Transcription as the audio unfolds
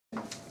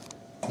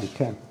You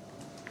can.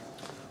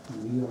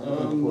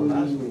 Well,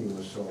 last meeting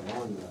was so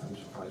long that I'm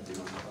surprised we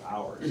don't have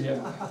hours.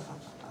 Yeah.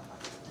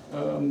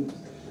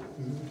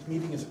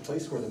 Meeting is a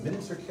place where the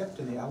minutes are kept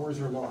and the hours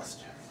are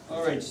lost.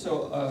 All right,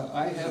 so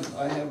I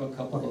have a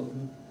couple of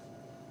them.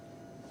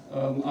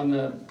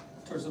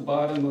 Towards the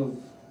bottom of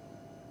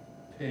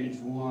page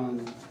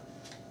 1,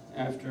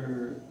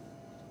 after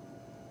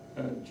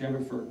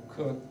Jennifer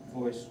Cook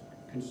voiced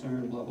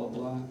concern, blah, blah,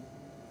 blah.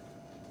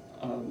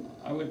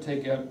 I would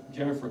take out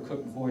Jennifer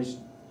Cook voiced,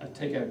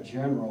 take out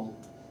general,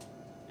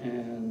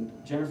 and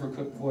Jennifer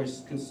Cook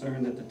voiced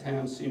concern that the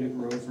town's scenic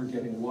roads were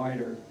getting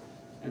wider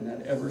and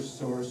that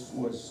Eversource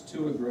was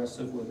too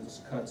aggressive with its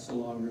cuts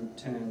along Route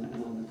 10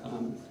 and on the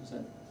Common, because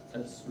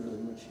that's really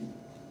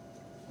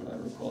what I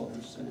recall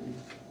her saying.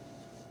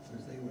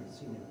 Because they weren't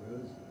scenic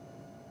roads.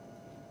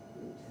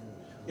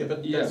 Yeah,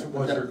 but Yeah, that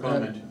was her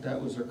comment.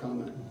 That was her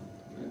comment.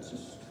 It's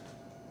just,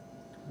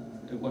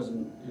 it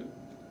wasn't, yeah.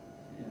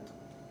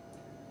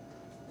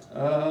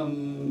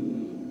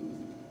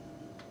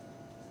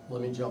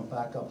 Let me jump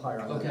back up higher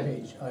on that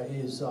Okay. page.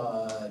 Is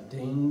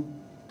Dane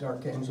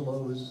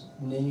D'Arcangelo's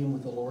name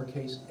with a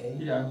lowercase a?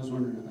 Yeah, I was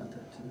wondering about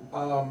that too.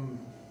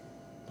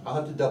 I'll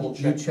have to double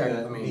You check check,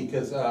 that, I mean-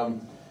 because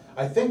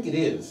I think it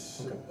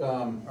is. Okay.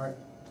 All right,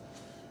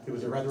 It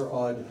was a rather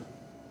odd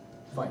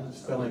fine.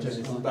 spelling,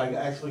 Just- but I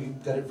actually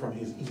got it from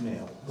his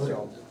email,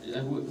 so.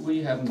 And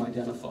we have them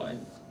identified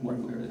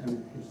one way or the other.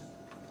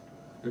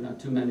 There are not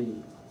too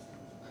many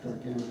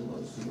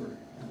D'Arcangelos who are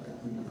at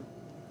that meeting.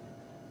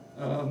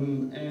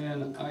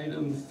 And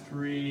item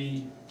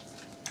 3.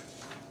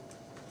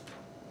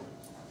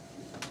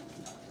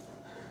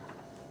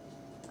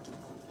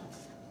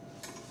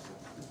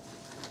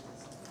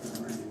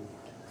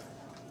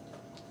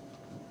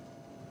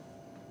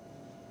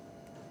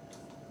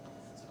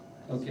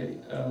 Okay,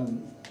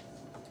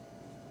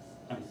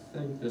 I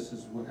think this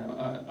is what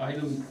happened.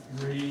 Item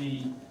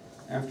 3,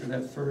 after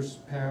that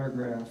first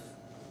paragraph,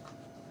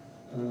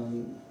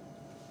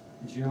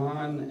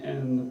 John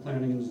and the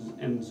planning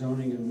and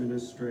zoning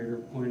administrator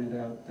pointed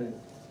out that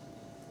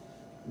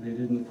they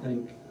didn't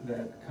think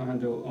that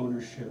condo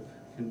ownership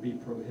can be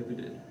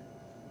prohibited.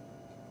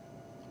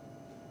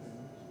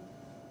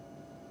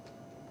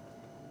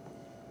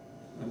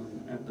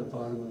 At the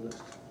bottom of the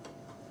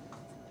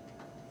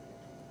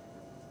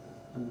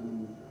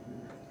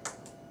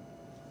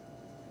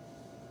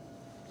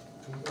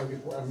Okay,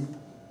 well,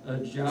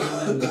 John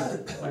and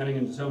the planning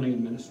and zoning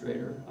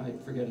administrator, I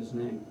forget his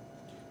name.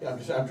 yeah,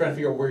 I'm trying to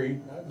figure out where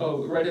you.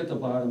 Oh, right at the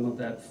bottom of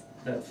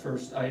that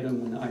first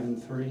item, in item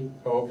 3.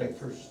 Oh, okay. That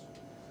first,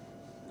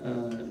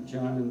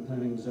 John and the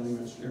planning and zoning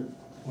administrator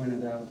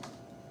pointed out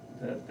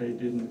that they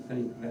didn't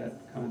think that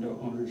condo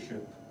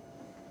ownership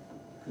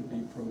could be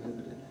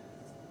prohibited.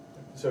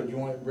 So do you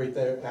want it right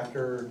there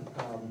after,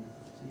 So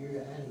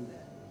you're adding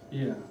that?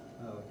 Yeah,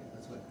 Oh, okay,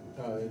 that's what.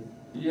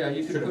 yeah,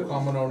 you could should a put,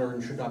 common owner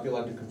and should not be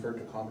allowed to convert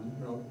to common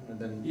owner, and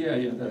then. yeah,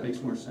 that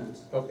makes more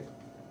sense. Okay.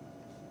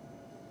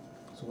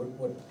 So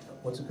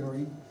what's it gonna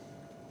read?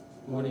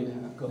 What do you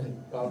have? Go ahead.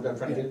 I'm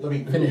trying to get, let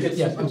me. Finish, get-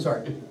 yes, I'm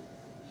sorry.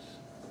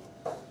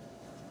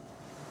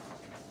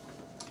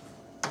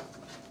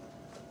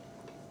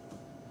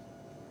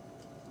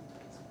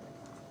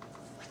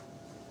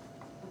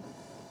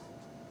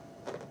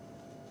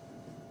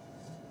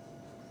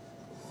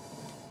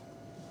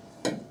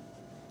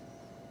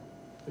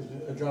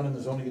 John and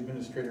the zoning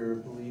administrator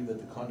believe that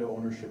the condo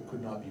ownership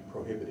could not be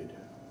prohibited.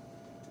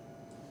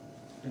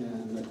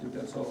 And I think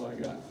that's all I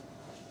got.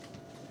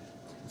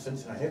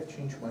 Since I have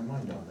changed my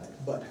mind on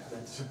that, but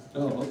that's,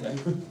 Oh, okay.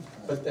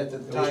 but at the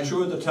It time. was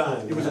true at the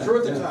time. It was true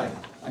at the Yeah. time.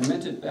 I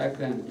meant it back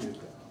then, yeah.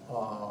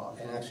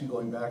 And actually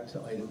going back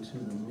to item 2,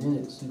 the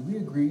minutes, did we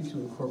agree to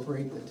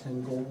incorporate the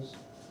 10 goals?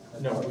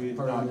 as No, part- we did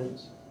part of the not.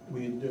 minutes?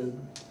 We,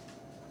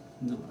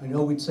 No. I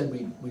know we'd said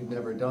we've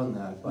never done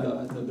that, No, but,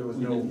 I thought there was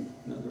we no-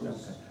 didn't. No, there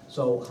was. okay.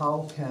 So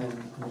how can,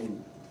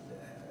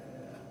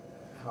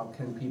 how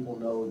can people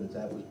know that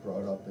that was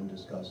brought up and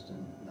discussed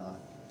and not?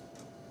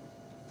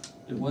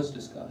 It was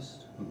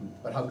discussed.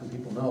 But how can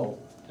people know?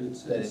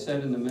 It's That it's it-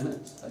 said in the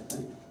minutes, I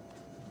think,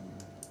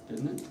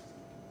 didn't it?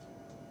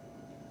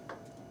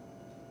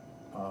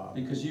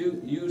 Because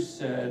you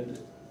said,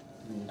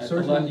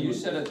 you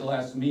said at the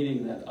last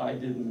meeting that I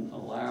didn't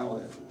allow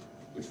it,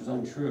 which was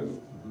untrue.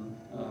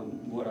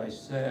 What I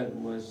said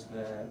was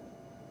that,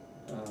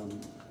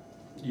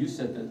 you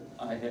said that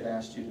I had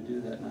asked you to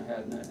do that and I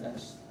hadn't. I'd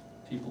asked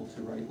people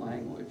to write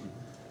language.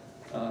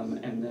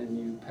 And then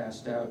you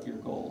passed out your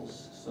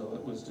goals, so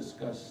it was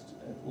discussed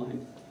at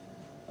length.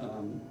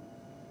 And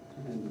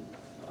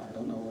I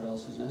don't know what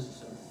else is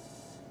necessary.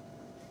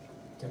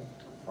 Okay,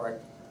 all right.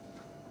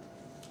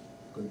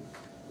 Good.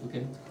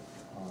 Okay?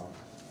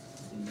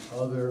 The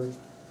other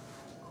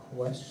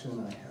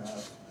question I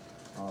have,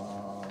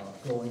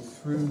 going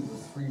through the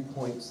 3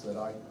 points that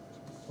I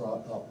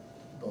brought up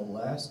the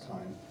last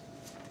time,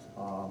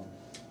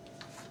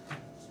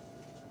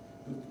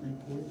 The 3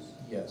 points?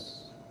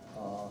 yes,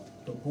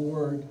 the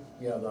board,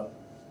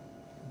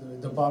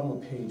 the bottom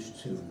of page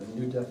 2, the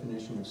new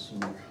definition of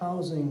senior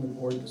housing, the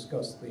board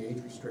discussed the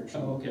age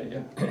restriction. Oh, okay,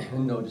 yeah.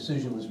 And no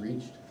decision was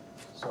reached,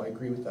 so I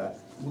agree with that.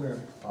 Where?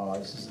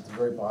 This is at the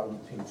very bottom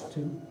of page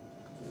 2.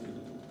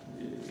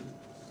 Yeah.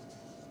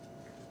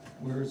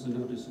 Where is the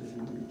no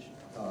decision reached?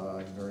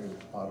 Very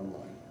bottom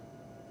line.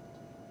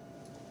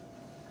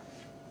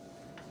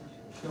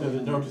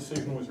 No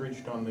decision was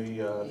reached on the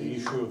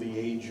issue of the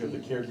age of the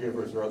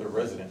caregivers or other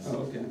residents. Oh,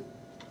 okay.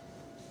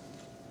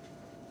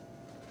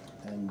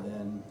 And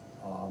then,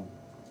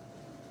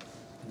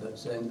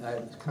 and I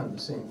had kind of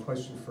the same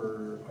question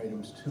for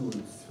items 2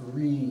 and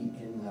 3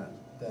 in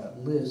that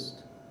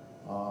list.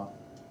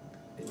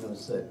 It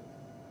notes that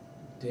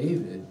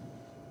David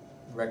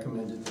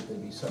recommended that they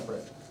be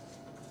separate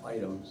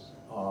items.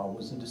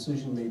 Was the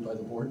decision made by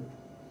the board?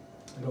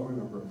 I don't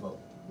remember a vote.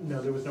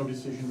 No, there was no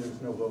decision, there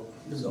was no vote.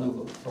 There's no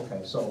vote.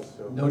 Okay, so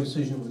no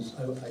decision was,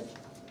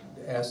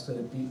 I asked that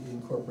it be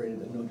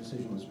incorporated, that no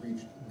decision was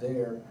reached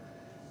there,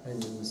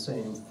 and then the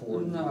same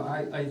for. No,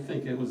 I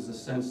think it was the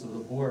sense of the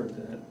board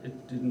that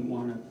it didn't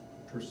want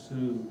to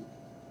pursue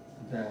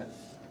that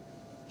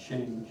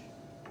change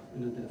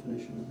in the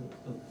definition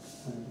of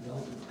plan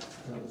development.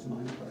 That was my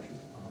impression.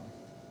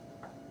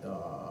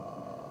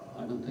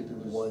 I don't think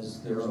there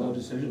was no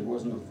decision, there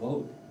wasn't a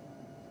vote,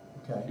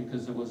 Okay,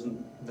 because there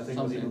wasn't Nothing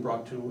was even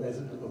brought to as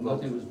a vote.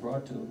 Nothing was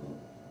brought to a vote.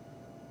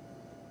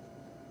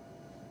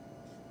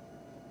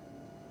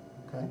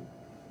 okay,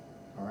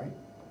 all right.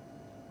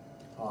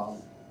 I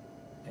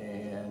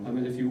And,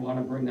 mean, if you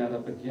wanna bring that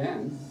up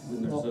again,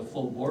 when there's a Well-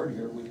 full board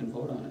here, we can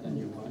vote on it, and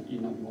you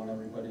want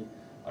everybody,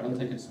 I don't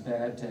think it's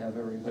bad to have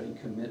everybody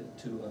commit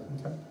to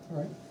okay, all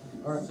right.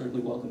 a, All right.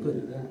 certainly welcome to do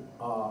Good. that.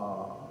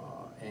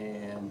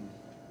 And,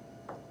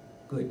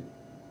 good.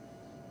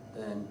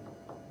 Then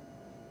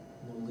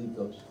we'll leave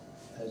those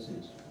as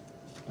is.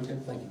 Okay,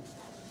 Thank you.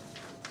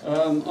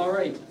 all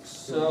right,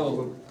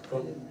 so, I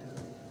didn't have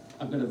anything.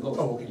 I'm gonna vote.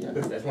 Oh, okay, Yeah.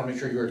 good, I just wanna make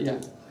sure you heard. Yeah,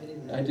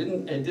 I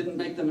didn't. I didn't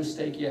make the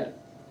mistake yet.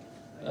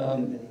 I didn't have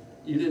anything.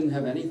 You didn't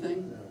have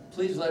anything? No.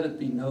 Please let it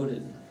be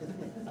noted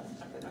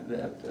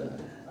that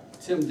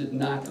Tim did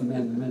not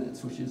amend the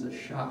minutes, which is a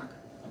shock.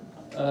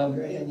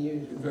 Very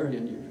unusual. Very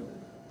unusual.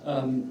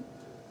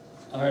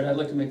 All right, I'd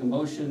like to make a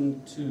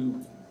motion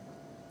to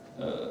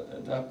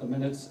adopt the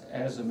minutes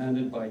as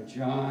amended by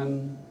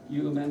John.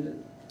 You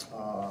amended?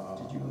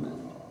 Did you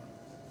amend?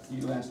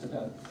 You asked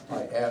about,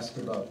 I asked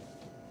about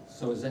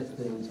so is that,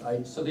 things,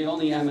 so the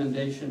only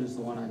amendation is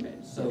the one I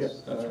made. So,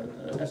 Yes.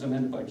 as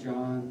amended by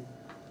John,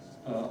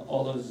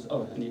 all those,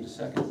 oh, I need a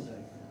second.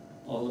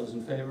 All those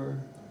in favor?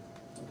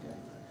 Okay.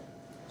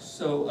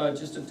 So,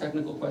 just a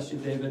technical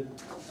question, David.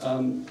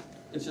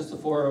 It's just the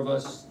four of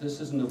us, this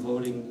isn't a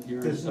voting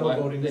hearing, There's so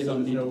no voting, they so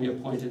don't there's need to be no-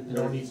 appointed. No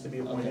They're- one needs to be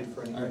appointed Okay,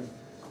 for all anything. right.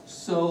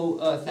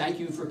 So, thank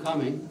you for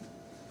coming.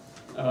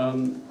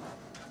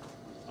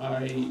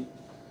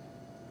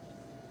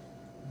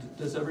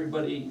 Does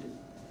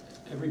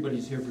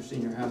everybody's here for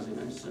senior housing,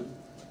 I assume?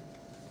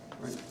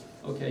 Right,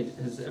 okay,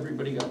 has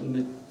everybody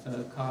gotten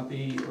a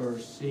copy or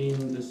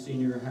seen the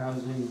senior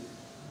housing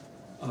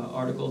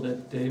article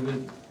that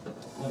David?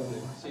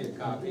 See a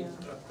copy?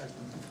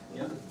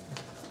 Yeah.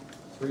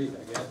 3,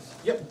 I guess.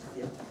 Yep.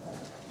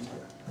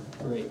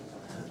 Great.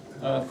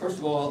 First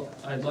of all,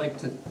 I'd like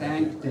to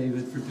thank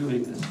David for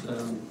doing this.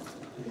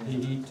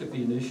 He took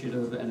the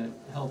initiative and it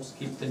helps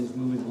keep things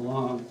moving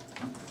along.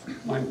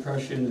 My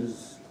impression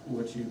is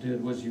what you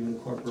did was you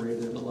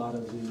incorporated a lot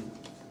of the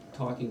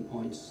talking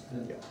points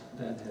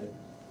that had.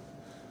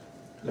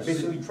 I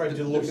basically tried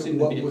to look There at seemed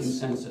to what be a was,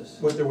 consensus.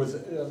 what there was,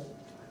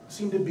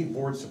 seemed to be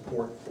board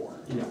support for.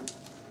 Yeah.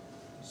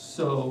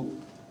 So,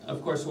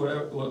 of course,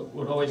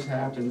 what always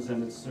happens,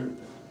 and it's certain,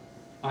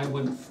 I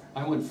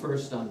went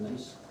first on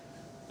this,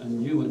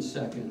 and you went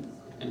second,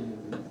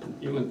 and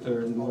you went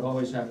third, and what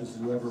always happens is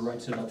whoever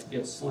writes it up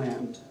gets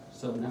slammed,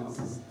 so now.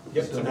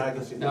 Yep, so now I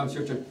can see. Now it's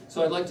your turn.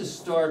 So I'd like to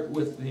start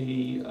with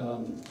the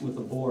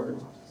board,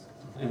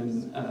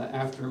 and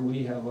after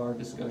we have our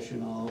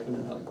discussion, I'll open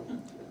it up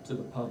to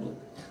the public.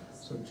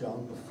 So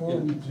John, before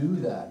we do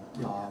that,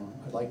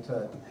 I'd like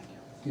to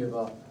give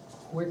a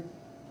quick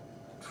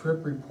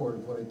trip report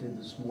of what I did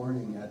this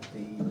morning at the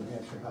New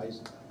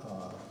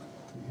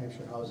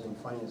Hampshire Housing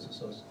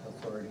Finance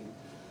Authority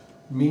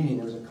meeting.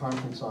 There was a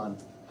conference on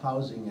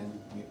housing and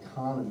the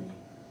economy,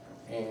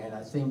 and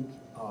I think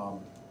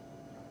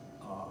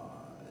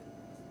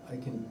I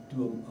can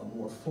do a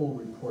more full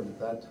report at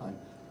that time.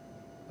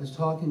 I was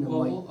talking to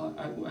Mike. Well,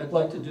 I'd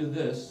like to do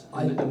this,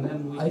 and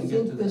then we I can get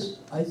to think this.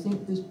 I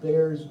think this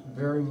bears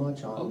very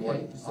much on what.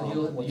 Okay, so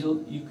what's-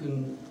 you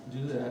can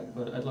do that,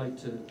 but I'd like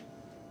to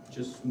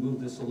just move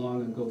this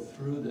along and go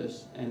through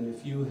this, and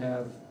if you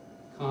have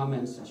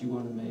comments that you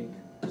wanna make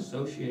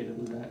associated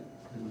with that,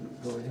 then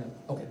go ahead.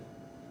 Okay,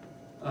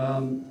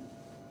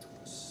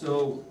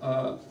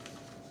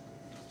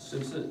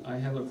 Since I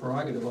have a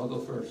prerogative, I'll go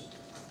first.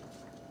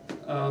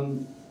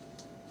 Down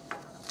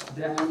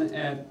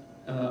at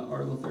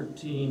Article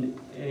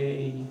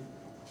 13A,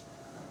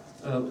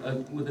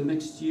 with the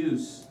mixed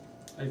use,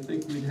 I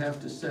think we'd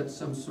have to set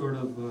some sort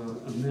of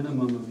a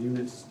minimum of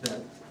units that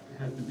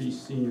have to be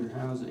senior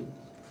housing.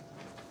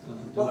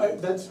 Well,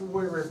 that's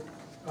where,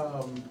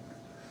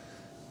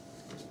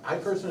 I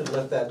personally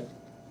left that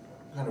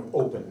kind of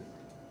open,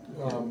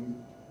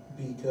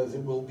 because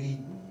it will be,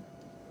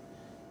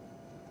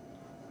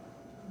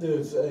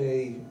 there's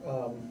the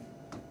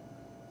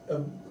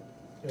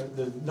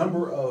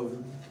number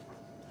of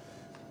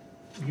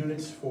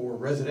units for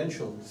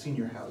residential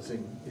senior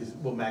housing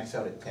will max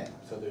out at 10,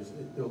 so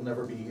there'll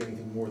never be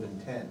anything more than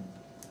 10.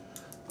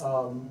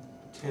 10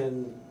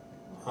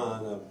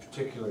 on a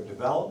particular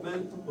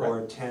development, or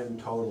Right. 10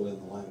 total in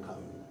the Lyme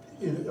Common?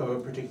 In a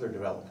particular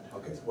development.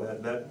 Okay, well,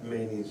 that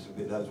may need to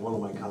be, that was one of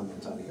my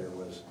comments on here,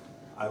 was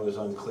I was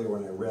unclear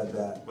when I read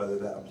that, whether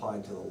that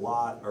applied to the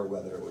lot or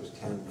whether it was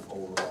 10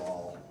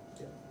 overall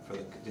Yeah. for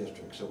the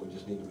district, so we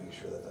just need to make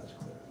sure that that's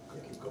clear. Okay,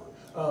 keep going.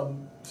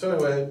 So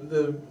anyway,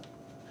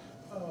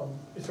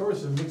 as far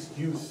as the mixed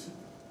use,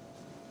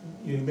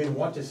 you may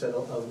want to set a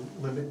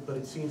limit, but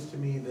it seems to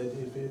me that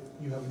if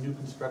you have new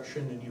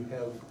construction and you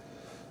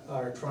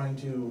are trying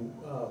to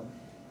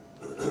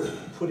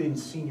put in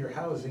senior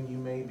housing, you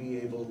may be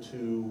able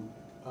to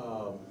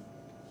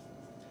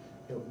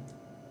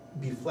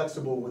be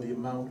flexible with the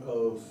amount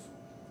of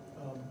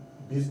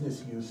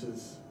business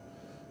uses,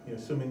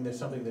 assuming there's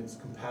something that's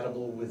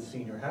compatible with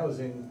senior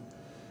housing.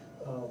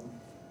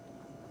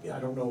 I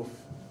don't know if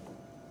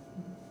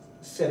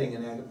setting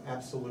an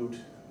absolute.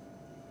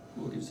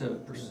 We could set a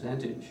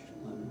percentage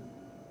limit.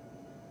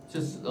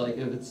 Just like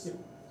if it's,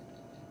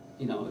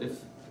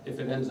 if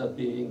it ends up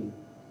being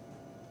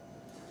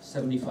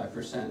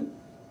 75%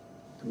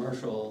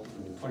 commercial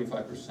and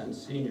 25%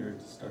 senior,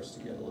 it starts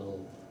to get a little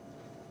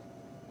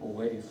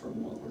away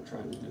from what we're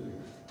trying to do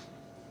here.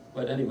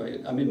 But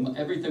anyway, I mean,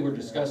 everything we're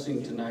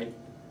discussing tonight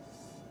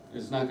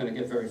is not gonna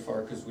get very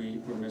far because we're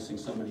missing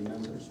so many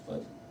members,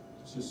 but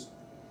it's just,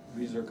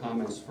 these are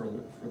comments for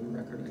the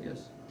record, I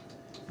guess.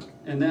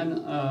 And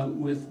then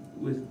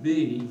with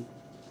B,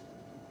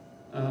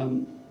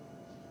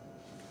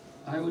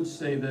 I would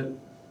say that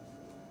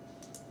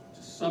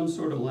some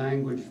sort of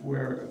language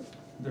where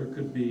there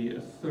could be a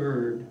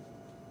third,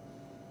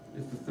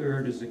 if the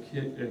third is a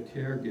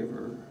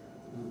caregiver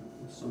of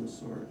some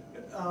sort.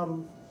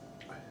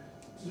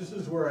 This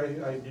is where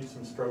I did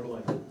some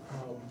struggling.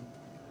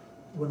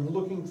 When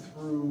looking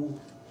through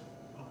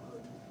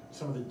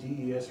some of the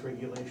DES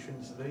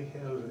regulations, they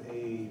have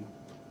a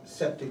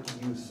septic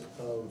use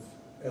of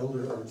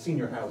elder or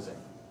senior housing.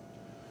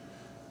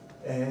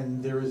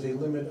 And there is a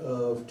limit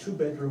of 2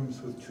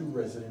 bedrooms with 2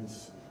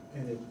 residents,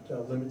 and it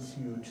limits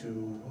you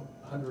to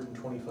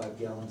 125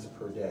 gallons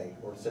per day,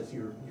 or sets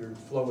your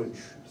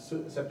flowage,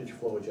 septic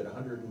flowage at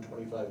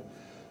 125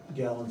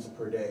 gallons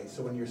per day.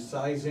 So when you're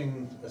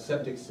sizing a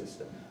septic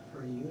system.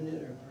 Per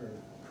unit or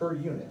Per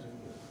unit.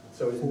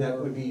 So that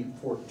would be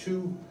for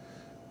 2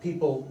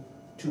 people,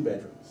 2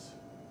 bedrooms.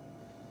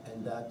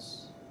 And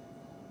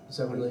is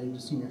that related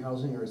to senior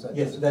housing, or is that?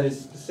 Yes, that is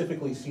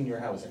specifically senior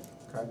housing.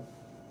 Okay.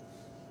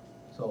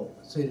 So,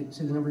 say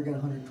the number again,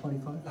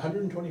 125?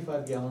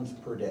 125 gallons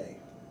per day.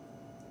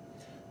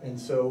 And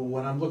so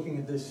when I'm looking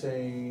at this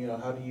saying,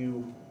 how do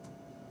you,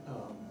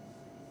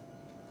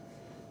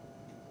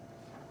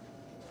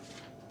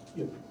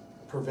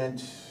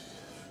 prevent,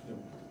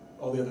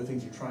 all the other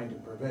things you're trying to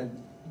prevent,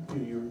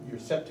 your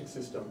septic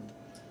system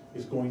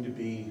is going to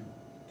be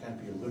kind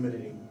of your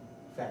limiting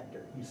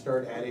factor. You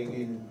start adding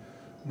in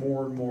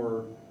more and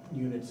more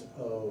units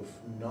of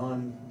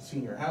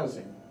non-senior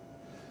housing,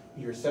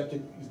 your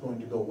septic is going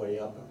to go way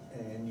up,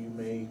 and you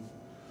may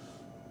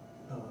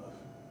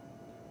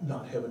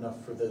not have enough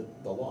for the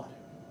lot.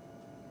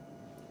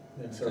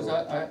 And so, Because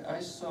I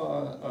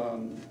saw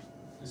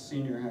the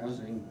senior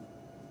housing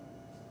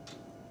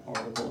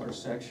article or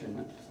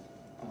section.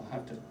 I'll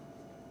have to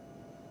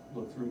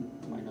look through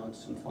my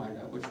notes and find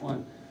out which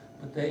one,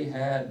 but they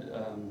had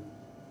a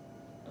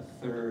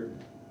third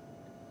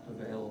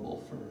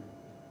available for.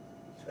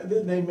 and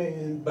then they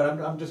may,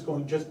 but I'm just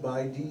going just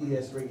by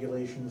DES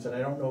regulations, and I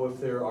don't know if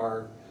there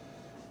are,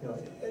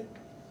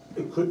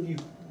 you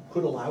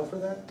could allow for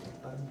that,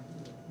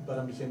 but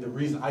I'm just saying the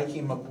reason I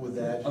came up with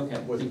that Okay,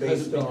 was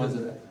because based on. of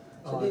that.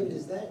 So David,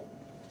 is that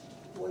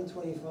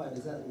 125,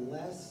 is that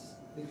less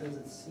because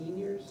it's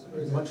seniors? Or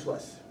is it- Much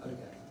less, Okay,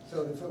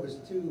 so if it was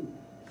 2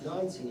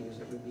 non-seniors,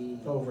 it would be,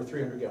 over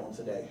 300 gallons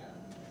a day.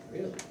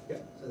 really? Yeah.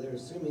 So they're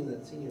assuming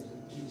that seniors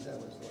would use that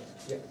much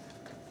less? Yeah.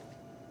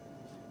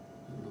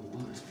 I don't know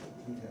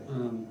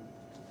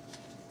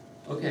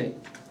why. Okay. Okay,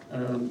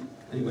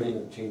 Even anyway,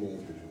 the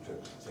teenagers who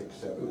took 6,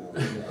 7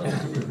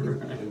 hours,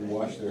 and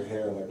wash their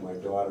hair like my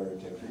daughter, it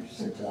takes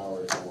 6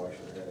 hours to wash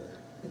her hair.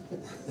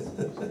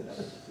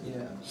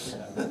 Yeah.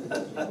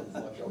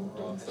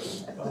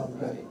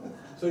 Right.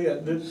 So yeah,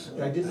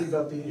 I did leave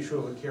out the issue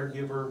of a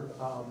caregiver.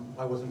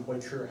 I wasn't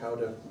quite sure how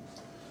to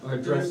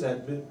address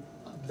that, but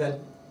that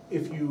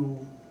if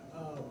you,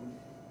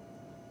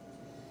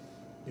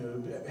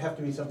 have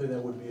to be something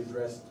that would be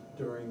addressed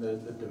during the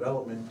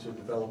development to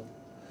develop,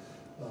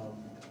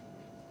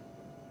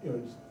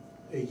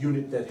 a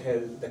unit that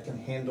can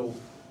handle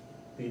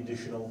the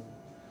additional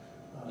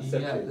Yeah,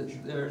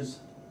 septic. there's,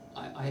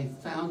 I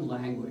found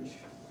language,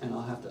 and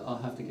I'll have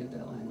to get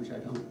that language, I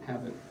don't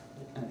have it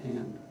at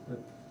hand, but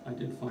I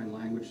did find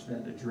language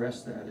that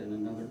addressed that in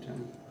another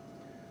town.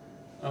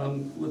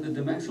 With the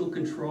dimensional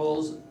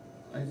controls,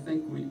 I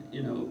think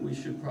we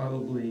should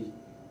probably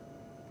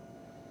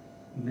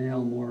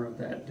nail more of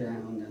that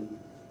down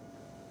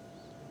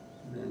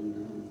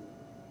than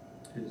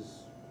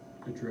is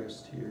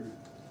addressed here.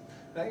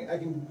 I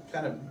can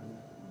kind of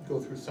go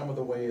through some of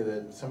the way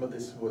that some of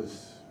this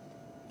was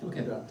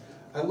Okay. done.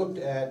 I looked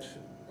at,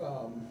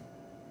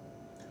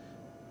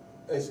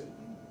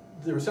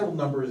 there were several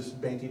numbers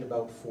bandied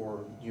about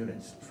for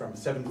units, from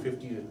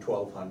 750 to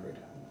 1,200.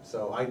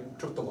 So I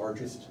took the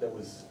largest that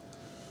was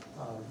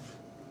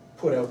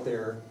put out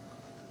there,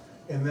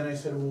 and then I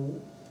said, well,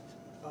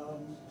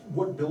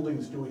 what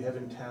buildings do we have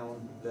in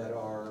town that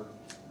are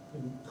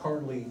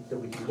currently, that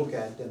we can look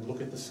at and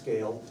look at the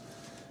scale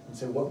and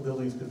say what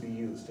buildings could be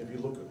used? If you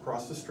look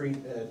across the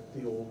street at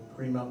the old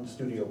Green Mountain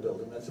Studio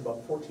building, that's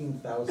about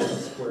 14,000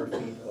 square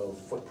feet of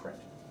footprint.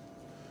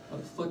 A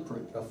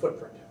footprint. A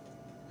footprint.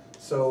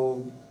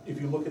 So if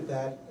you look at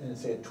that and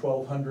say at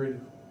 1,200,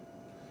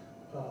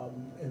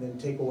 and then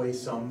take away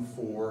some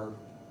for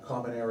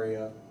common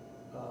area,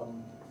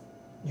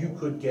 you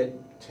could get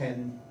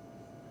 10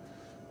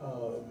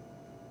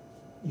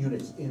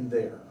 units in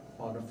there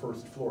on the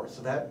first floor.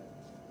 So that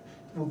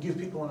will give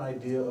people an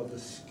idea of the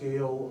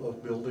scale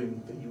of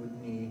building that you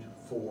would need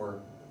for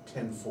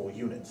 10 full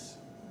units.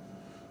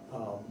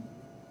 Because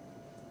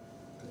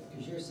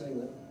you're saying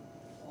that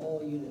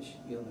all units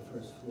should be on the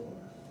first floor.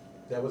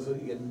 That was,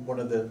 again, one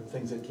of the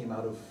things that came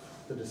out of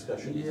the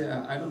discussion.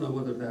 Yeah, I don't know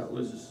whether that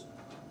was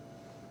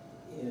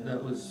Yeah.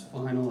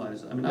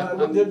 finalized, I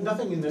mean,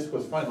 Nothing in this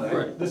was final.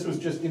 Right. This was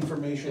just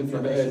information.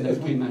 Information as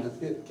that we- came out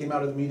of- It came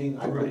out of the meeting,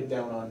 I put Right. it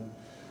down on.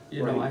 I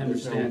Right,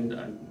 there's no-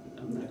 understand,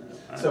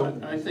 So-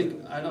 I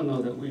think, I don't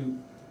know that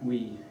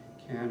we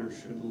can or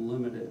should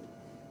limit it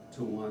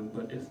to one,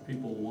 but if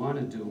people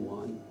wanna do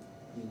one,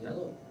 I mean,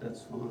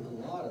 that's fine.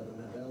 a lot of them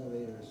have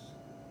elevators.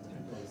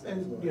 on some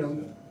And, floors, you know,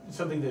 so-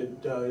 something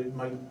that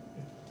might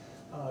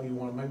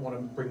wanna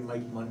bring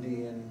Mike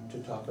Mundy in to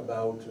talk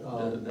about,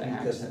 The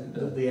because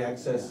access- the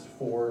access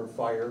for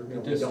fire. The You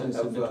know, we don't distance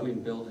in have,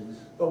 between buildings.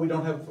 but we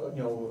don't have,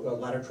 a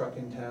ladder truck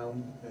in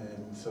town,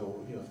 and so,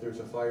 if there's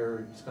a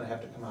fire, it's gonna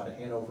have to come out of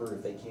Hanover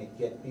if they can't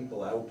get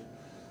people out.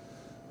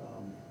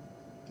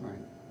 Right.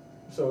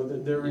 So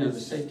there Yeah, is.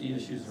 the safety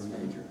issues are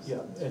major.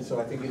 Yeah, and so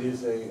I think it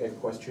is a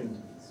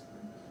question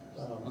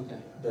Okay,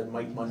 that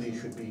Mike Mundy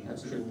should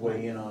That's a good weigh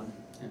point. in on.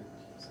 yeah,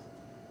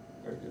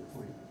 very good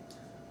point.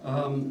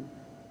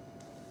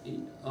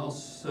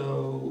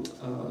 Also,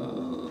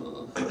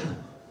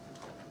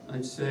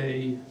 I'd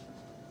say,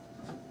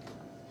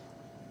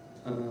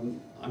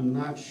 I'm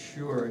not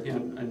sure,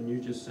 again, and you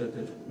just said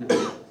that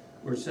now,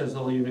 where it says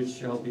all units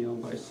shall be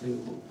owned by a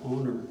single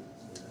owner.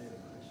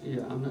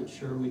 Yeah, I'm not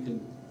sure we can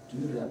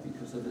do that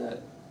because of that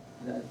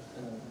Yeah.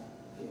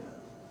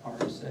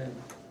 RSA.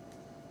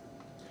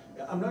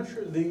 I'm not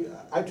sure,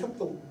 I took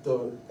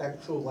the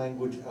actual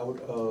language out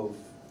of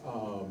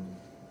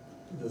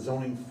the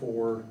zoning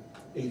for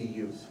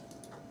ADUs.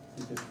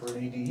 Because for an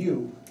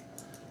ADU,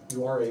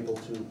 you are able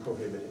to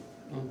prohibit it.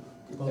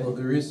 Although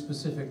there is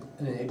specific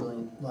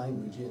enabling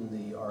language in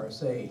the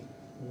RSA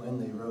when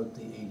they wrote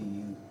the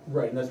ADU.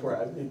 Right, and that's where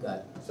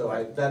That, so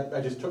I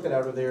just took it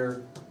out of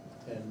there,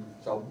 and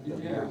so I'll be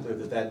very Yeah. clear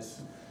that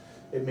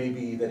it may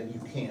be that you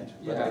can't,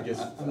 but I Yeah,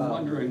 just. I'm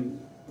wondering,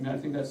 I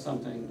think that's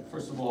something,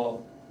 first of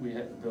all,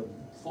 the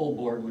full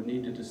board would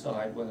need to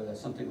decide whether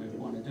that's something we would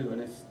wanna do,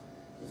 and if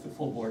the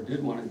full board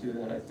did wanna do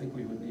that, I think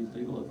we would need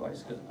legal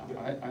advice, cause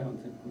I don't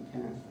think we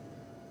can.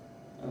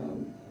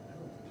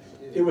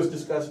 It was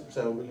discussed,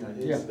 so, Yeah,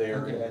 it's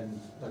there, okay. and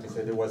like I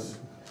said, there was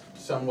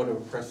somewhat of a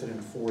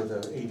precedent for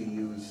the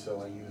ADUs, so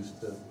I used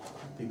the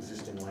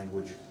existing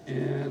language.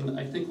 And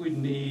I think we'd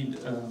need,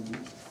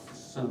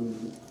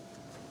 some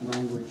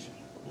language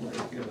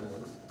like,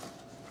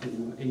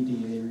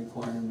 ADA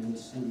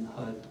requirements and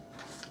HUD,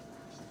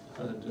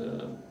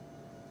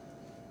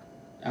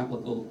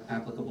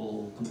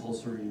 applicable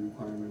compulsory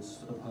requirements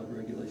of HUD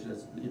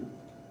regulations, that's,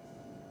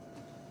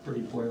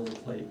 pretty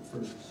boilerplate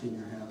for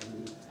senior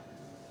housing.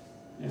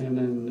 And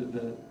then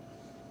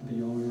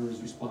the owner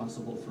is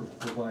responsible for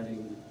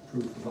providing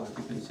proof of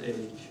occupant's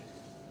age.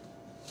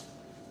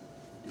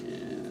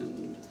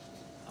 And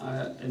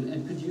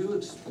could you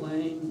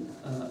explain,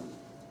 all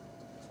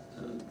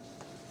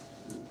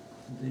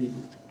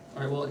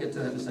right, well, I'll get to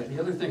that in a second.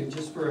 The other thing,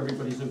 just for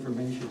everybody's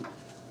information,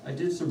 I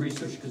did some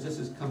research, because this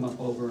has come up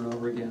over and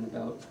over again,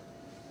 about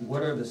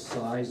what are the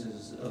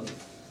sizes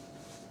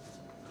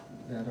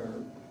that are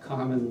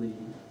commonly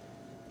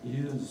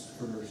used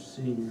for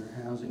senior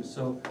housing.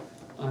 So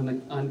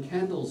on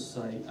Kendall's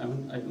site, I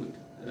went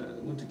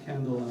to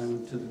Kendall and I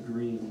went to the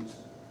Greens.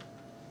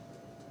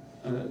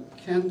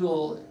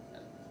 Kendall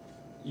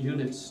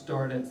units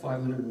start at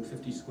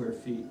 550 square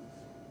feet.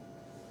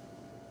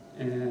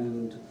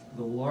 And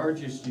the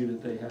largest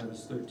unit they have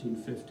is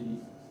 1350,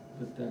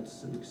 but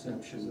that's an It's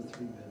exception. a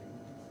 3-bedroom.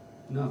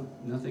 No,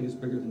 nothing is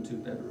bigger than 2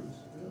 bedrooms,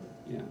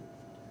 Really?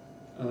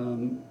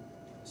 yeah.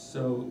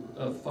 So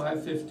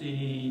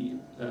 550,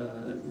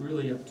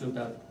 really up to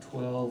about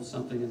 12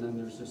 something, and then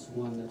there's this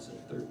one that's at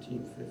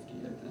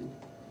 1350, I think.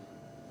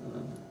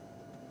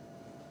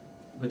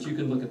 But you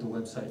can look at the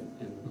website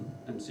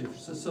and see,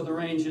 so the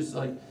range is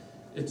like,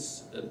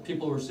 it's,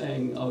 people were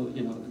saying, oh,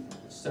 you know,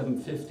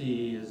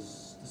 750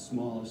 is the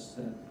smallest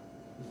that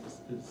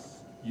is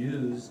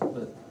used,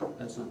 but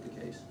that's not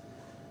the case.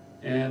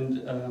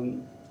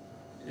 And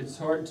it's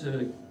hard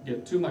to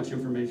get too much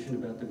information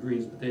about the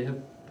greens, but they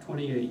have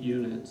 28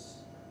 units.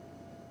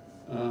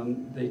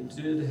 They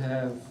did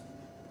have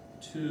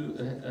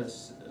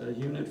a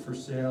unit for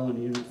sale and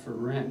a unit for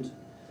rent,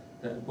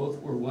 that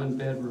both were 1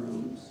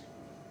 bedrooms,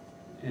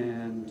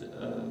 and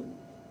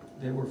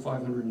they were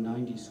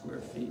 590 square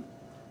feet.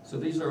 So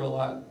these are a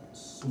lot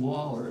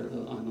smaller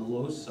on the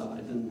low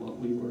side than what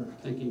we were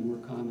thinking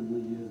were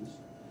commonly used,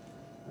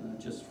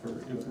 just for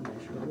But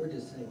information. we're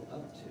just saying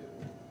up to,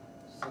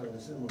 so if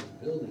someone's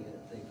building it,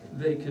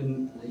 They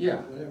can,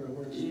 yeah. whatever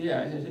works.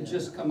 Yeah, it had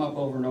just come up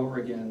over and over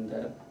again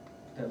that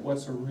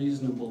what's a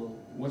reasonable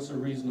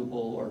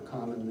or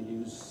commonly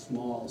used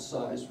small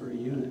size for a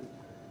unit?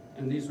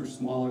 And these were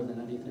smaller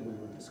than anything we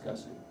were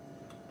discussing.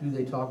 Do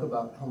they talk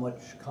about how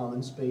much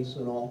common space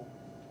and all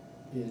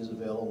is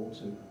available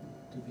to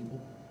people?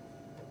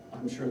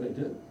 I'm sure they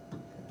do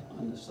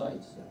on the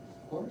sites,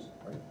 of course.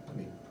 Right, I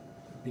mean,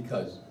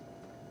 because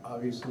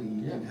obviously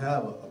you can Yeah.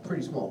 have a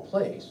pretty small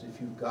place if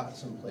you've got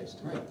some place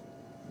to go. Right.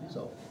 Yeah.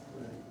 So,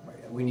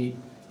 right, and we need,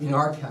 in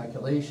our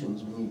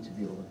calculations, we need to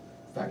be able to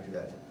factor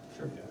that in.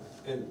 Sure.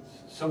 And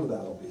some of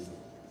that'll be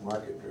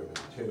market driven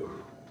too,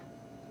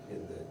 in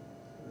that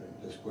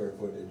the square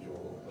footage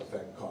will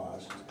affect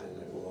cost,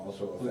 and it will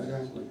also affect,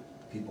 Exactly.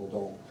 people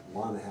don't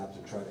wanna have to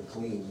try to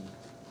clean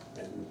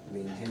and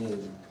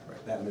maintain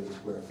that many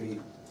square feet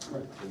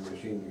Right. in their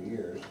senior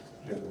years,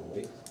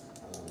 generally,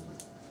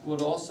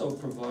 What also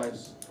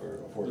provides for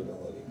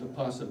affordability. the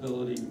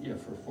possibility, yeah,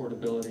 for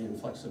affordability and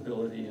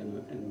flexibility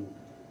and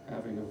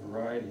having a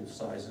variety of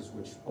sizes,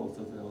 which both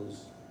of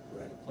those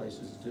Right.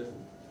 places do.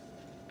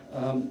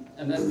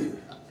 And then,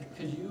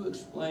 could you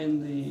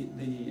explain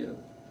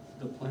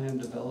the plan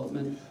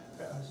development?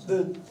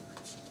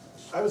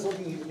 I was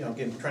looking, you know,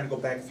 again, trying to go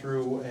back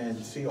through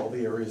and see all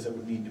the areas that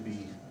would need to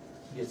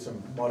get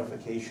some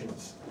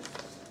modifications.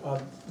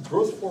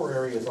 Gross floor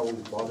area has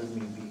always bothered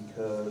me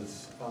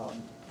because,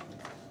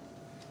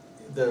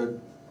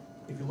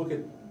 if you look at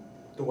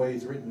the way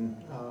it's written,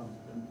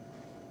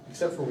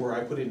 except for where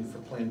I put in for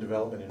plan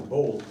development in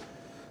bold,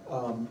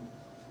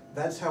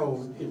 that's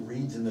how it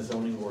reads in the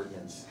zoning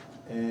ordinance.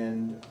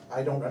 And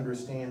I don't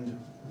understand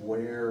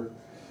where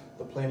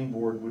the planning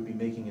board would be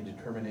making a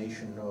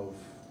determination of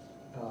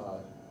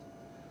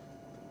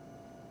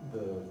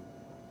the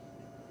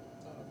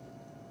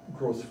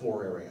gross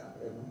floor area.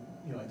 And,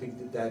 you know, I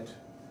think that,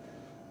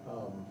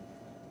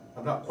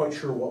 I'm not quite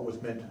sure what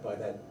was meant by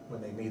that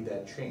when they made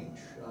that change.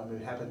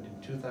 It happened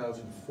in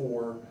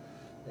 2004,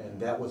 and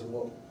that was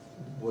what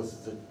was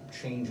the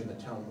change in the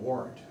town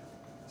warrant.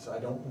 So I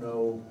don't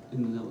know.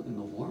 In the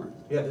warrant?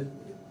 Yeah,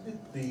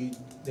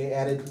 they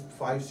added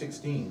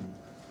 516.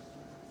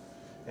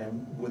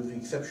 And with the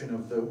exception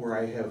of where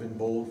I have in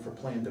bold for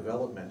plan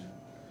development,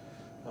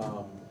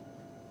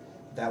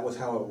 that was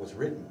how it was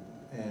written.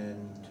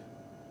 And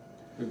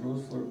The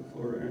gross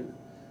floor area,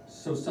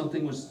 so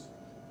something was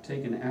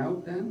taken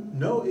out then?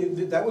 no,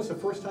 that was the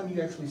first time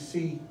you actually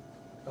see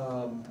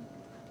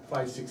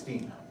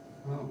 516.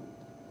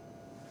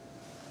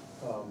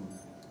 Oh,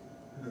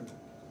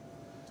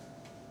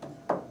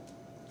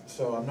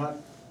 So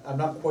I'm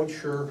not quite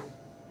sure,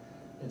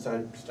 and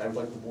so I'd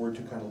like the board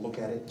to kind of look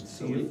at it and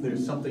see if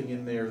there's something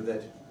in there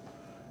that,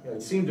 you know,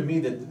 it seemed to me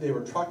that they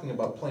were talking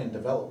about plan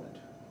development,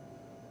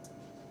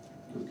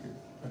 okay.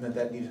 and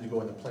that needed to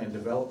go in the plan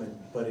development,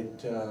 but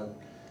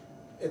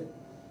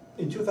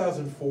in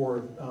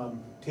 2004,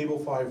 Table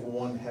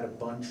 5.1 had a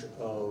bunch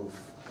of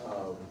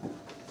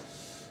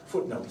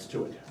footnotes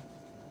to it.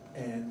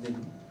 And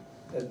then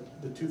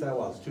it's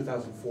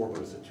 2004, but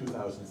it was a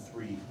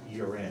 2003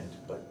 year end,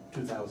 but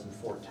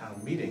 2004 town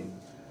meeting,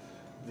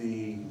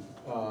 they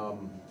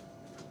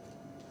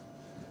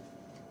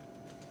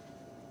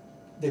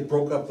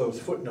broke up those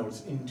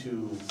footnotes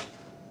into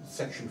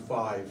section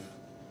 5,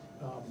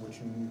 which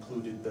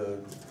included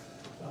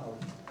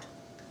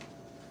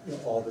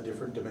all the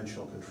different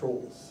dimensional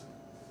controls.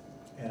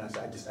 And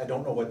I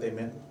don't know what they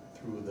meant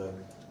through the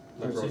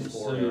gross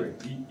floor area.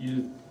 So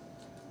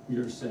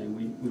you're saying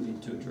we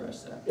need to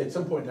address that? At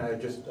some point,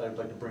 I'd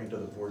like to bring it to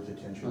the board's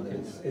attention, that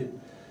Okay.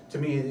 to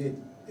me,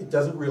 it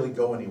doesn't really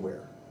go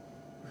anywhere.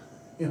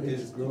 You know,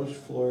 Is gross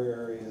floor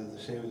area the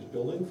same as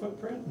building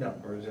footprint? No.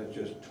 Or is that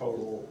just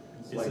total?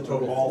 It's like the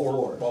total all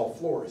floor, floors? all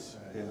floors.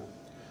 Yeah.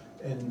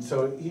 And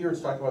so here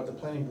it's talking about the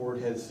planning board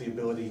has the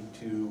ability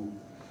to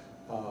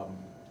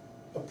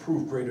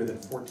approve greater than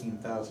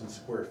 14,000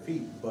 square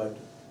feet, but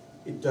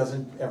it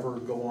doesn't ever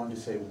go on to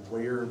say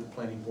where the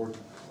planning board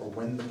or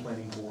when the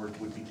planning board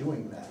would be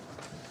doing that.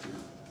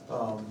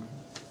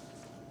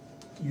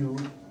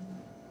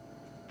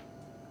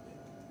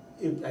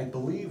 It, I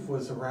believe,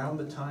 was around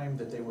the time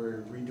that they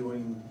were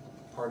redoing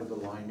part of the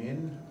Lyme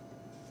Inn,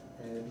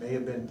 and it may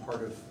have been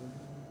part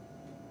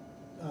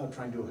of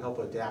trying to help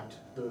adapt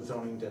the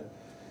zoning to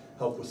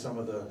help with some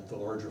of the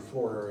larger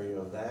floor area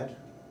of that.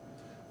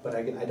 But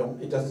I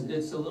don't, it doesn't.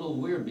 It's a little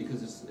weird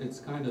because it's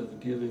kind of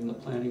giving the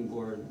planning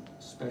board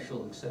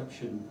special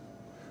exception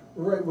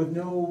Right, with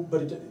no,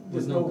 but it, with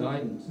there's no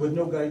guidance. With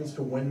no guidance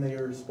to when they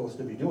are supposed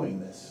to be doing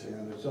this. Yeah,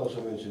 and it's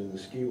also mentioned in the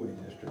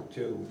skiway district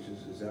too, which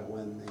is that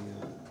when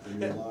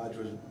the Yeah. new lodge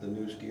was, the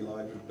new ski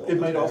lodge was built? It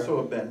might there? also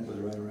have been. Was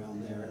right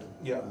around there.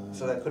 Yeah,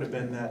 so that could have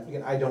been that,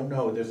 again, I don't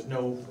know, there's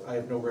no, I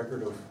have no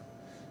record of,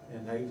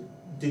 and I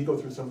did go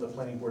through some of the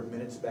planning board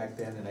minutes back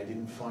then, and I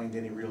didn't find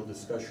any real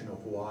discussion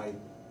of why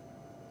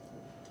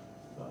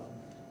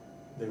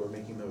they were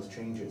making those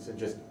changes. It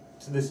just,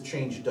 so this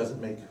change doesn't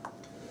make,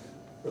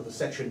 or the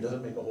section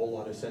doesn't make a whole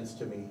lot of sense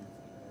to me,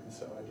 and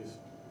so I just,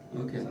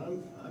 Okay, Because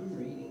I'm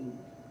reading,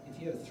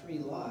 if you have 3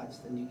 lots,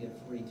 then you get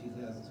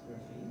 42,000 square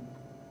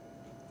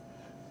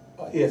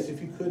feet. yes,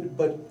 if you could,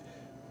 but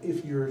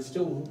if you're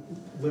still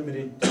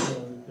limited,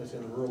 as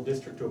in a rural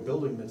district, to a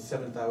building that's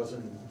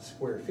 7,000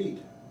 square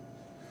feet,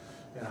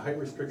 and a height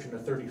restriction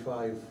of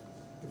 35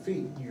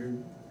 feet, you're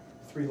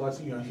 3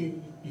 lots, you know,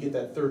 you get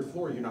that 3rd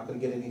floor, you're not gonna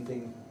get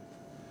anything.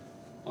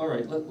 all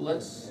right,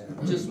 let's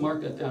just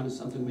mark that down as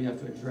something we have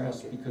to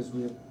address because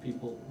we have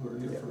people who are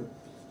here Yeah. for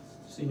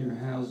senior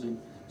housing.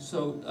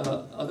 So,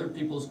 other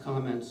people's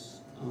comments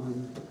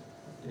on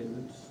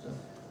David's stuff?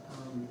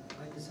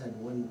 I just had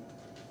one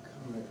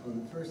comment on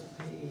the first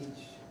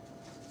page,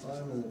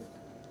 bottom of the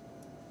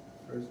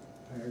first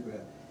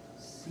paragraph.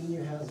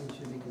 Senior housing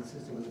should be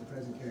consistent with the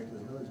present character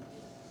of the village.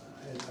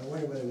 I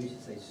wonder whether we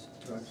should say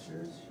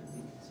structures should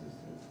be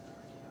consistent.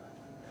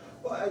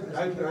 Well,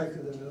 Present character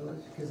of the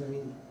village, because I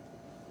mean,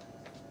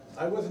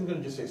 I wasn't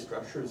gonna just say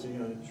structures, you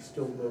know, it's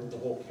still the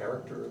whole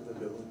character of the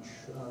village,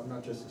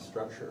 not just the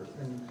structure.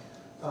 And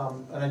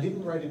I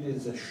didn't write it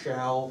as a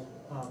shall,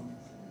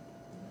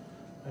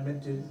 I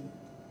meant to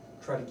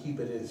try to keep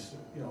it as,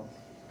 you know,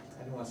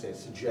 I didn't wanna say a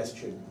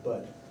suggestion,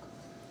 but,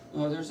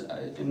 No, there's,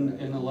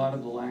 in a lot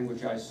of the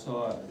language I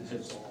saw,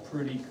 it's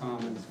pretty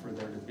common for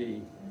there to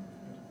be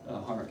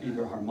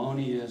either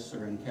harmonious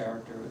or in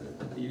character,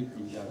 you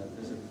gotta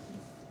visit.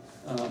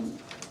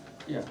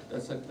 Yeah,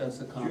 that's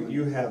a common.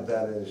 You have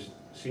that as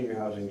senior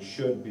housing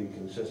should be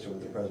consistent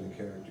with the present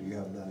character, you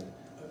have that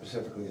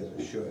specifically as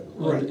a should.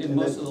 Well, Right, in and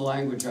most that- of the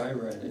language I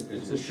read,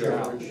 it's a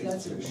shall. That's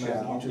It's a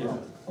implying- shall. Yeah.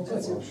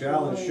 That's Well,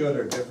 shall and implying- should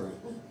are different,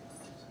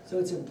 So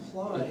it's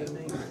implying,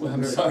 Well,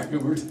 I'm sorry,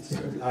 we're,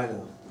 I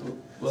know.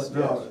 well,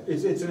 no,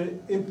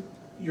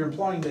 you're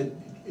implying that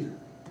it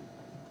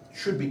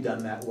should be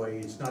done that way.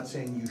 It's not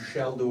saying you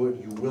shall do it,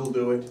 you will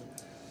do it.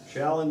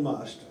 Shall and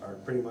must are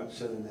pretty much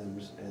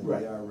synonyms, and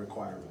Right. they are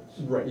requirements.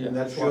 Right, Yeah. and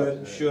that's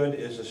why. Should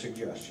is a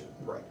suggestion.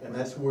 Right, and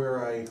that's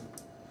where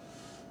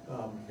Yeah.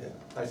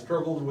 I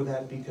struggled with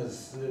that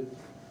because,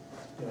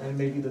 and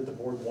maybe that the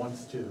board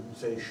wants to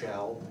say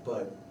shall,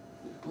 but,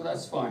 well,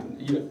 that's fine,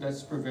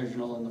 that's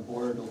provisional and the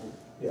board will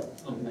yeah.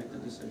 make the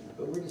decision.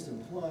 but we're just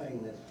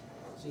implying that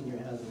senior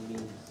housing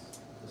means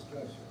the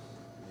structures.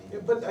 Yeah,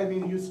 but I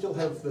mean, you still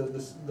have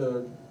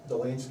the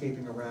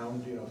landscaping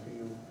around, you know, if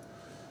you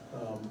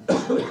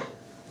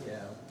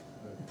Yeah.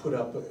 put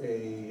up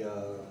an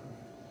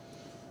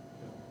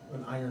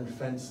iron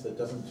fence that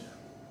doesn't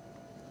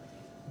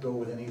go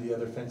with any of the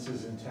other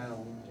fences in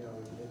town, you know,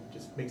 it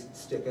just makes it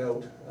stick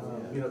out.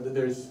 Yeah. You know,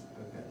 there's,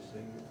 Okay, so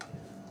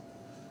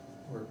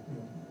or, you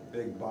know,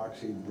 Big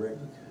boxy brick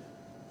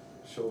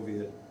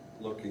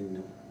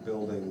Soviet-looking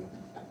building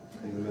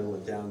in the middle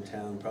of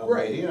downtown, probably.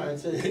 right, you know,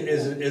 it's a.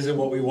 Isn't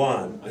what we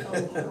want.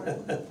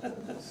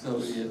 So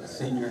it's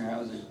senior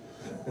housing,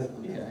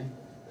 okay.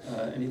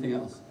 Anything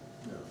else?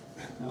 No.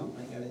 No?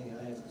 I think everything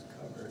I had was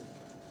covered.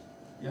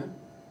 Yeah,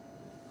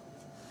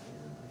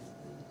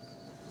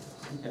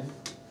 okay.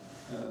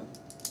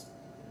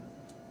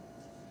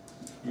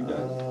 You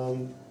got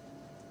it?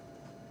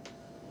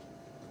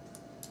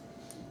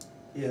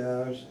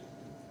 Yeah,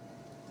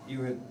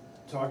 you had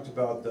talked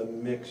about the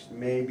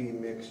maybe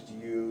mixed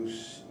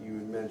use, you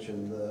had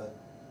mentioned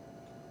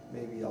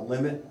maybe a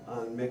limit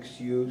on mixed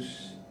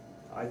use.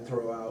 I'd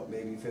throw out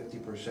maybe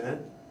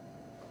 50%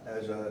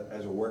 as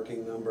a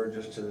working number,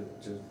 just to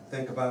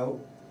think about.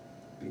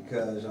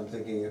 Because I'm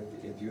thinking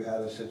if you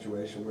had a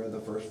situation where the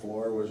first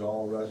floor was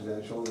all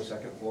residential and the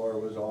second floor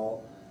was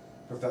all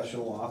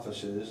professional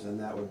offices, then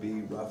that would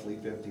be roughly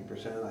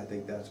 50%. I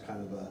think that's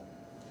kind of a,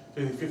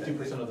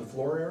 50% of the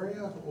floor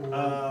area,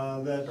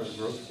 or that's. or the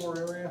gross floor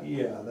area?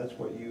 Yeah, that's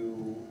what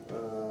you,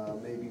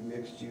 maybe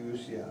mixed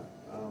use, yeah,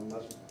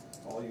 must,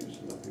 all use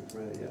must be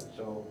permitted, yeah,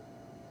 so.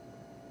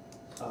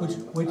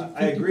 Which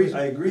I agree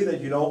 50%?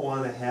 that you don't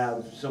wanna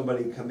have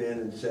somebody come in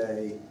and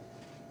say,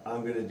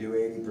 I'm gonna do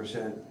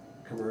 80%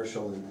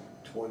 commercial and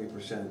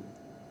 20%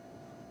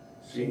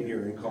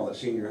 senior and call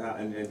it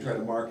and try to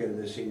market it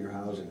as senior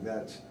housing.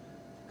 That's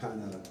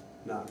kind of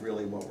not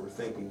really what we're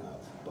thinking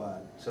of,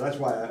 but, so that's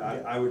why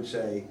I would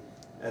say,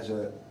 as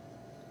a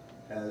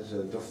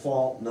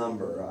default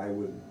number, I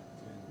would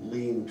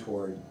lean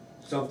toward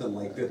something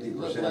like 50%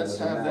 Let's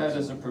as a have that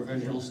as a maximum.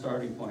 provisional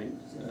starting point.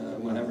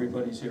 When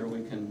everybody's here,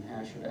 we can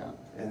hash it out.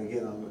 And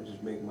again, I'll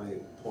just make my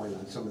point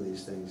on some of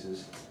these things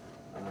is,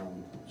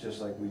 just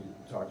like we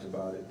talked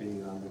about it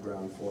being on the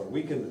ground floor.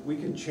 We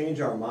can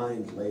change our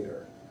mind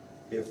later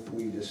if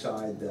we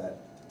decide that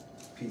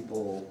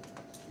people,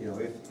 you know,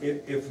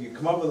 if you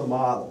come up with a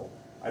model,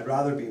 I'd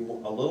rather be a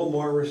little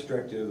more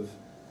restrictive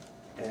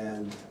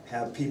and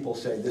have people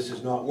say, this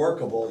is not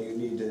workable, you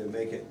need to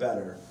make it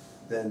better,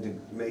 than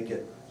to make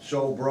it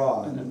so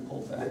broad. And then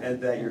pull back. And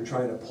that you're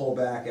trying to pull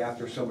back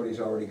after somebody's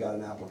already got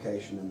an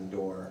application in the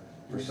door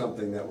for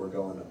something that we're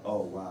going,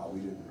 oh, wow, we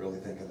didn't really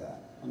think of that.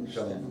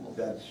 Understandable.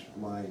 So that's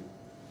my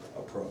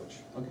approach.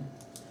 Okay.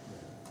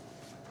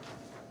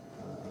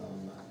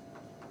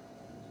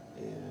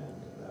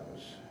 And that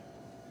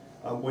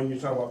was, when you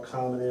talk about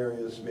common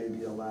areas may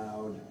be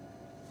allowed,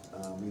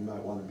 we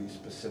might wanna be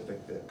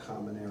specific that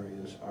common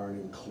areas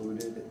aren't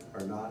included,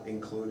 are not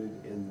included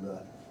in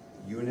the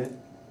unit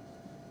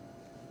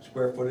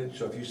square footage.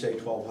 So if you say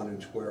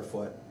 1,200 square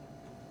foot,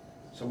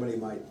 somebody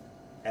might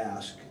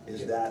ask,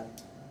 is that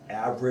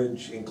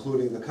average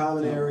including the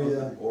common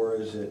area, or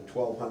is it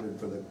 1,200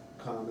 for the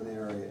common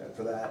area,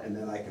 for that, and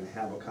then I can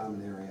have a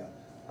common area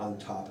on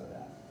top of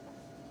that?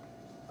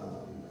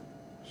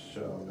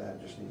 So that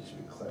just needs to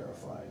be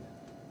clarified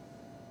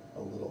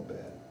a little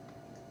bit.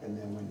 And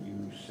then when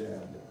you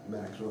said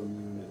maximum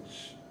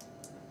units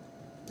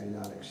may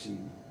not exceed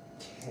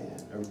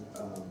 10, or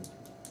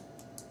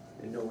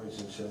in no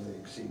instance shall they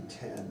exceed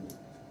 10,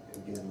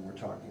 again, we're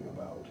talking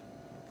about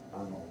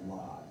on a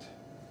lot,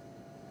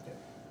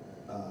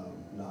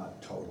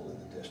 not total in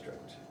the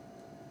district.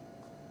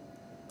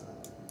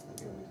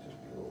 Again, we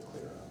just be a little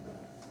clearer on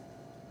that.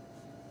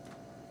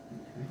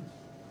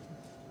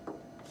 Okay.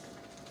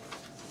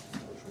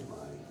 Those were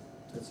my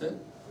That's it?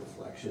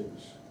 reflections.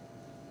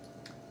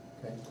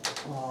 Okay.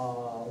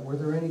 Were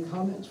there any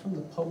comments from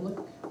the public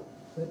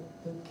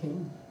that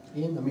came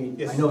in? I mean,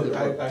 Yes, I know there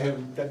were. I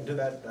haven't gotten to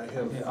that, I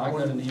have. Yeah, I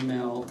got an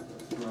email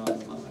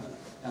from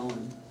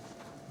Ellen,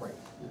 Right,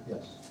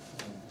 yes.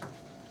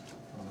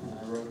 and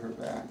I wrote her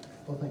back.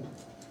 Well, thank you.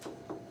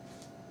 I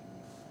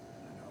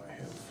know I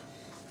have.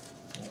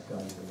 I've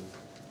got it.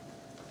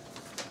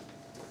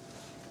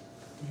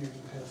 Here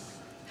you have.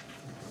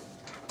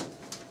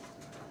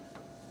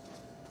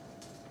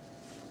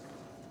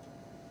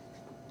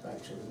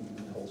 Actually, we can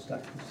do the whole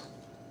stack.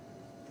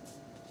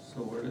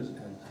 So where does,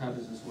 how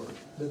does this work?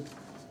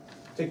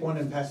 Take one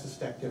and pass the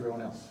stack to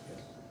everyone else.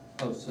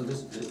 Oh, so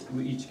this,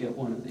 we each get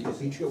one of Yes,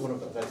 these? each get one of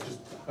those, that's just,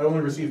 I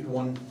only received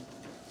one.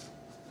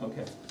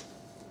 Okay.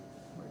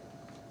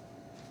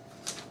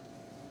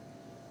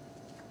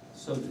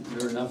 So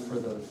there are enough for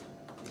the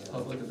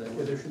public if they Yeah,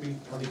 want? there should be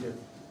plenty here.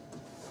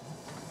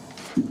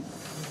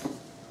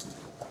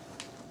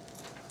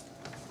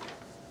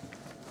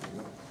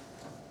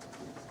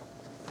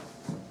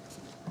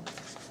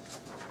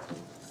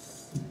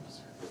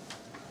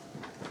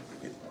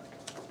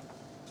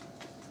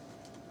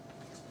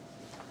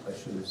 I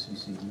should have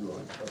CC'd you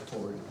on,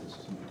 forwarded this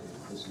to you,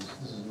 Dave. This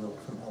is a note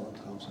from Ellen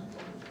Thompson.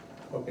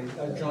 Okay,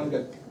 John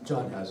got,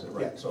 John has it,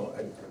 right, Yeah. so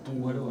I do.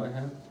 What do I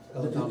have?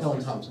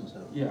 Ellen Thompson's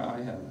note. Yeah,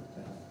 I have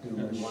it. Do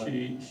we want?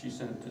 She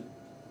sent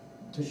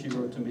it, she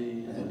wrote to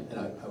me, And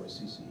and I was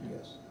CC'd,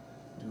 yes.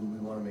 Do we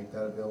want to make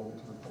that available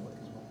to the public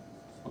as well?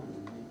 it's fine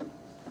with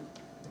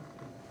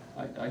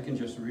me. I can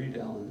just read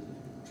Ellen.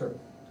 Sure.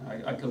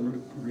 I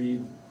can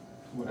read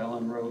what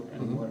Ellen wrote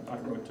and Mhm. what I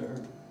wrote to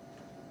her.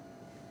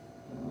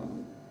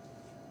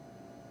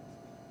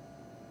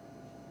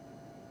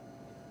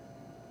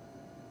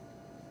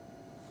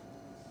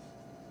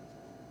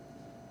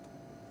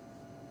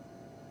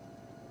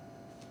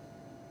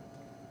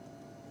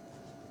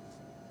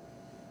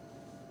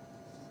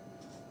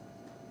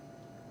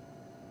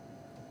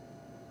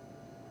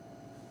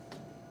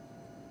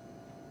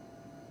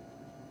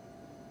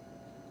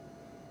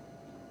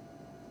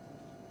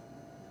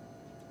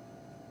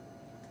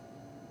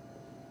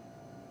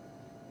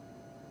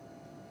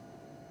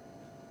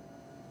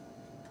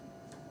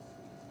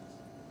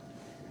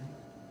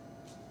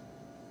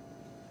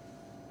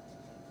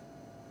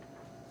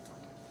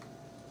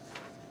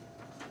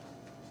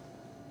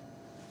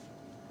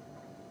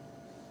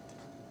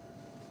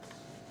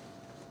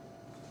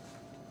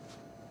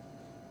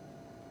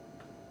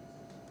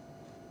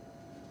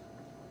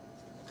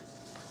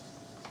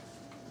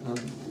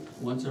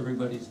 Once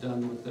everybody's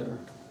done with their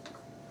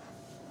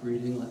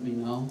reading, let me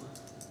know.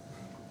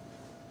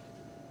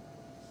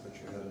 Put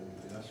your head on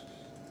your desks.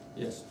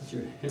 Yes,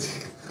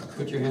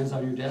 put your hands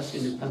on your desk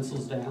and your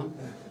pencils down,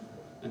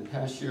 and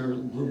pass your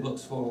blue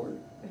books forward.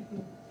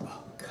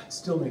 Oh, God,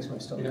 still makes my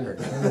stomach Yeah.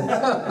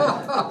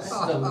 hurt.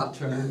 Stomach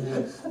turn,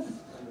 yeah.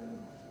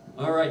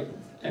 All right,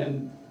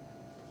 and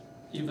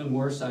even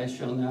worse, I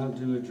shall now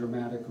do a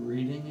dramatic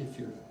reading if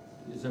you're,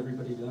 is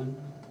everybody done?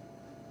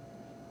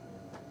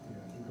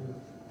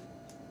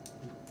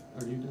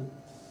 Are you done?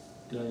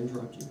 Did I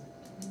interrupt you?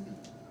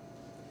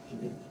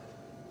 Okay.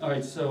 All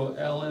right, so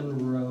Ellen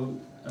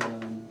wrote,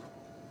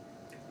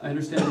 I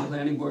understand the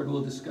planning board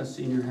will discuss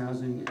senior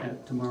housing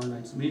at tomorrow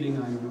night's meeting.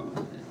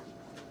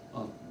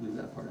 I'll leave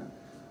that part out.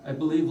 I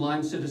believe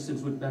Lyme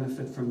citizens would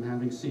benefit from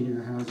having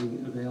senior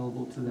housing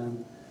available to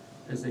them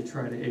as they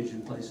try to age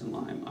in place in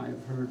Lyme. I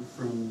have heard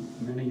from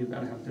many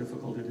about how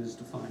difficult it is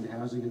to find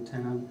housing in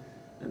town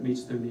that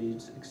meets their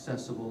needs,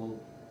 accessible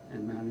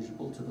and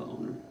manageable to the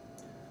owner.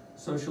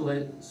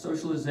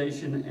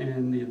 Socialization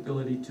and the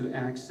ability to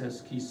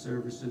access key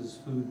services,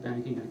 food,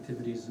 banking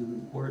activities is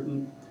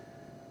important,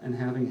 and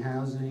having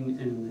housing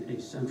in a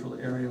central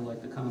area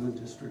like the Common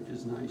District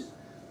is nice.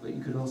 But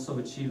you could also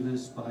achieve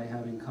this by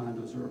having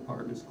condos or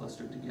apartments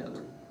clustered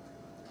together.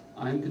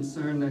 I'm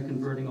concerned that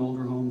converting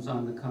older homes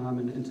on the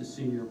Common into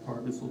senior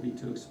apartments will be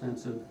too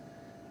expensive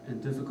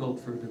and difficult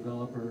for a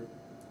developer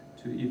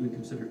to even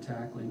consider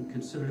tackling.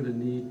 Consider the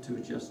need to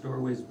adjust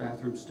doorways,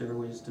 bathrooms,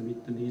 stairways to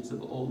meet the needs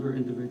of older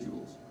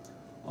individuals.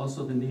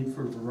 Also the need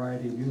for a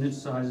variety of unit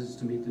sizes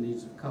to meet the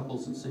needs of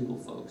couples and single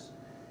folks.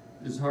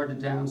 It is hard to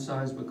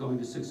downsize, but going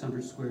to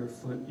 600 square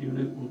foot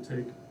unit will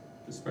take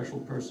a special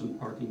person.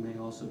 Parking may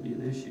also be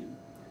an issue.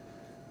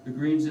 The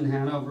Greens in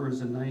Hanover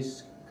is a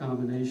nice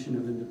combination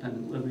of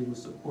independent living with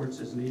supports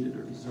as needed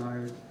or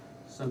desired.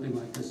 Something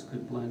like this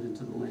could blend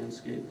into the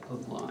landscape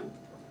of Lyme.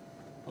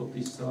 Hope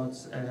these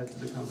thoughts add to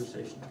the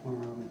conversation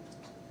tomorrow.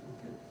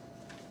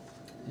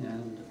 Okay.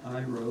 And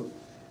I wrote,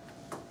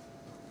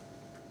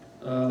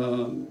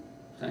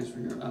 thanks for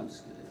your,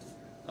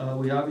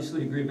 we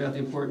obviously agree about the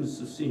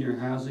importance of senior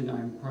housing.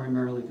 I'm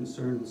primarily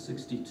concerned with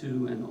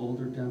 62 and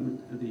older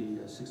demographic.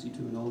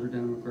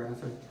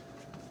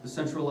 The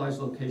centralized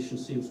location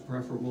seems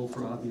preferable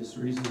for obvious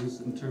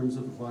reasons. In terms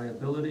of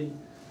viability,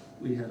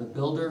 we had a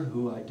builder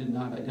who I did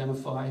not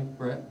identify,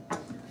 Brett,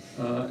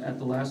 at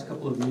the last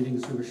couple of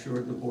meetings who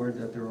assured the board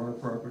that there are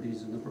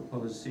properties in the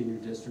proposed senior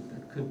district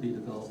that could be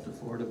developed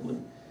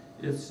affordably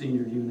if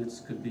senior units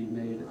could be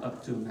made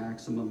up to a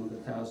maximum of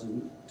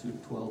 1,000 to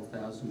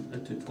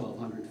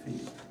 1,200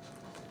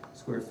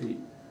 square feet.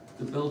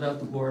 The build-out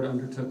the board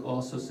undertook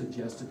also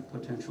suggested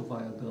potential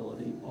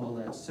viability. All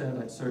that said,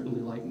 I'd certainly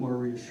like more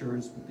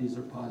reassurance, but these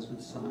are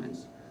positive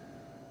signs.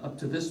 Up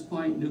to this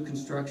point, new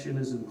construction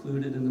is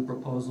included in the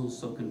proposals,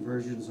 so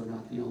conversions are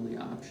not the only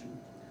option.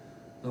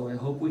 Though I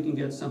hope we can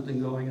get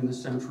something going in the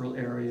central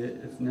area,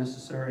 if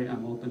necessary,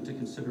 I'm open to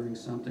considering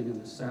something in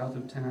the south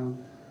of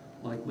town,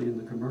 likely in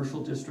the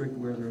commercial district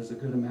where there is a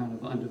good amount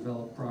of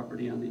undeveloped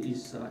property on the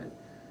east side.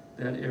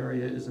 That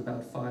area is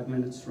about 5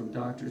 minutes from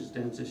doctors,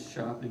 dentists,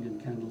 shopping,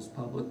 and Kendall's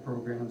public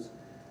programs.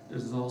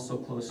 This is also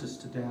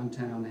closest to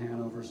downtown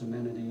Hanover's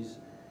amenities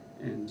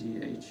and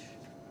DH.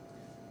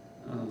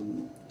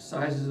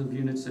 Sizes of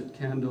units at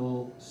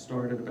Kendall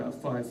start at about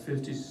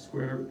 550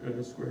 square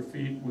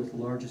feet, with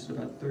largest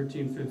about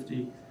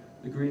 1350.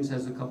 The Greens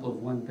has a couple of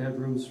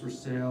one-bedrooms for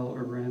sale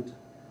or rent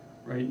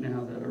right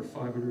now that are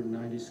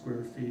 590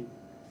 square feet.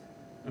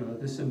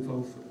 This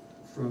info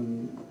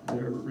from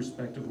their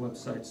respective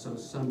websites, so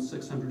some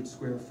 600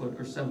 square foot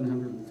or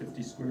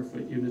 750 square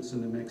foot units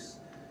in the mix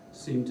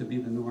seem to be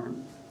the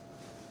norm.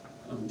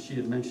 She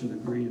had mentioned the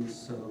Greens,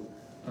 so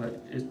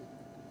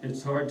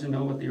it's hard to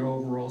know what the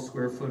overall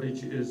square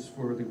footage is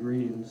for the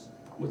Greens,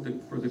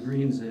 for the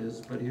Greens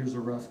is, but here's a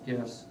rough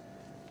guess.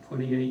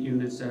 28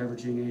 units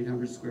averaging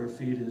 800 square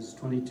feet is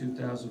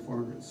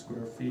 22,400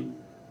 square feet,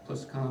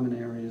 plus common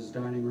areas,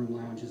 dining room,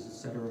 lounges,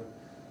 etc.,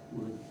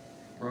 would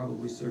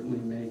probably certainly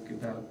make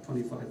about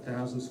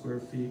 25,000 square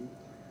feet.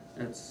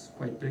 That's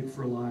quite big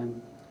for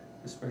Lyme,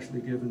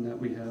 especially given that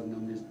we have no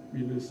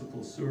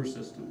municipal sewer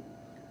system.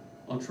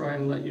 I'll try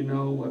and let you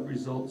know what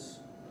results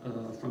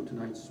from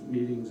tonight's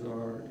meetings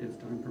are, if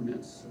time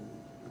permits,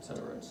 et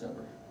cetera, et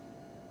cetera.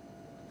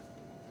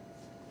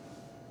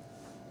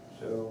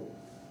 So,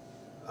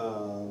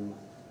 a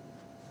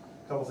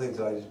couple things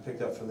that I just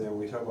picked up from there. When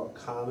we talk about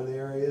common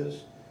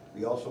areas,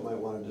 we also might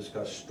want to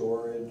discuss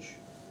storage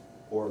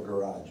or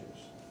garages.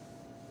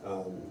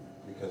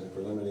 Because if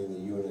we're limiting the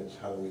units,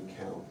 how do we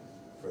count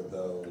for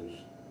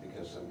those?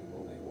 Because some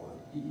people may want.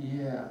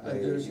 Yeah,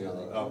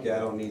 Okay, I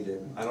don't need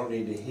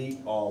to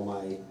heat all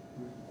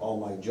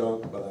my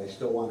junk, but I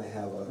still want to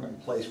have a Right.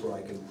 place where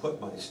I can put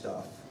my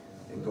stuff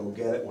and go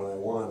get it when I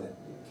want it.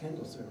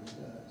 Kendall certainly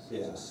does.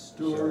 Yeah.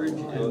 Storage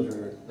So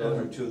and- those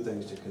are two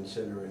things to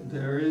consider. And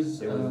there is,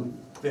 they would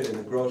fit in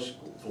the gross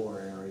floor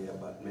area,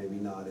 but maybe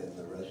not in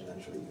the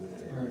residential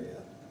unit area.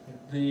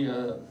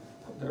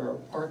 there are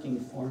parking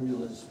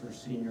formulas for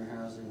senior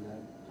housing that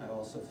I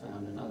also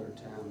found in other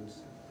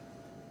towns.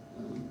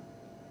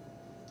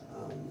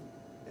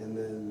 And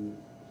then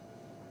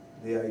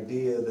the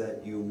idea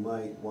that you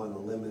might want to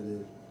limit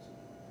it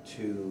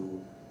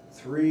to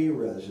 3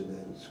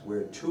 residents,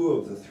 where 2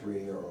 of the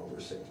 3 are over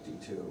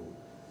 62,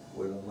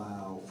 would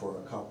allow for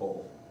a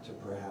couple to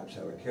perhaps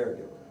have a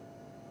caregiver.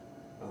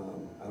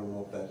 I don't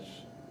know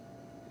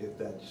if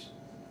that's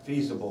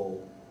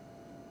feasible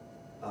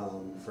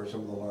for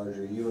some of the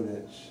larger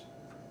units.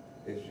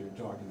 If you're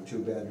talking 2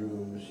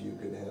 bedrooms, you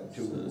could have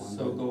 2 in one.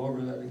 So go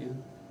over that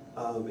again.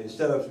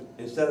 instead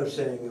of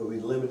saying it would be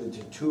limited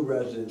to 2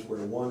 residents where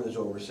one is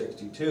over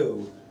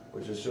 62,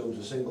 which assumes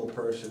a single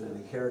person and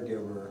a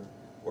caregiver,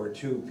 or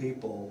 2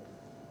 people,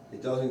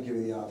 it doesn't give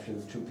you the option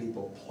of 2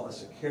 people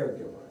plus a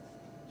caregiver.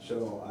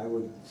 So I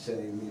would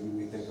say maybe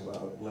we think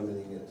about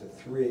limiting it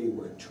to 3,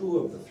 where 2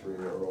 of the 3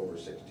 are over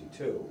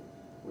 62,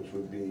 which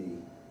would be,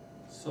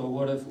 So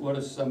what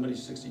if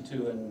somebody's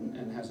 62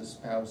 and has a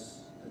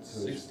spouse that's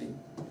Who's- 60?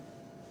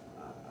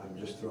 I'm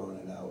just throwing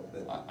it out,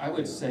 that. I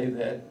would say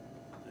that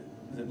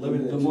the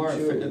Limited to more,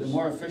 two the is-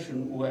 more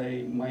efficient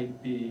way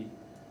might be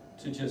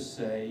to just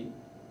say,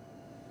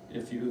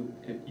 if you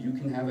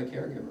can have a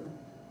caregiver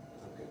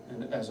Okay,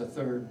 and as a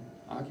third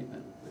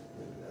occupant.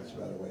 maybe that's a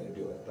better way to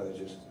do it, but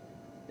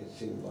it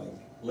seemed like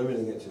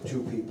limiting it to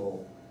 2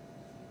 people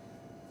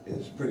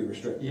is pretty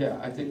restrictive. Yeah,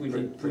 I think we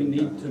Pretty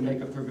need to done.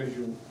 make a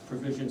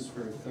provisions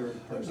for a third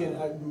person.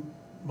 Again,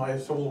 my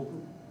sole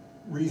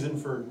reason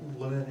for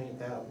limiting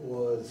that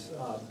was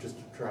just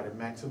to try to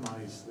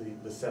maximize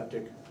the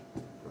septic.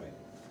 Right.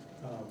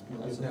 Well,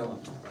 Because that's a now,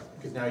 thought.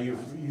 because now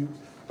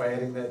by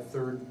adding that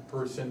third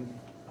person,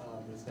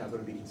 it's now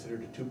gonna be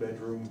considered a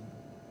 2-bedroom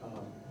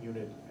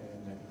unit,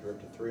 and I think you're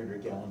up to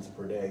 300 gallons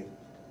per day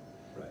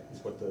Right.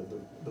 is what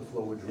the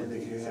flowage would And be.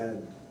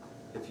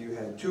 if you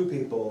had 2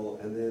 people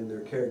and then their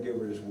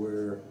caregivers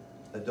were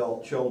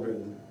adult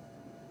children,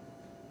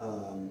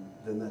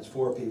 then that's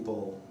 4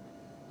 people,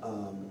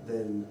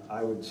 then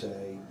I would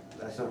say,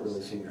 that's not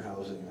really senior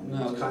housing. I mean,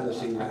 No, it's kind of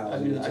senior I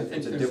housing, mean, it's I a, think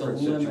it's a there's a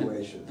different limit,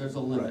 situation. there's a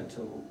limit Right.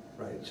 to,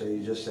 Right, so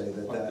you just say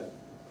that,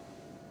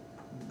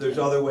 there's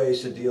other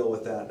ways to deal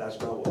with that, that's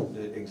not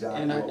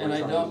exactly and what we're trying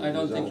to I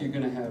don't think design. you're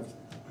gonna have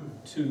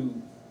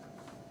 2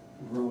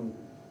 grown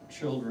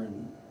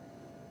children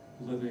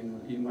living,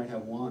 you might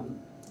have 1.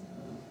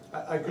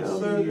 I could Well,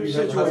 see there's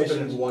you have a husband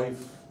situations. and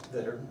wife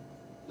that are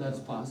That's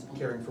possible.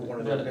 caring for one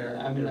of their But,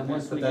 parents. I mean,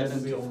 once we but get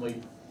that's the into,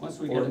 only, once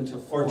we get into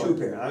 4. Or 2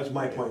 parents, that's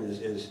my point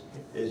is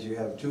you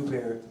have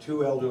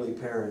 2 elderly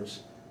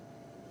parents,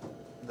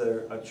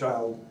 a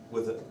child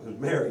who's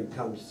married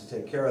comes to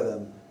take care of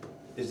them.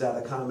 Is that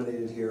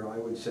accommodated here? I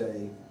would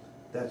say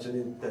that's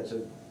an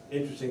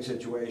interesting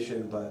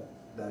situation, but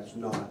that's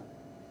not,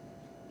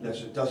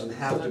 it doesn't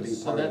have to be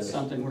So part of that's this.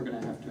 something we're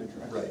gonna have to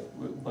address.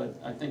 Right. But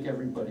I think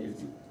everybody,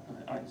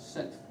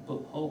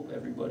 hope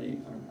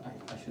everybody, or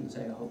I shouldn't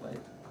say I hope,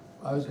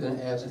 I was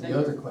gonna ask I think- the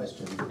other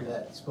question,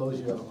 that suppose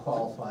you have a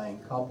qualifying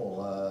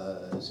couple,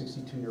 a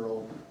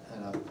 62-year-old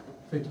and a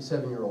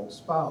 57-year-old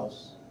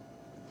spouse,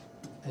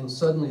 and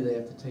suddenly they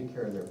have to take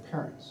care of their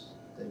parents.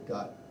 They've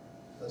got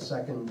a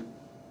second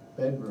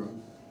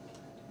bedroom,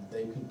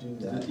 they could do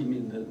that. You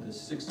mean the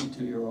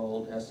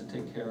 62-year-old has to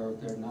take care of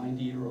their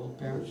 90-year-old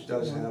parents? Which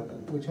does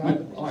happen. Which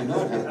happens. Oh, I know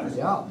it happens.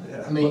 Yeah,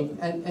 Yeah. I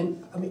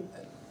mean,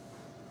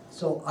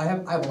 so I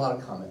have a lot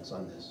of comments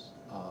on this.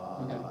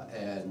 Okay.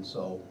 And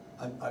so,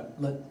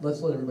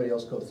 let's let everybody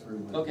else go through.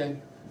 with- Okay,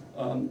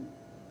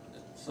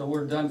 so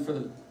we're done for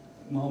the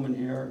moment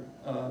here.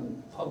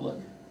 Public,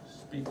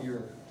 speak.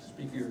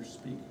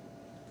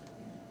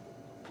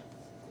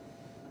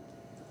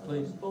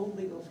 Please.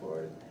 Boldly go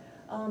forward.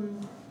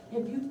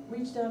 Have you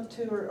reached out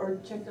to or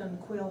checked on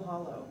Quail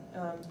Hollow?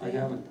 I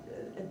haven't.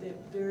 At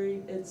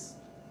the it's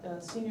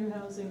senior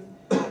housing,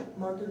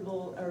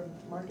 marketable, or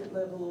market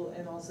level,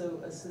 and also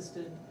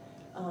assisted.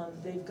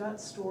 They've got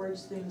storage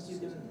things you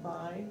can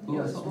buy. you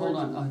know, Hold storage-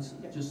 on,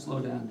 Yeah. just slow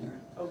down here.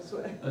 Oh,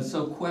 sorry.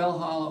 So Quail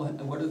Hollow,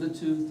 what are the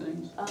 2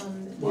 things?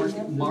 They Market-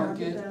 have the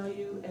market. market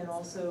value and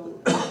also,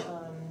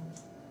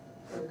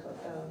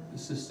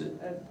 Assisted?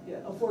 yeah,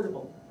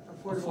 affordable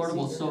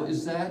Affordable, senior so housing.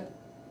 is that,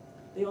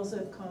 They also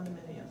have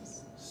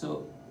condominiums.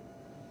 so,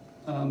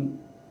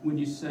 when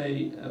you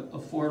say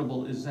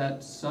affordable, is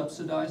that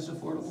subsidized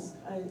affordable?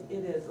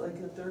 It is, like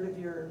a third of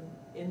your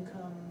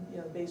income, you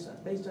know, based on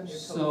your total.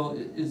 So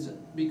is,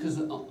 because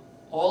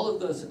all of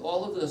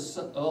the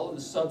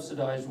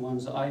subsidized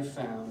ones I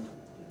found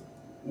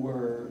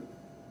were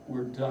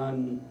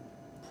done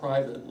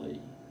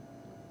privately.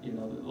 You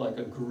know, like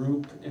a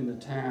group in the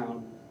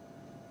town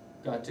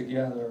got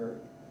together,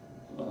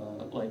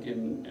 like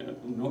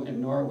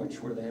in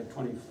Norwich where they have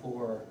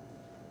 24.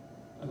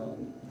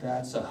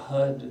 That's a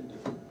HUD,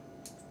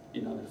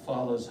 you know, it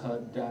follows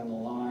HUD down the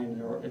line,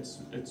 or it's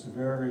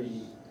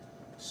very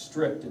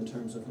strict in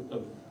terms of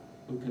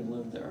who can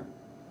live there.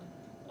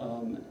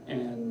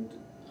 And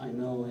I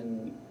know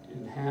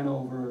in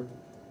Hanover,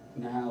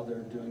 now they're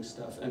doing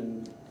stuff,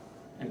 and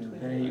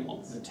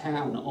the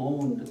town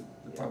owned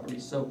the property,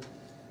 so,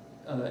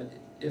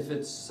 if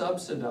it's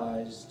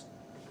subsidized,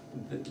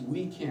 that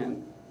we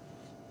can't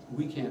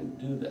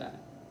do that.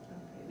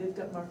 Okay, they've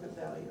got market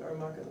value or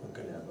market,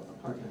 Okay.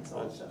 apartments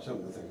That's also.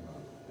 something to think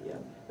about. Yeah,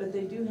 but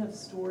they do have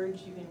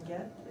storage you can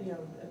get, you know,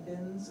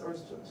 bins or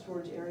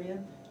storage area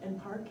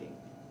and parking,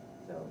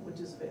 so, which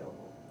is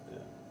available. Yeah.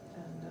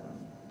 And,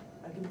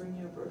 I can bring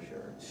you a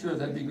brochure. Sure,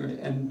 that'd be great,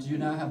 and do you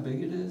know how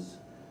big it is,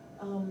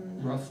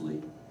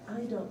 roughly?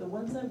 I don't, the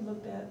ones I've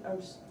looked at are,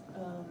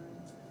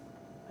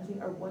 I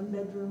think are 1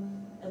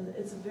 bedroom, and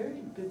it's a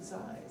very good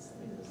size,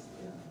 I mean, it's,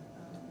 yeah.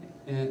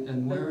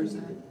 And But where is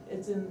that?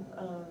 It's in,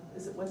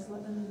 is it West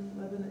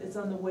Lebanon, It's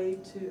on the way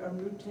to, on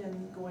Route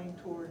 10 going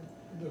toward,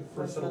 The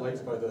first set of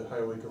lights by the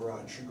highway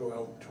garage, you go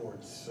out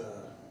towards,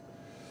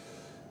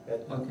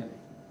 Okay,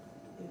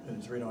 and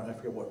it's right on, I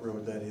forget what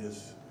road that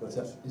is, but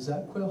Is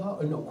that Quail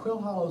Hollow? No, Quail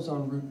Hollow's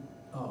on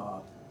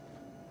Route,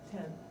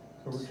 10.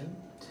 Route 10,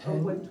 Oh,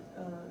 what,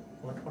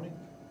 120?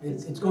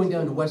 it's going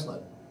down to West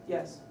Lebanon,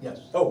 yes,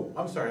 yes. Oh,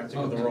 I'm sorry, I'm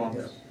thinking of the Okay. wrong.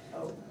 Yes.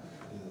 oh,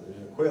 Yeah,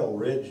 there's a Quail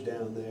Ridge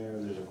down there,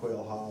 there's a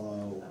Quail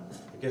Hollow,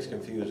 it gets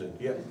confusing.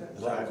 Yep.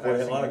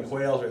 There's a lot of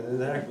quails,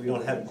 and actually, we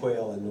don't have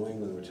quail in New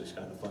England, which is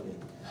kind of funny.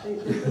 they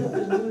built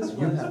the newest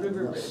You one, have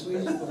River it.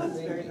 Ridge, that's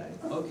very nice.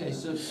 okay,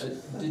 so,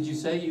 did you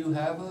say you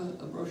have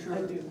a brochure?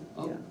 I do,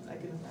 Oh. yeah, I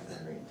can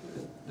bring it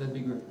to you. That'd be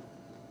great.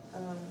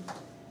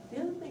 The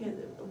other thing,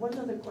 one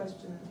other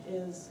question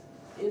is,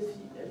 if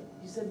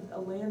you said a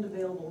land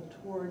available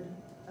toward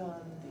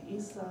the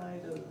east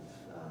side of,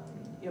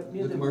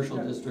 near The the. commercial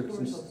districts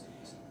and commercial.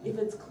 If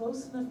it's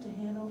close enough to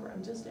Hanover,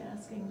 I'm just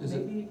asking, Is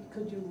it- maybe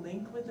could you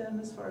link with them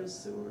as far as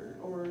sewer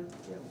or,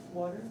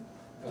 water?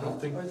 I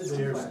don't think Or is it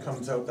too theirs far?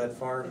 comes out that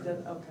far. It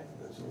doesn't, okay.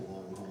 That's a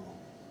long haul.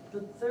 The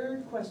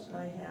third question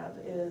I have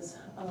is,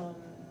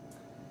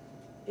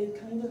 it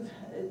kind of,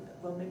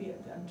 well, maybe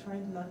I'm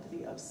trying not to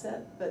be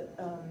upset, but,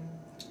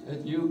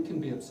 You can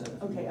be upset. if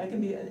you okay, I want.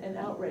 can be an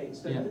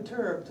outraged, Yeah.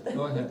 perturbed.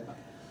 Go ahead.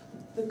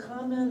 The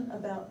comment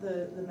about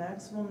the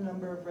maximum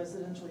number of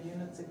residential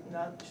units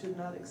should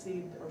not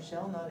exceed, or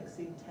shall not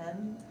exceed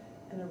 10,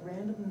 and a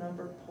random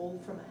number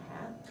pulled from a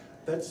hat.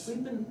 That's,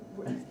 We've been,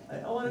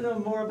 I wanna know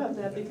more about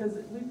that, because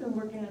we've been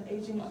working on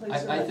aging in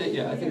place. I think,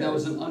 yeah, I think that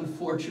was an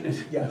unfortunate.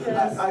 yeah,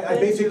 Yes, I thank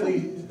you. basically,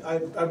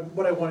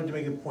 what I wanted to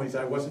make a point is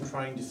I wasn't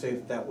trying to say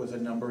that that was a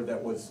number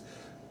that was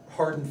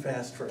hard and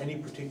fast for any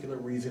particular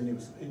reason. It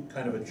was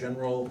kind of a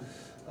general,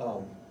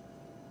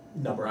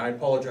 number. I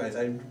apologize,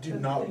 I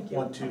did not Thank you.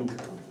 want to,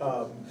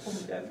 Oh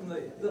my God, from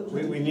the.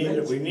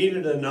 We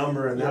needed a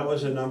number, and that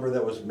was a number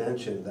that was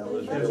mentioned, that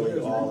was really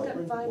all it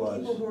I've got 5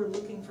 people was. who are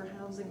looking for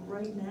housing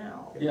right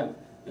now. Yeah,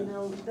 You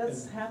know,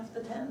 that's half the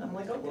 10, I'm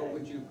like, okay. What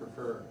would you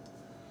prefer?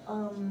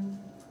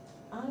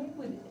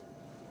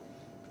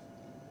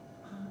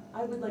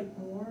 I would like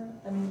more,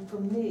 I mean, for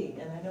me,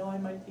 and I know I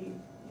might be,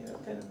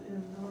 kind of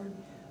ignored,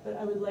 but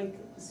I would like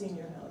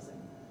senior housing.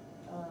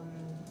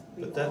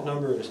 But that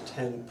number is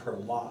 10 per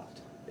lot,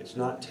 it's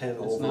not 10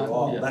 It's not,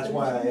 overall, yeah. that's But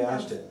why if I you have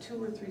asked it.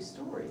 2 or 3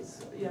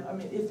 stories, I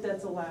mean, if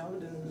that's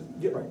allowed, and,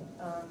 yeah,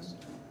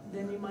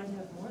 then you might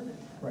have more than that.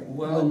 Right,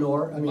 Well,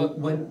 Lenore, I mean,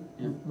 but-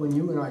 yeah. when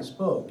you and I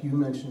spoke, you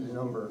mentioned a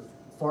number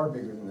far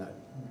bigger than that.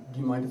 Do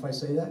you mind if I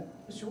say that?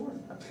 Sure.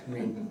 I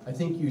mean, I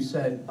think you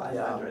said, yeah.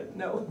 500,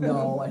 no.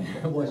 No,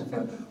 it wasn't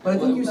fun, but I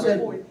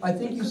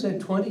think you said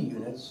 20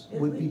 units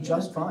would be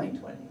just fine.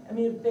 20. I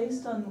mean,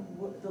 based on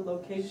what the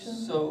location,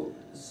 so,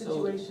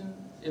 situation,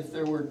 if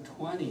there were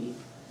 20,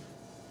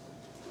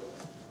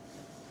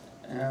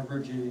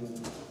 averaging,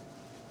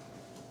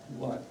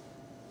 what,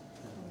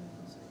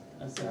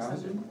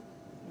 1,000?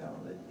 no,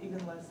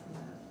 even less than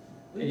that.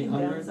 We can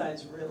 800?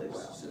 downsize really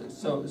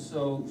well.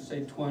 So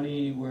say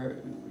 20, where,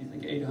 you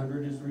think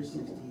 800 is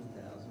reasonable?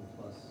 16,000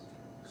 plus.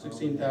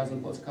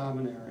 16,000 plus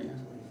common area,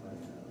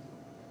 25,000.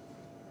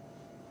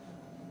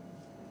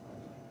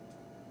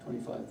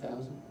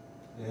 25,000,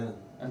 Yeah.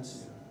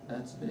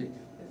 that's big.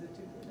 Is it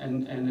too big?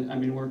 And, I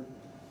mean,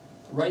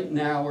 right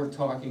now, we're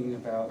talking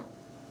about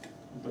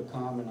the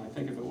common, I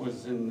think if it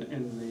was in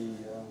the,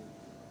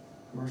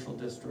 commercial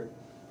district,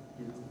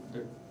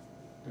 there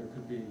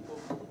could be,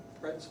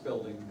 Brett's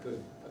building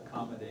could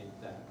accommodate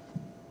that,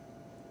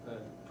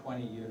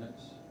 20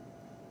 units,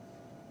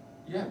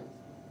 yeah.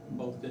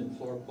 both in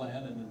floor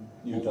plan and in.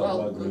 You talk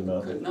Well, about Green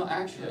Mountain? no,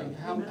 actually,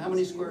 how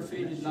many square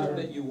feet is Not there?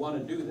 that you wanna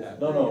do that.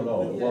 No,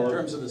 In well,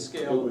 terms of the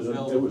scale of the it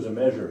building. was a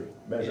measuring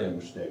Yeah.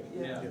 stick.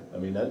 Yeah, I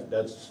mean,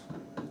 that's,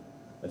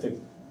 I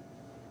think,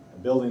 a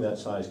building that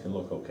size can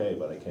look okay,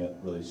 but I can't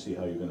really see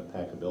how you're gonna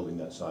pack a building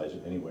that size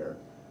anywhere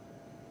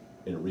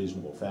in a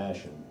reasonable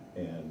fashion.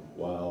 And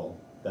while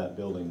that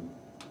building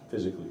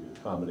physically could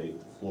accommodate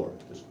the floor,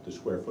 the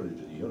square footage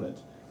of the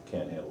units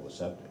can't handle the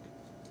septic.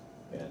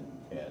 And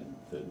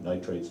the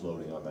nitrates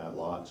loading on that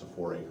lot, it's a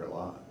 4-acre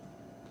lot,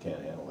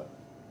 can't handle it.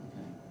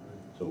 Okay.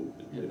 So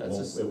Yeah, it that's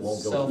won't, a it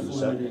won't go through the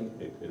septic.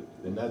 self-limiting.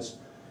 And that's,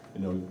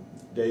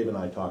 Dave and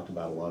I talked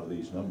about a lot of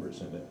these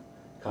numbers, and it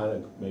kind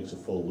of makes a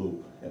full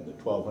loop. And the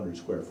 1,200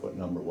 square foot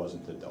number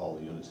wasn't that all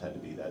the units had to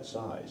be that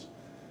size.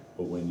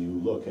 But when you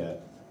look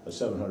at a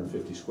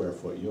 750 square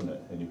foot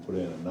unit, and you put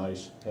in a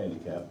nice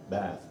handicap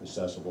bath,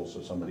 accessible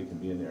so somebody can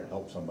be in there and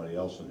help somebody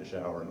else in the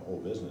shower and the whole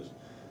business,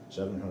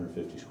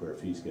 750 square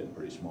feet is getting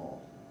pretty small.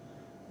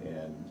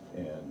 And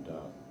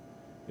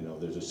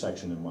there's a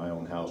section in my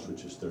own house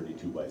which is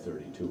 32 by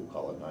 32,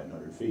 call it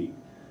 900 feet.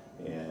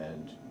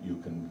 And you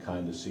can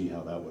kind of see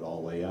how that would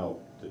all lay out.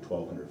 The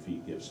 1,200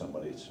 feet gives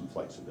somebody some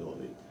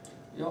flexibility.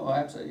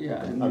 Absolutely,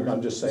 yeah, and I'm you're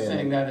just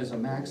saying- that as a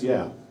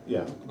maximum.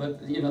 Yeah, But,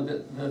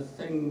 the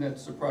thing that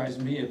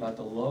surprised me about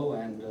the low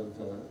end of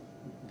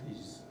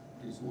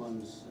these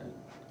ones at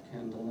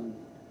Kendall and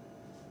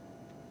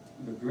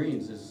the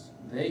Greens is,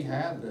 they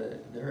have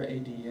they're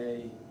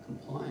ADA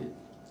compliant.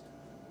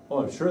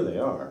 Oh, I'm sure they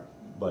are,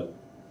 but,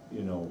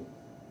 you know,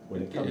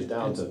 when it It- comes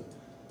down it's- to,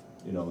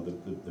 you know,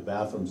 the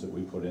bathrooms that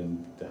we put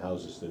into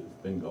houses that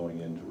have been going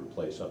in to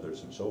replace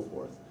others and so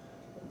forth,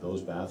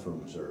 those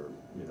bathrooms are,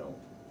 you know,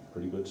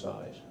 pretty good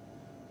size.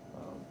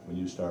 When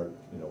you start,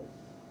 you know,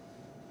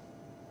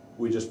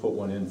 we just put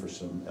one in for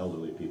some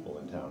elderly people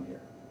in town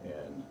here,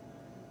 and,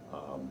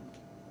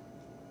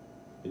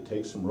 it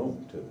takes some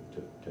room to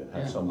Yeah,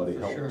 have somebody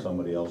for help sure.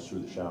 somebody else through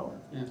the shower.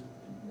 Yeah,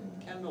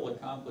 Kendall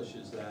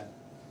accomplishes that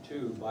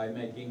too by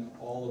making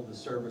all of the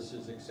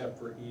services except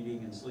for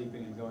eating and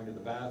sleeping and going to the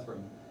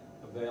bathroom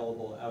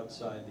available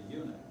outside the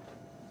unit.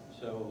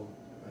 So,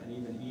 and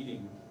even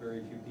eating,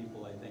 very few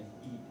people, I think,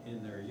 eat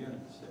in their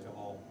units. They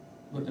all,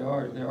 but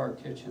there are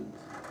kitchens.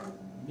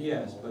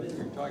 yes, but if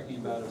you're talking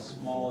about a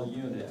small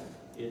unit,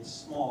 it's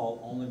small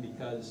only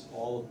because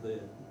all of the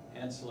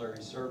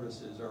ancillary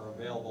services are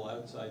available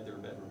outside their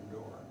bedroom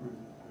door.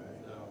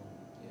 So,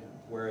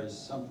 whereas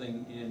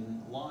something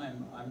in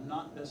Lyme, I'm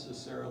not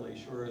necessarily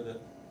sure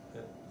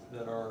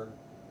that our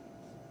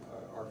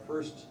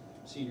first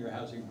senior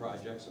housing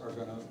projects are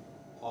gonna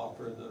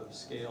offer the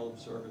scale of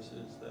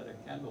services that a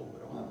Kendall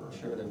would Well, offer. I'm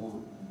sure they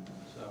won't.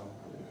 So,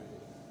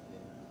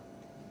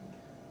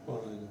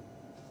 Well, and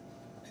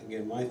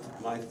again,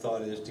 my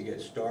thought is to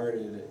get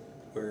started,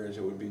 whereas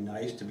it would be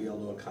nice to be able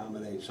to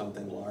accommodate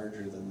something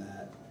larger than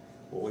that.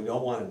 What we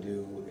don't wanna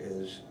do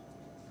is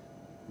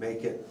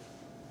make it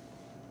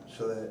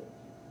so that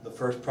the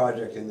first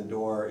project in the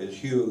door is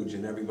huge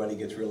and everybody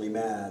gets really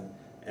mad,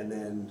 and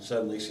then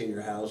suddenly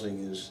senior housing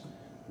is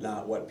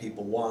not what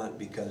people want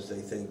because they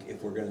think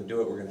if we're gonna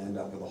do it, we're gonna end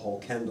up with a whole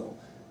Kendall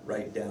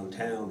right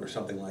downtown or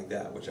something like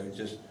that, which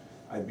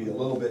I'd be a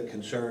little bit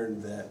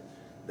concerned that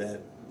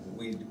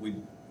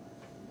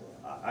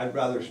I'd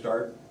rather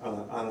start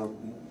I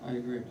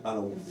agree.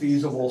 on a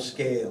feasible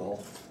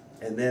scale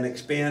and then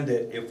expand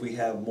it if we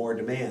have more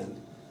demand.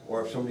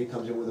 Or if somebody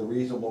comes in with a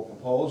reasonable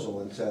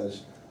proposal and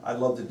says, I'd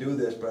love to do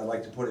this, but I'd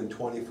like to put in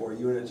 24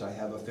 units, I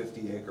have a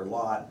 50-acre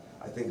lot,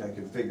 I think I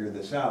could figure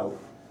this out,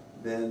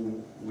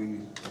 then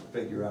we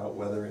figure out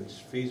whether it's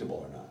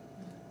feasible or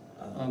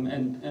not.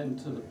 And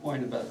to the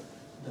point about,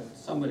 that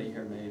somebody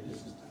here made,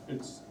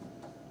 it's,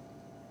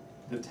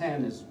 the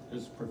 10 is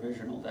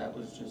provisional, that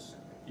was just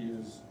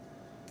used.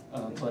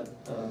 But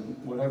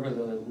whatever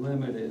the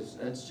limit is,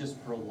 that's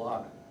just per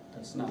lot,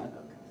 that's not,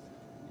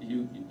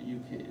 you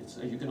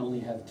can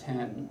only have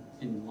 10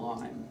 in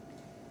Lyme.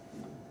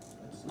 You know,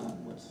 that's not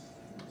what's.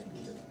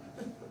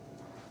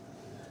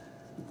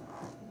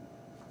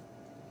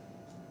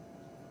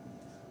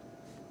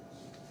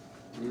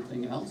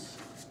 Anything else?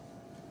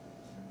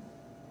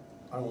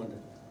 I wonder,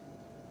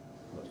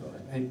 Go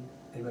ahead.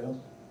 anybody else?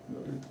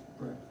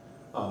 Brett?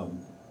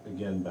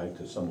 Again, back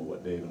to some of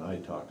what Dave and I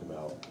talked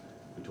about,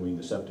 between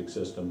the septic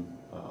system,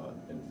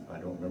 and I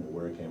don't remember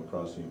where I came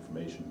across the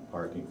information,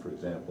 parking, for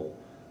example,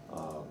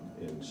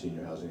 in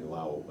senior housing,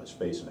 allow a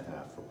space and a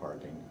half for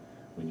parking.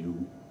 When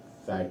you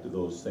factor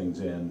those things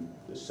in,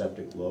 the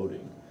septic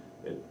loading,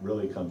 it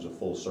really comes a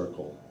full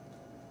circle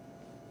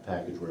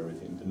package where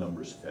everything, the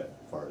numbers fit,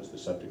 as far as the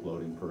septic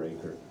loading per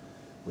acre.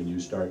 When you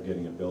start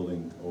getting a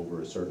building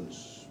over a certain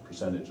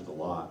percentage of the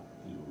lot,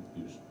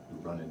 you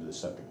run into the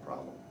septic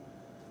problem.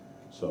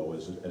 So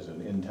as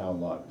an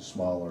in-town lot,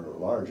 smaller or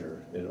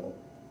larger,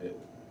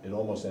 it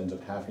almost ends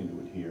up having to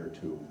adhere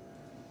to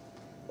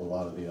a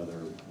lot of the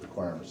other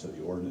requirements of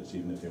the ordinance,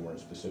 even if they weren't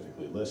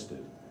specifically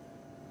listed.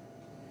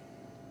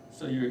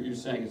 So you're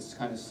saying it's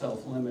kind of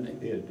self-limiting?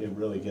 It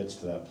really gets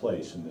to that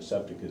place, and the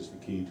septic is the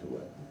key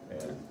to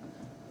it.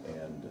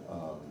 And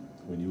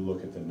when you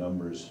look at the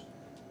numbers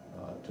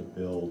to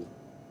build,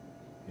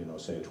 you know,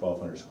 say a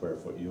 1,200 square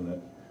foot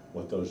unit,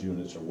 what those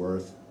units are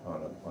worth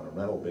on a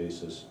rental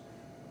basis,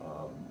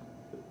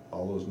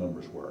 all those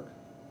numbers work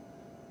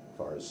as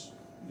far as,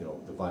 you know,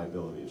 the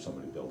viability of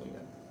somebody building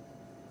it.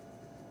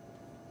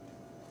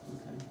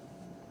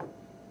 Okay,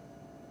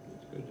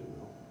 It's good to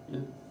know. yeah.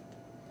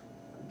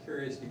 I'm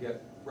curious to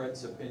get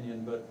Brett's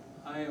opinion, but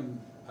I'd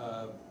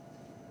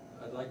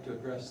like to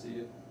address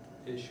the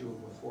issue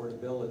of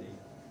affordability.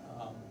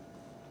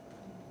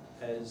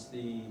 As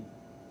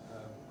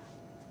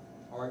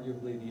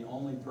arguably the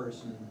only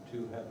person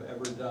to have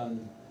ever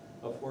done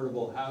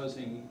affordable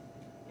housing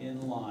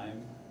in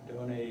Lyme,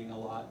 donating a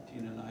lot,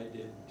 Tina and I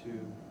did,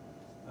 to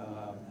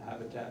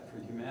Habitat for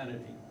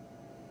Humanity,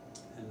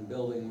 and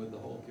building with the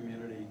whole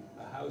community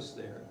a house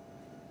there.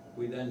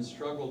 We then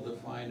struggled to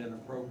find an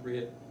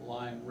appropriate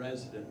Lyme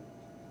resident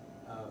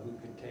who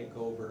could take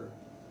over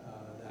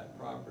that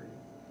property.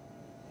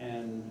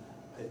 And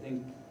I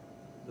think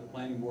the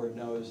planning board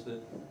knows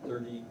that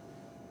 30+%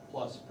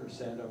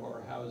 of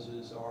our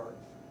houses are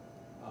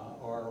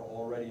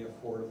already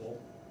affordable.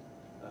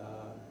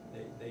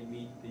 They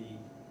meet the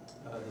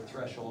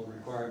threshold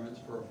requirements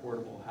for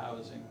affordable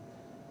housing.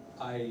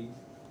 I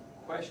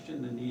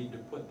question the need to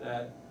put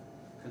that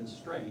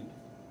constraint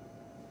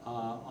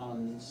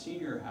on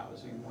senior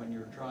housing when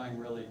you're trying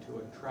really to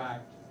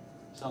attract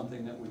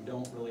something that we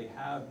don't really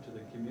have to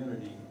the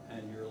community,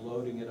 and you're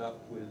loading it up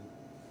with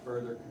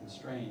further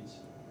constraints.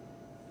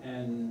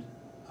 And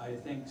I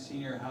think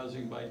senior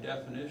housing by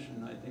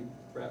definition, I think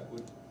Brett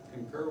would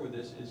concur with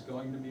this, is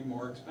going to be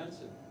more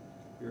expensive.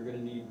 You're gonna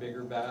need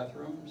bigger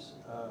bathrooms,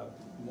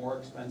 more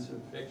expensive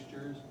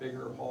fixtures,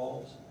 bigger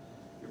halls.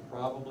 You're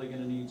probably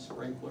gonna need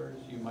sprinklers.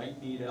 You might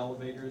need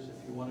elevators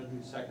if you wanna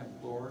do second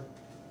floor.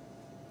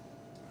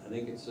 I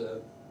think it's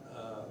a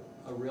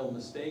real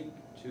mistake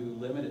to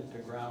limit it to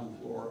ground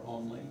floor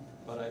only,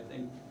 but I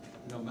think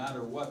no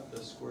matter what,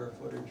 the square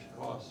footage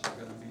costs are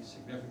gonna be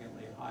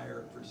significantly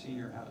higher for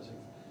senior housing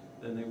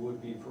than they would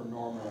be for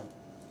normal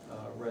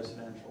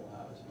residential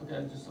housing. Okay,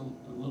 I'm just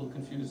a little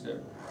confused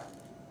there.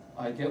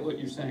 I get what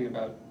you're saying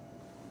about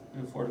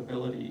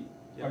affordability.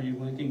 Yeah. Are you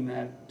linking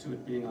that to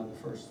it being on the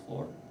first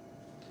floor?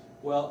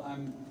 Well,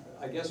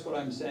 I guess what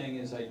I'm saying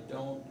is I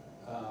don't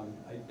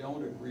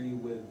agree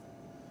with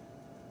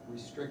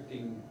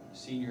restricting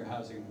senior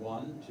housing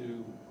one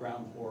to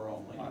ground floor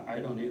only. I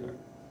don't either.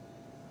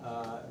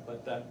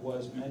 But that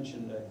was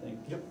mentioned, I think.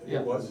 Yep, Yeah.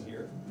 it was.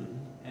 Here.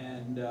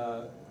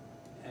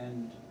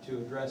 And to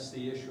address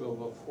the issue of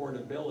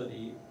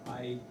affordability,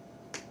 I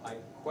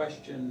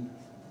question,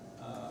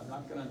 I'm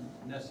not gonna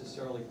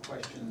necessarily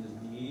question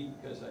the need,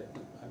 because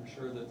I'm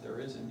sure that there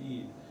is a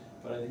need,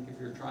 but I think if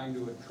you're trying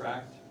to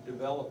attract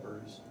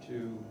developers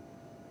to,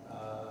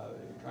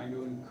 you're trying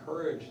to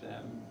encourage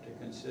them to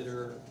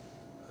consider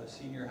a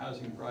senior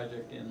housing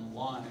project in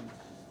Lyme,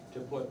 to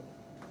put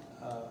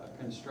a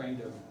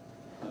constraint of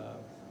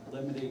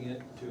limiting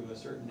it to a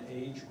certain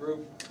age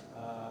group,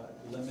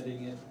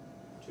 limiting it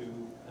to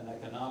an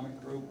economic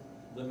group,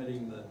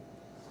 limiting the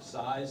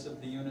size of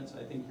the units,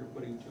 I think you're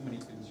putting too many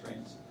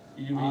constraints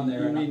You on mean,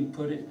 there. you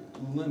mean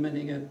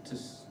limiting it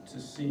to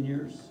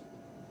seniors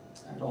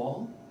at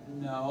all?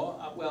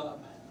 No, well,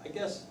 I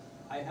guess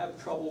I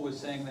have trouble with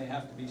saying they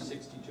have to be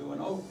 62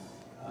 and over.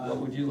 What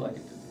would you like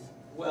it to be?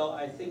 Well,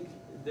 I think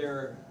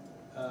they're,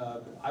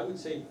 I would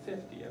say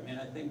 50. I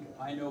mean,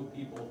 I know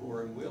people who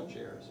are in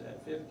wheelchairs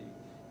at 50,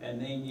 and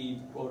they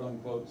need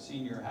quote-unquote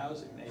senior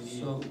housing. They need,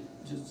 So,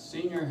 just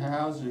senior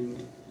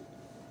housing,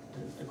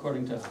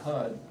 according to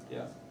HUD,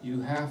 yeah, you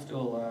have to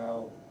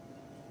allow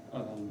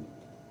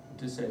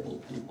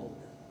disabled people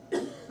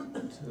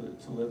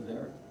to live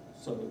there,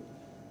 so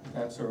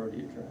that's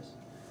already addressed.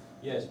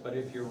 yes, but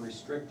if you're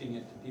restricting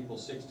it to people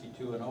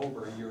 62 and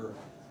over, you're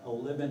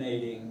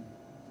eliminating,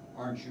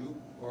 aren't you?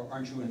 Or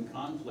aren't you in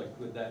conflict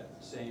with that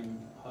same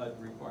HUD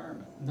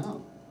requirement?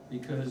 No,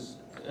 because.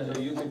 So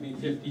you could be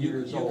 50 you-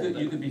 years you old, could-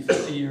 then. You could be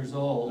 50 years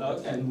old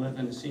Okay. and live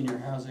in a senior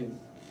housing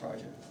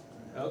project,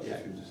 Okay,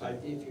 If you're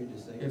disabled. If you're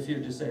disabled. if you're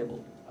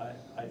disabled,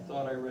 I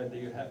thought I read that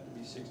you have to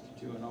be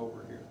 62 and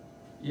over here,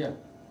 yeah.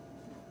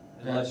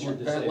 unless you're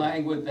That disabled.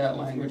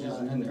 language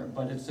isn't in there,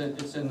 but it's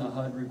in the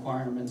HUD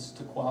requirements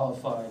to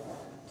qualify,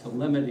 to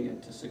limiting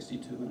it to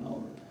 62 and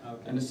over.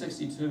 Okay. And the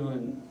 62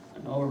 and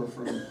over,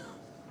 from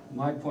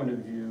my point of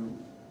view,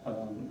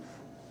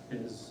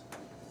 is,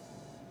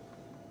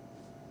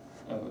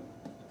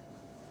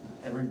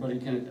 everybody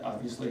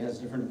obviously has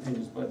different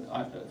opinions, but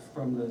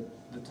from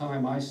the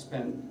time I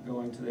spent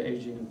going to the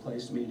aging in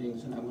place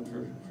meetings, and I went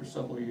for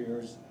several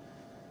years,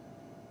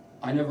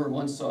 I never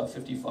once saw a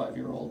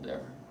 55-year-old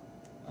there.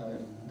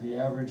 The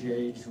average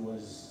age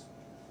was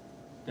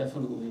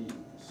definitely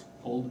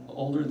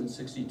older than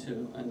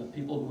 62, and the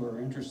people who were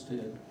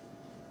interested,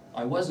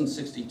 I wasn't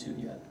 62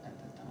 yet at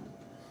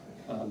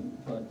that time,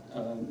 but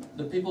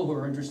the people who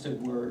were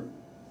interested were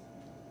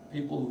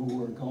people who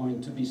were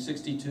going to be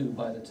 62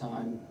 by the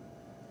time,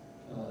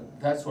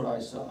 that's what I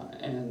saw.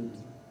 And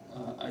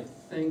I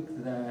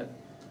think that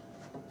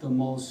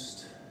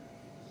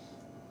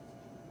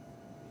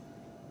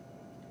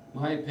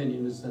my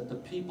opinion is that the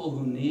people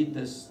who need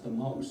this the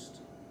most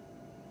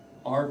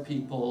are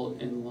people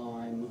in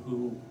Lyme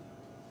who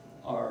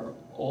are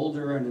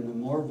older and in a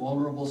more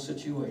vulnerable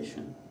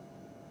situation,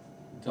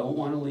 don't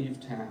want to leave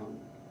town,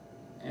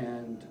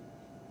 and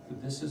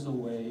this is a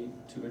way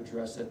to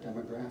address that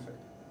demographic.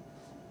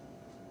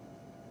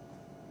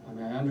 I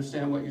mean, I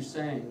understand what you're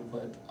saying,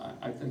 but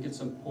I think it's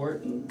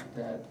important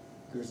that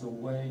there's a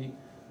way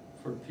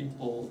for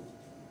people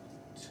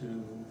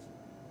to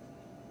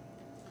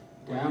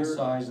Well, you're-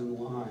 downsize in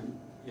Lyme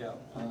Yeah,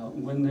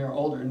 when they're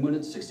older. And when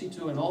it's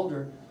 62 and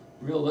older,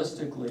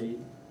 realistically,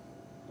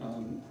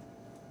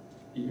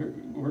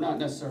 we're not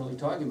necessarily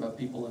talking about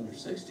people in their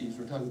 60s,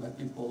 we're talking about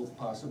people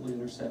possibly in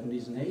their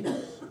 70s and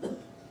 80s,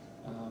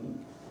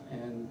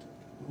 and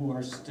who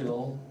are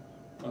still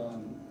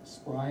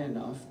spry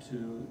enough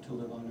to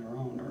live on their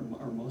own,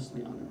 or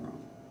mostly on their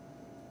own.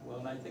 well,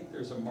 and I think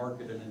there's a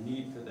market and a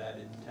need for that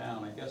in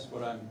town. I guess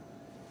what I'm,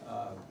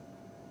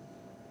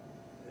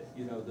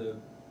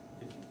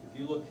 if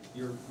you look,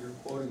 you're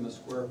quoting the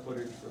square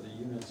footage for the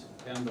units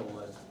of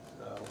Kendall at,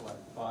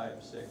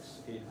 5, 6,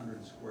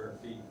 800 square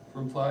feet.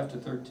 From 5 to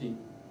 13.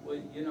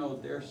 Well,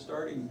 their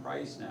starting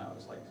price now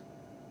is like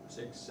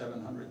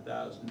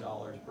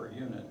 $600,000-$700,000 per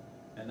unit,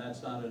 and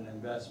that's not an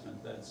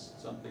investment, that's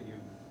something you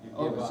give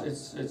Oh, up.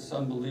 it's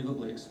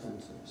unbelievably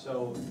expensive.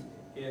 So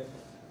if,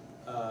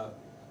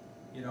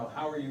 you know,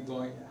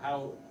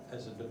 how,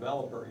 as a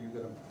developer, are you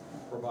gonna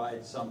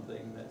provide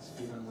something that's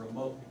even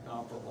remotely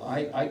comparable?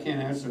 I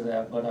can't answer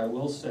that, but I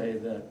will say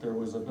that there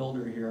was a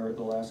builder here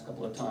the last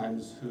couple of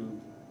times who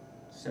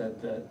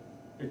said that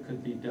it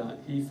could be done,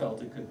 he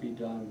felt it could be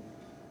done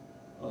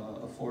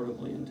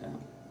affordably in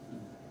town.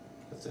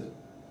 That's it.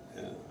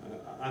 Yeah,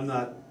 I'm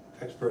not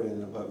expert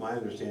in it, but my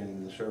understanding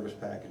of the service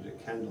package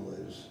at Kendall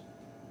is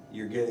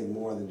you're getting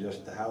more than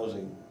just the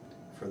housing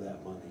for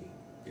that money.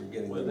 You're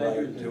getting the Well, that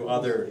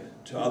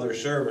right to other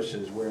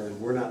services, whereas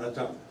we're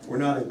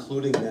not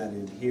including that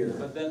in here.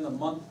 But then the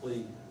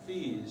monthly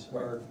fees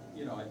are,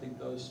 you know, I think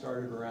those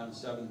started around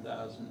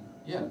 7,000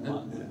 Yeah, a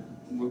month.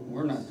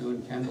 we're not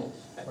doing Kendall's.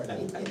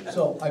 Right.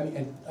 So, I mean,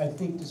 and I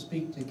think to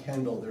speak to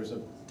Kendall, there is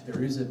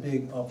a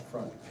big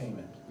upfront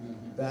payment.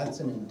 Mhm.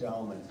 That's an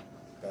endowment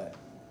that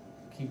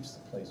keeps the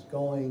place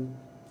going,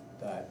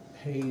 that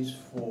pays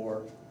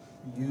for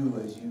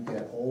you as you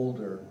get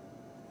older,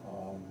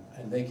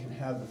 and they can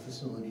have the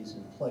facilities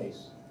in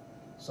place.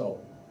 So,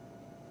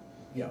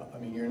 yeah, I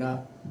mean, you're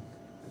not,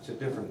 It's a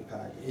different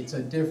package. it's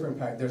a different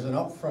pack, there's an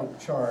upfront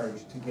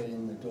charge to get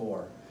in the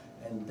door,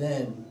 and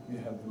then you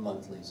have the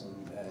monthlies,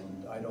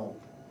 and I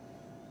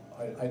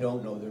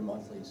don't know their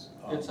monthlies.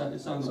 It's on the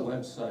So,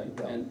 website,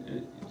 yeah.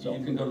 and So-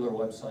 you can go to their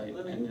website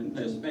Let me and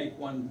just make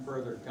one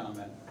further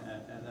comment,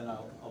 and then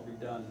I'll be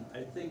done.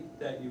 I think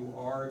that you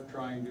are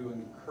trying to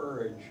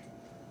encourage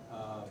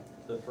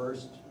the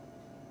first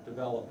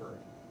developer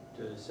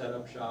to set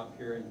up shop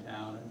here in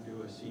town and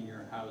do a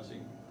senior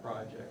housing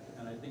project.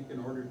 And I think in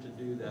order to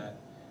do that,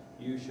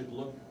 you should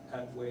look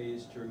at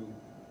ways to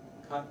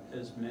cut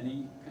as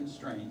many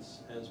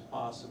constraints as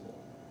possible.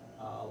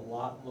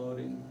 Lot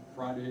loading,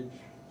 frontage,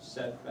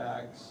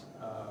 setbacks,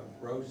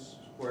 gross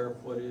square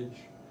footage,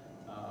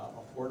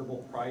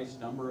 affordable price,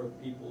 number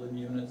of people in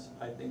units.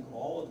 I think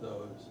all of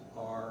those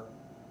are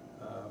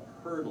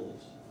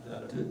hurdles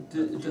that.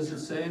 Does it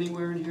say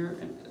anywhere in here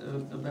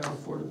about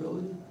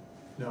affordability?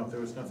 No,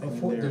 there was nothing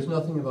in there. There's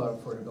nothing about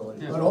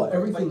affordability, Yeah. but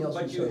everything else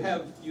But you you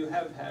said. you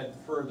have had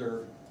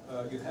further,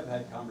 you have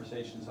had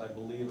conversations, I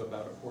believe,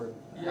 about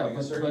Yeah, having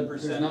a certain but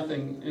there's percentage.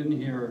 nothing in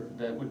here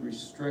that would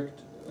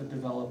restrict a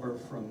developer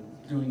from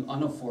doing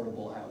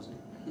unaffordable housing.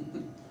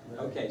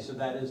 Okay, so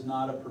that is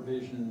not a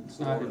provision. It's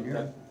not in for here.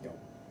 that-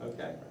 Yeah.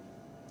 Okay,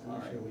 all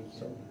I'm right. sure we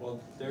So- can. Well,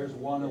 there's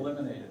one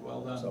eliminated,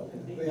 well done. So,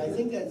 But I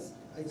think that's,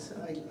 I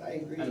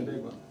agree. And a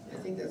big one. I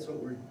think that's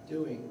what we're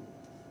doing,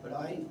 but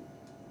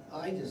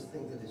I just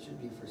think that it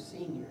should be for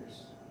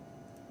seniors.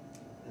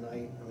 And I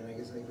mean, I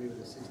guess I agree with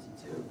the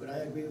 62, but I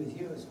agree with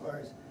you as far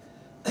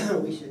as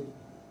we should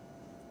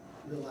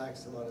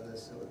relax a lot of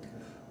this so it can.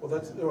 Well,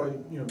 that's,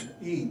 you know,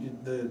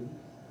 the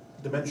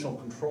dimensional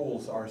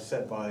controls are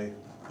set by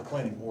the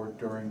planning board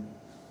during,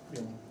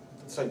 you know,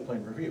 the site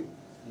plan review.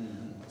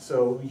 Mhm.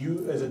 So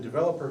you, as a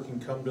developer, can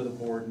come to the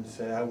board and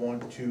say, I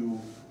want to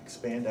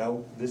expand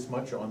out this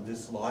much on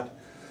this lot.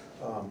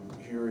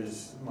 Here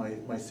is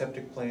my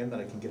septic plan that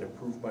I can get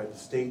approved by the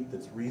state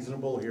that's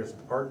reasonable, here's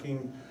the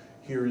parking,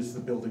 here is the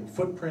building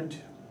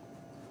footprint.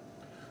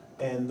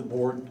 And the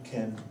board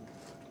can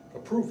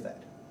approve that.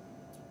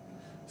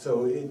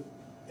 So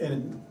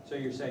So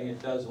you're saying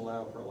it does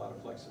allow for a lot of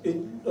it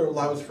flexibility?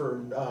 allows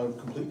for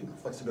complete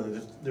flexibility.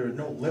 There are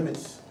no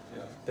limits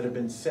Yeah, that have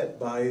been set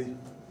by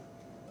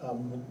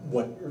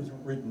what is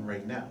written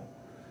right now.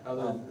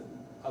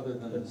 other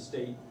than the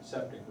state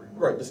septic report.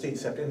 Right, the state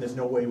septic, and there's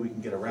no way we can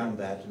get around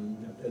that,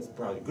 and that's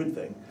probably a good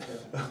thing.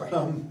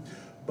 Yeah.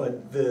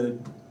 But the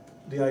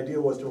idea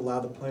was to allow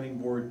the planning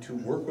board to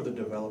work with a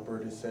developer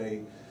to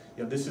say,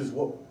 you know, this is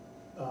what,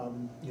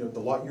 you know, the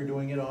lot you're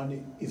doing it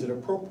on, is it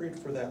appropriate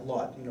for that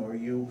lot? You know, are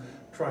you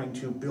trying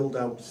to build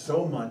out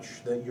so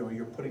much that, you know,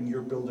 you're putting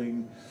your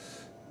building,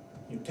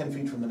 you know, 10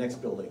 feet from the next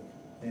building?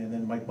 And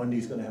then Mike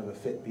Mundy's gonna have a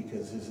fit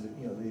because his,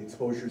 you know, the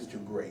exposure's too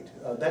great.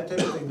 That type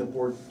of thing, the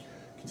board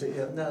can say,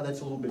 yeah, no,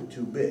 that's a little bit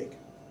too big.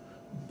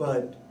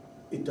 But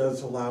it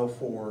does allow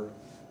for,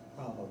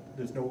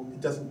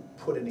 it doesn't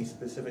put any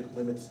specific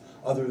limits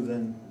other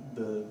than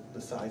the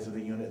size of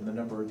the unit and the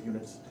number of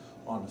units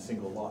on a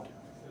single lot.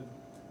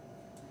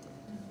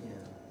 Yeah.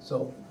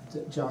 so,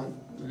 John,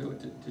 Did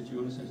you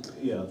want to say something?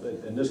 Yeah,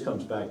 and this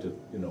comes back to,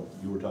 you know,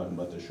 you were talking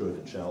about the should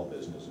and shall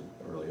business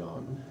early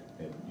on,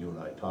 and you and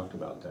I talked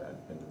about that,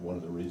 and one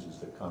of the reasons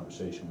the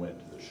conversation went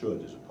to the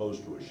should as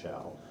opposed to a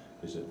shall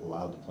is it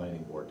allowed the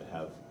planning board to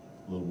have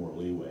a little more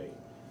leeway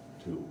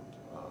to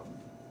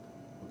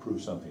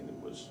approve something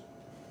that was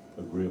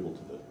agreeable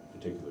to the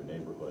particular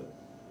neighborhood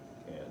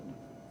and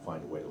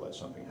find a way to let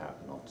something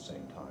happen all at the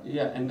same time.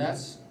 Yeah, and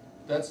that's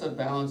a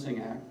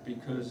balancing act,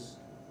 because,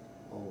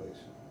 Always.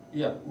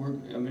 yeah,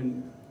 I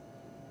mean,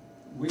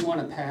 we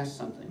wanna pass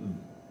something.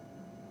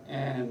 Mm.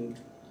 And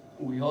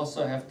we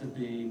also have to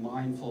be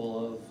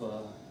mindful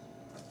of,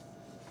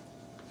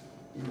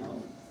 you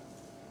know,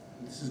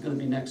 this is gonna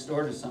be next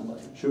door to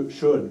somebody. Should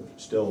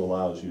still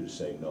allows you to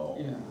say no,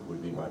 Yeah.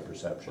 would be my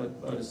perception.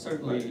 But it's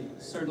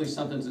certainly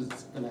something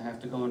that's gonna have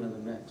to go into the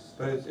mix.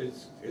 But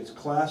it's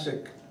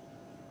classic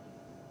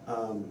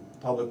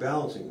public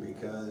balancing,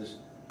 because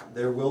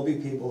there will be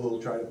people who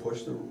will try to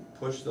push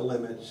the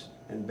limits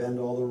and bend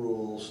all the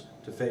rules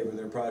to favor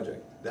their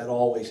project. That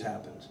always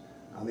happens.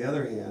 On the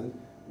other hand,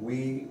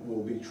 we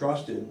will be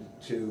trusted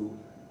to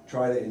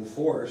try to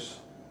enforce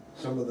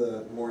some of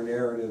the more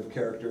narrative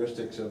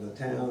characteristics of the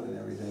town and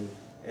everything.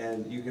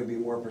 And you can be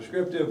more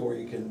prescriptive, or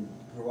you can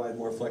provide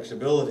more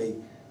flexibility,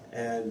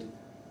 and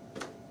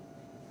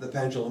the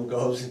pendulum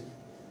goes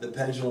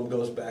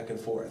back and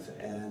forth.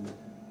 And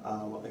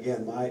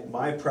again,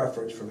 my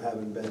preference from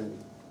having been in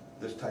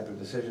this type of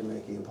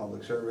decision-making in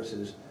public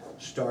services,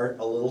 start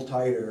a little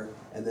tighter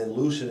and then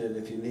loosen it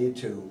if you need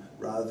to,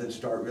 rather than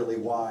start really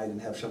wide and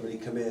have somebody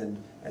come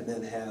in and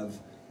then have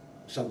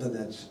something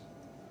that's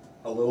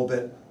a little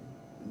bit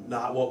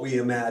not what we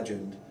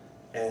imagined,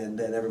 and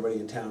then everybody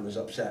in town is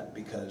upset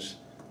because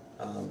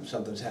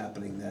something's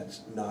happening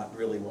that's not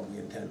really what we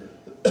intended.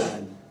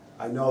 And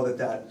I know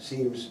that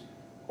seems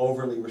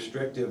overly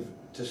restrictive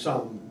to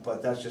some,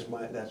 but that's just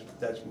my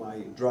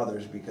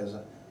druthers, because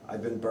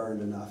I've been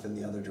burned enough in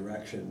the other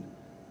direction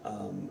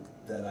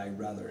that I'd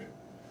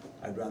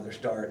rather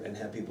start and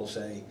have people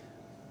say,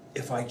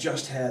 if I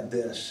just had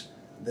this,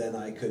 then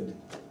I could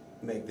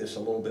make this a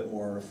little bit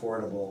more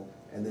affordable,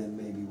 and then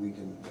maybe we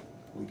can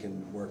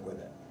work with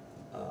it.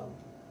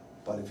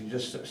 But if you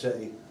just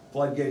say,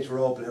 floodgates are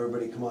open,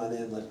 everybody come on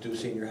in, let's do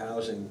senior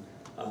housing,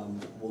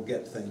 we'll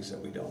get things that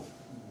we don't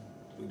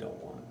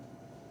want.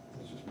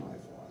 That's just my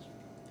philosophy.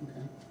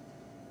 Okay.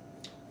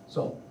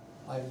 So,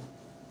 I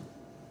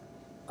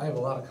have a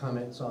lot of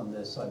comments on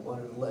this. I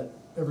wanted to let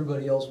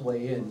everybody else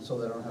weigh in so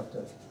they don't have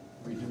to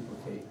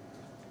reduplicate,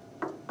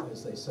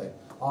 as they say.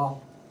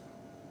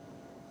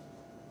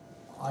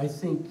 I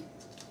think,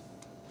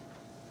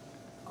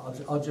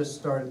 I'll just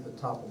start at the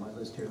top of my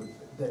list here,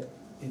 that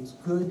it's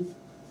good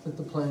that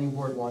the planning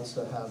board wants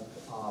to have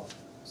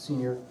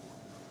senior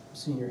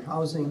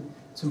housing.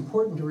 It's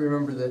important to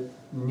remember that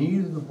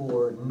neither the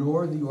board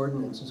nor the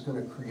ordinance is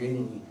gonna create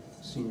any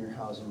senior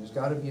housing. There's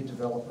gotta be a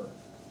developer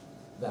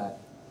that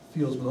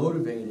feels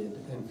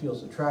motivated and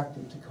feels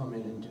attracted to come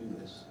in and do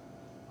this.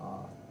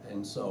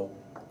 And so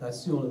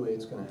that's the only way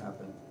it's gonna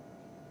happen.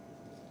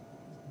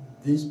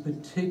 This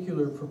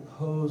particular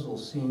proposal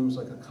seems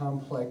like a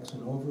complex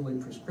and overly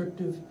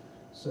prescriptive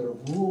set of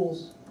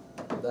rules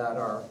that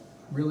are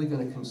really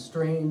gonna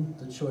constrain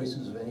the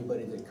choices of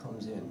anybody that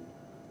comes in.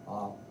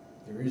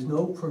 There is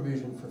no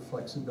provision for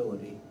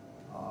flexibility.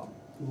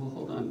 Well,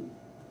 hold on,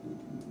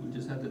 we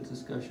just had the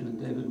discussion and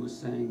David was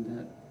saying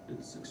that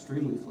it's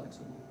extremely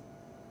flexible.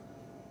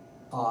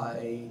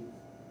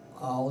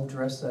 I'll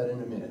address that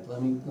in a minute.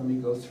 Let me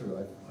go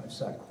through. I've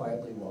sat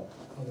quietly while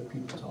other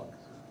people talk.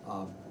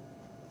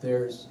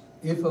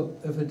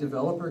 If a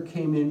developer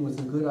came in with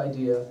a good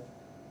idea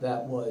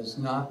that was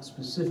not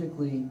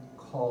specifically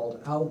called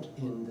out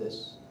in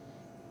this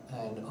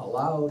and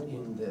allowed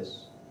in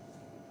this,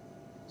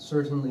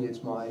 certainly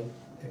it's my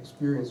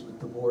experience with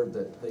the board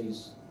that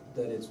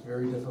it's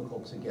very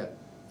difficult to get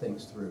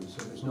things through.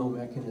 So there's no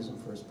mechanism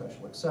for a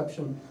special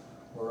exception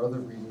or other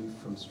relief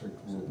from strict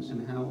rules.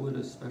 And how would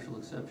a special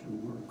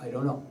exception work? I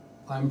don't know.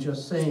 I'm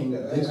just saying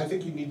this. I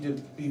think you need to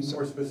be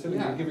more specific.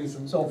 Yeah. You're giving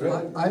some So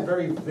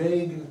very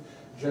vague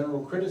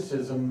general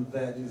criticism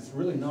that is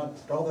really not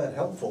all that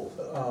helpful.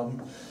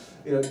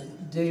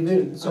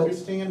 David, to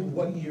understand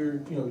what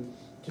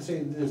to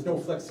say there's no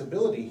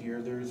flexibility here,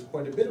 there's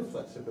quite a bit of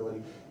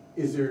flexibility.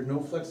 Is there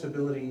no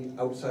flexibility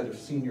outside of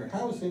senior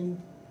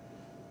housing?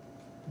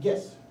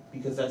 Yes,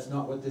 because that's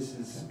not what this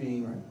is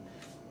being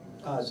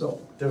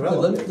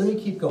developed. Let me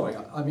keep going.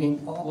 I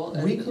mean, Well,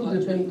 we can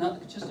debate.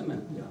 Just a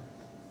minute. Yeah.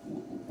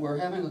 We're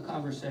having a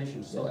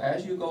conversation, so Yeah.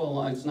 as you go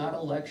along, it's not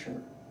a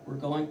lecture. We're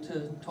going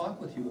to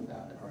talk with you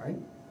about it. All right,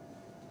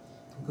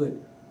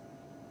 good.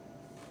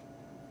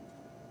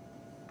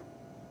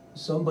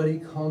 Somebody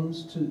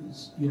comes to,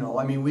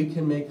 I mean, we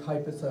can make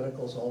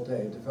hypotheticals all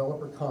day. A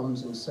developer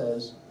comes and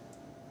says,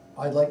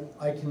 I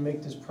can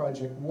make this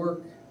project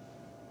work,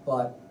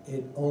 but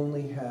it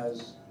only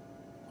has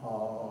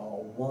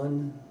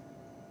one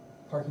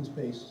parking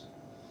space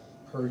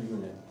per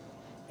unit.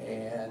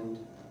 And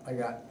I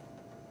got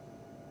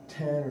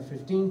 10 or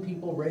 15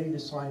 people ready to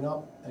sign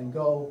up and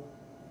go,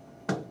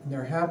 and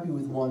they're happy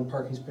with one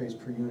parking space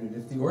per unit.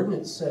 If the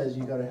ordinance says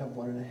you gotta have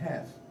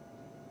 1.5,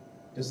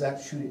 does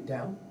that shoot it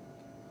down?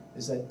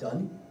 Is that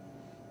done?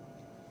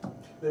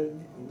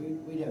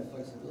 We'd have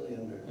flexibility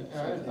under.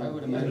 I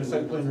would In the imagine.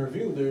 site plan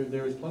review,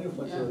 there is plenty of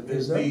flexibility. Yeah.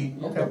 Is There's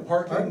there? the Okay.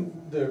 parking,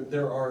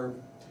 there are,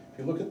 if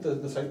you look at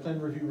the site plan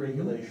review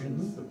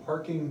regulations, Mhm. the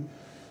parking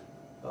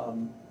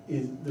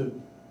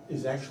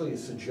is actually a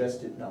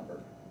suggested number.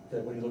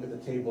 That when you look at the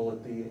table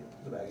at the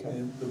back,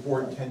 and the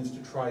board tends to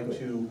try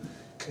to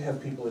have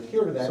people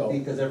adhere to that So-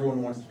 because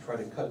everyone wants to try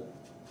to cut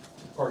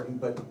parking,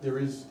 but there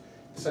is,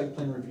 site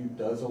plan review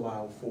does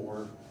allow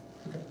for.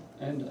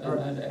 And All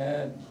right. I'd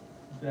add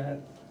that,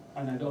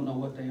 and I don't know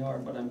what they are,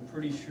 but I'm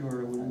pretty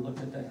sure when I look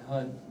at the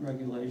HUD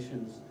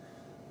regulations,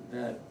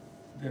 that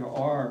there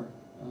are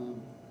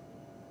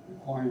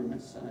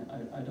requirements,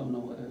 and I don't know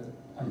whether,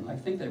 I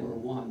think they were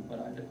one, but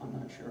I'm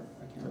not sure,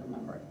 I can't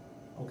remember.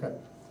 Okay.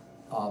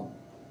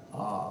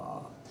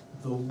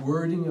 The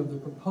wording of the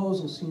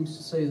proposal seems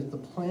to say that the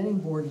planning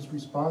board is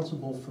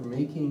responsible for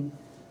making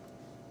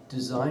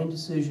design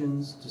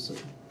decisions,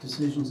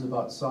 decisions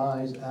about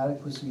size,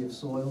 adequacy of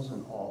soils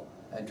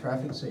and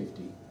traffic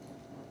safety.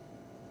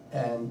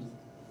 And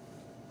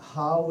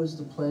how is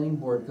the planning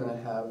board gonna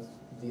have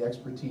the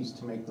expertise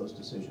to make those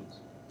decisions?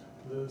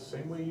 The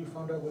same way you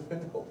found out with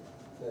Pinnacle,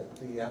 that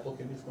the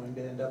applicant is going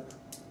to end up,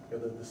 you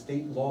know, the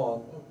state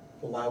law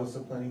allows the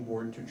planning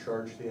board to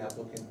charge the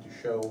applicant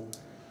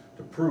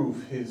to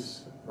prove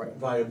his Right.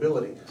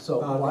 viability. So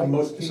why, In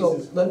most so,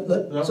 cases.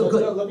 so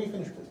good. Let me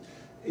finish,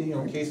 please. You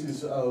know, in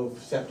cases of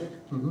septic,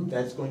 Mhm.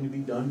 that's going to be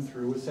done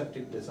through a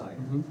septic design.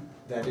 Mhm.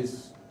 That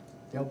is,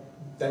 Yep,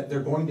 that they're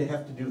going to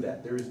have to do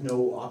that. There is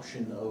no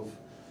option of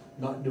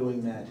not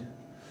doing that.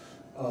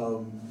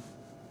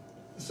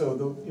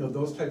 So, you know,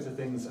 those types of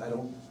things I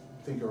don't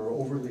think are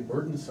overly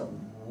burdensome.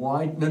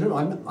 why, no,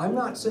 I'm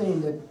not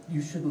saying that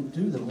you shouldn't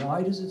do them.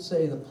 Why does it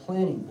say the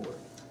planning board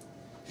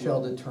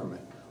shall determine?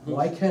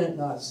 Why can it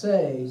not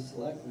say,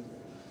 Selectmen.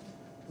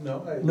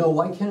 no,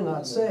 why can it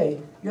not say,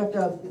 you have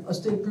to have a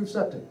state-approved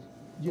septic?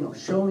 You know,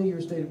 show me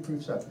your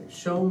state-approved septic,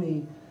 show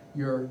me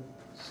your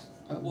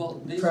Well,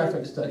 these are,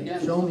 traffic study,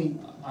 again, show me,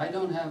 I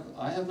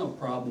have no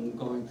problem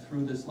going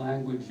through this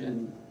language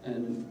and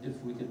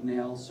if we could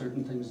nail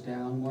certain things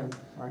down, well, Okay,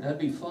 all right. that'd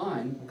be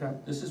fine. okay?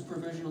 This is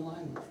provisional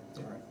language.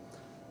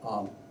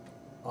 All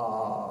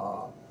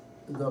right.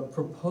 The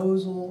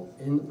proposal,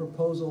 in the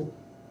proposal,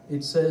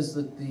 it says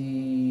that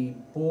the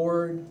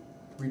board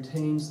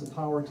retains the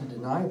power to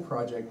deny a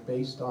project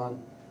based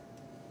on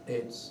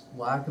its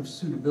lack of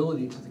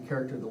suitability to the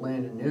character of the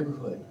land and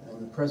neighborhood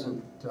and the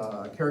present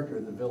character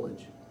of the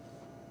village.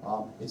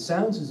 It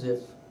sounds as if,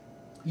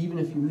 even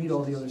if you meet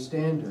all the other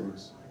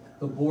standards,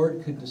 the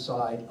board could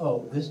decide,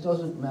 oh, this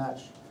doesn't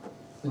match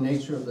the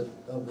nature of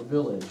the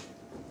village.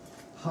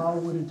 How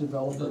would a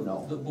developer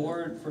know? The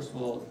board, first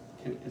of all,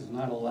 is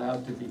not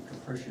allowed to be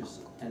capricious.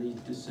 Any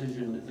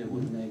decision that it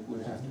would make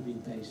would have to be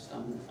based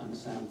on a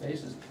sound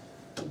basis.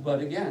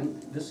 But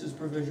again, this is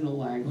provisional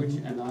language,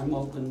 and I'm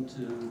open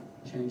to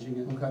changing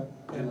it. Okay,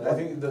 And I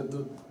think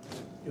you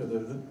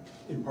know,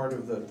 in part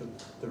of the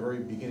very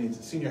beginnings,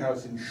 senior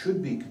housing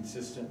should be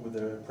consistent with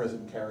the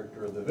present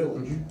character of the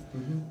village.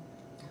 mhm.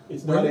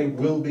 It's not a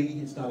will be,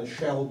 it's not a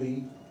shall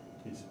be,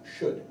 it's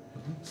should.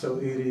 So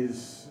it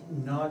is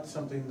not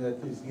something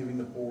that is giving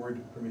the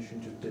board permission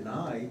to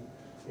deny,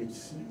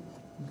 it's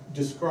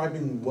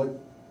describing what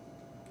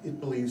it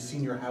believes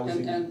senior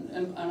housing.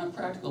 And on a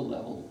practical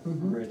level,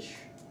 Mhm. Rich,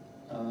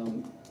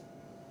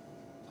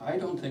 I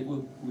don't think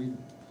we'd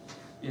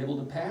be able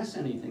to pass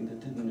anything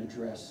that didn't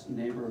address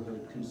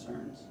neighborhood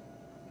concerns.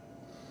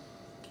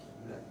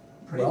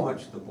 Pretty Well-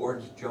 much the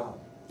board's job.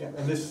 Yeah,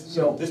 and this,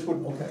 So, this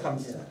would okay. come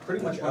Yeah.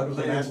 pretty much That's what out of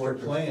the planning master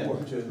boards are plan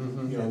for. to,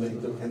 Mhm. you know,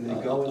 the. And they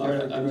go in All right,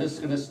 different I'm just directions.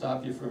 gonna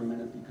stop you for a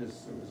minute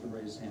because there was a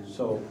raised hand.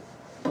 So,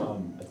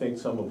 I think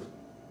some of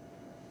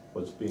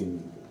what's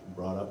being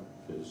brought up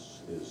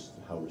is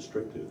how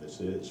restrictive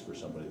this is for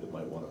somebody that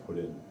might wanna put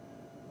in,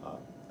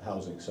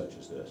 housing such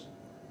as this.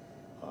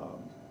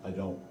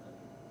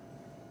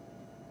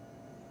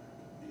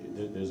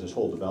 There's this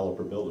whole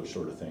developer-builder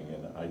sort of thing,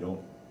 and I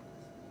don't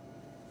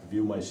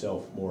view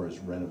myself more as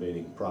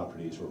renovating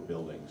properties or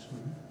buildings,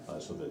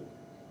 so that,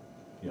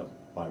 you know,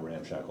 buy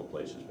ramshackle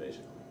places,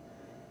 basically.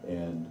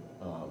 And,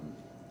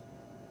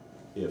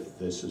 if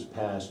this is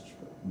passed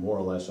more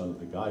or less under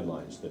the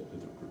guidelines, that the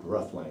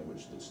rough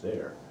language that's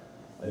there,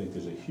 I think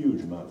there's a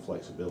huge amount of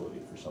flexibility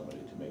for somebody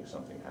to make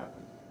something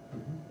happen.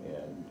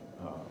 And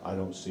I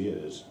don't see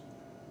it as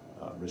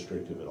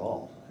restrictive at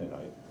all, and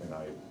I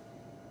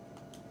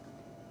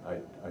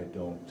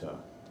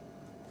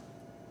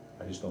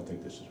just don't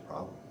think this is a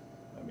problem.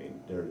 I mean,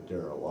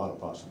 there are a lot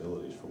of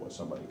possibilities for what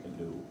somebody can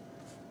do.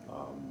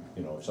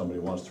 You know, if somebody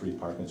wants 3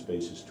 parking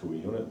spaces to a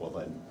unit, well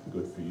then,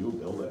 good for you,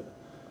 build it.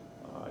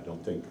 I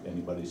don't think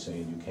anybody's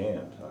saying you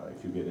can't.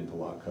 If you get into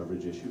lot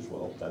coverage issues,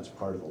 well, that's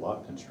part of the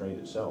lot constraint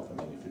itself. I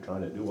mean, if you're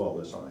trying to do all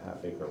this on a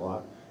half-acre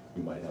lot,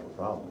 you might have a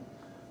problem.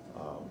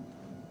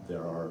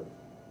 There are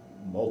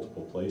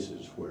multiple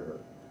places where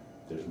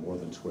there's more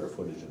than square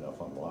footage enough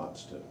on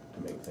lots to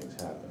make things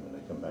happen. And I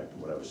come back to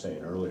what I was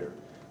saying earlier,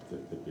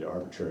 that the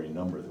arbitrary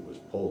number that was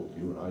pulled,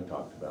 you and I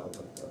talked about,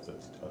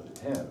 of the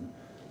 10,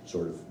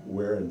 sort of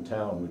where in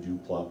town would you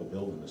plop a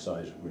building the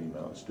size of Green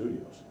Mountain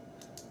Studios?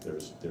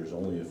 There's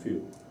only a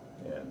few,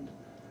 and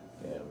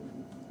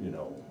you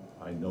know,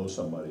 I know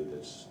somebody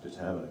that's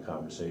having a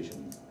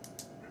conversation,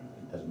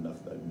 has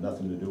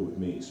nothing to do with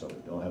me, so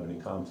don't have any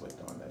conflict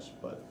on this,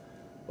 but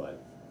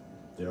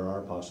there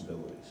are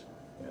possibilities,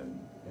 and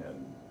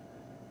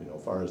you know,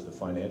 as far as the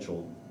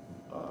financial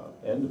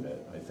end of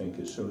it, I think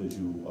as soon as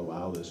you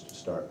allow this to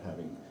start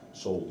having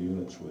sold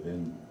units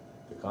within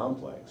the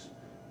complex,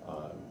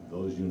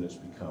 those units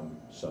become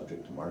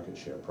subject to market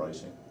share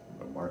pricing,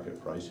 or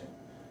market pricing.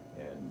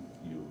 And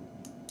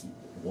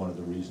one of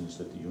the reasons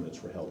that the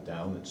units were held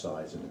down in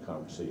size in the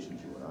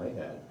conversations you and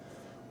I had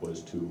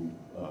was to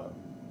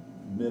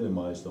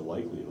minimize the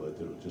likelihood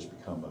that it'll just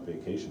become a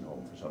vacation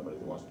home for somebody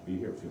that wants to be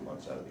here a few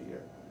months out of the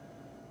year.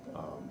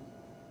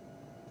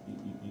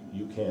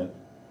 You can't,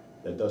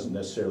 that doesn't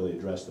necessarily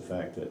address the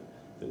fact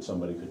that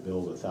somebody could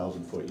build a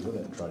 1,000-foot unit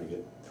and try to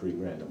get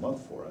 $3,000 a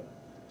month for it,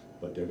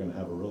 but they're gonna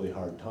have a really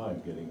hard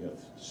time getting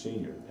a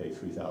senior to pay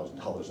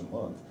 $3,000 a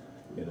month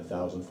in a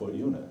 1,000-foot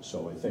unit.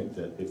 So I think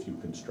that if you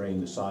constrain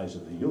the size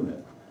of the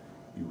unit,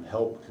 you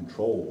help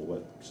control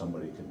what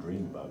somebody can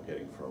dream about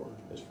getting for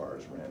as far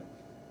as rent.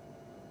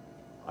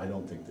 I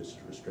don't think this is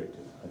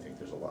restrictive. I think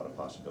there's a lot of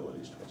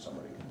possibilities to what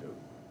somebody can do.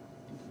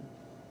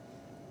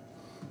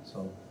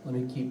 So let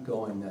me keep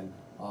going then.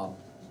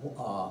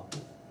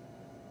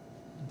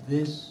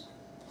 This,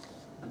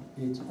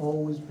 it's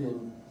always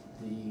been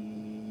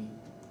the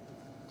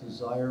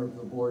desire of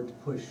the board to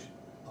push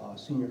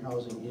senior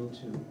housing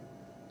into,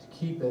 to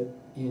keep it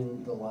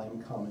in the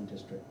Lyme Common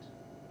District.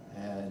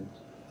 And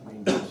I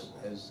mean,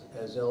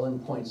 as Ellen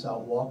points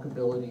out,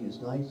 walkability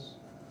is nice,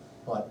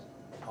 but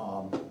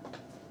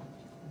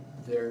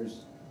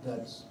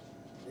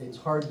it's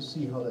hard to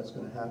see how that's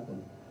gonna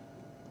happen.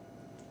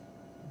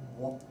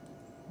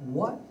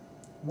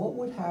 What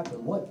would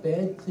happen, what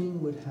bad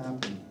thing would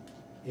happen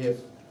if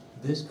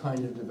this kind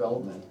of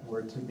development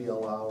were to be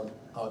allowed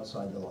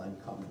outside the Lyme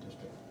Common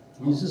District?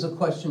 This is a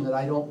question that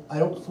I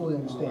don't fully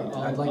understand,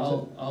 and I'd like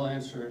to. I'll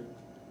answer it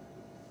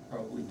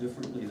probably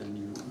differently than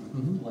you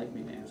Mhm. would like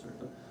me to answer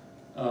it,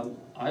 but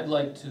I'd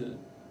like to,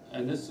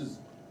 and this is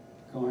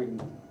going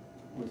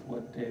with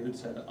what David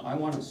said, I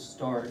wanna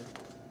start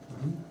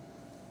Mhm.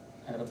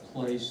 at a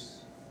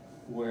place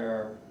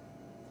where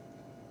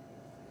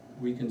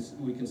we can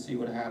see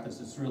what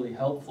happens. It's really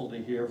helpful to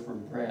hear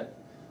from Brett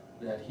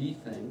that he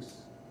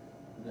thinks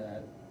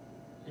that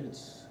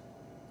it's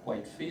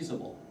quite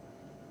feasible.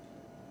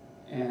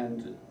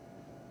 And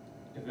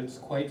if it's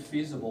quite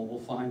feasible, we'll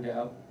find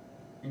out,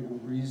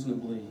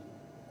 reasonably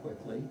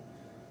quickly.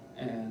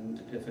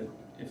 And if it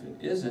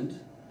isn't,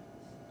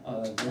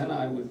 then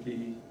I would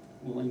be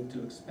willing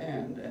to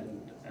expand.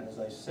 And as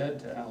I said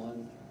to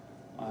Alan,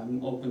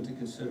 I'm open to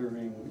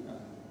considering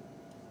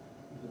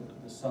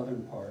the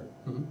southern part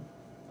Mhm.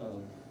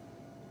 of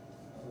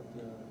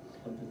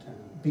the town.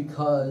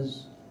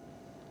 Because,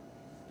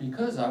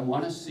 Because I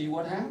wanna see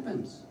what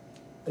happens.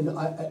 and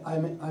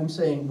I'm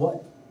saying,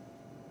 what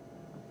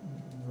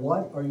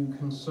are you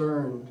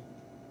concerned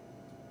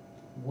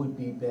would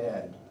be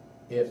bad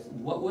if,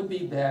 What would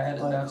be bad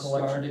On about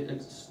collection.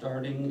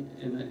 starting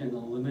in a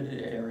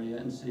limited area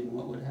and seeing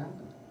what would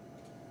happen?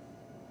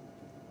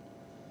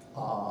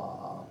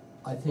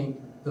 I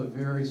think the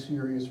very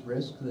serious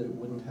risk that it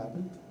wouldn't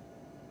happen?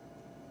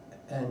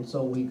 And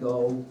so we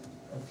go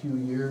a few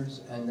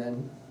years and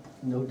then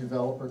no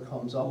developer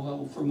comes up.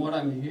 Well, from what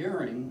I'm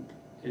hearing,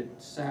 it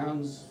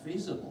sounds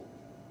feasible.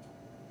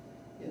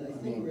 And I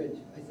think, Rich,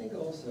 I think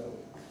also,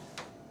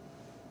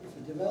 if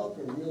a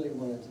developer really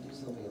wanted to do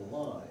something in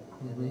Lyme,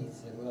 and they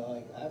said, well,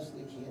 I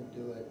absolutely can't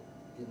do it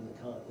in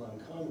the Lyme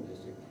Common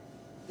District,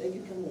 they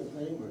could come to the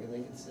planning board and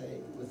they could say,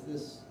 with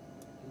this,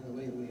 the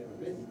way that we have it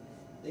written,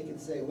 they could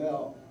say,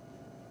 well,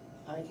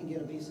 I can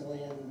get a piece of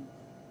land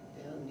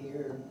down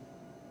near,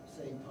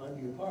 say,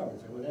 Pondview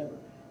Apartments or whatever,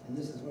 and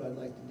this is what I'd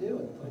like to do,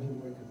 and the planning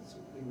board could,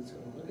 we would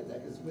sort of look at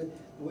that, because with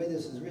the way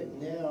this is written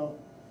now,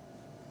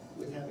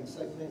 with having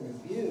site plan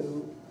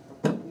review,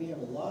 we have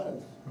a lot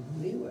of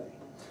leeway.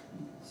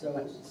 So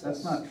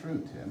That's not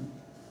true, Tim.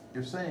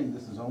 You're saying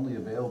this is only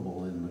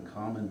available in the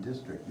common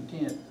district. You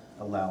can't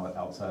allow it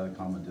outside the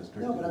common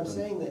district. No, but I'm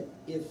saying that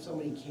if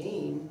somebody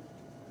came,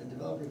 a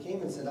developer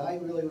came and said, I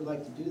really would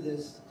like to do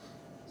this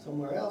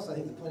somewhere else, I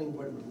think the planning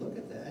board would look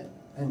at that.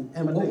 And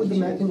But what they would the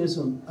can't.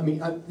 mechanism, I mean,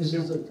 this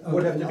is a.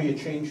 Would have to be a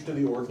change to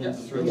the ordinance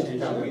Yeah, through yeah, the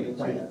town meeting.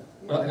 Yeah.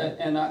 But,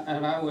 and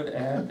I would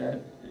add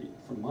that,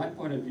 from my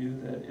point of view,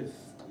 that if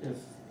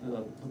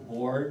the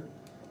board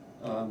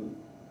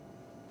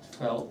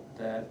felt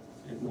that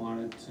it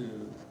wanted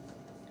to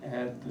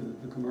add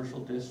the commercial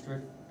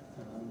district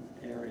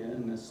area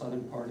in the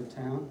southern part of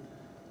town,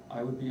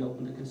 I would be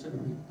open to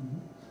considering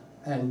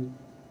it.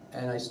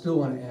 And I still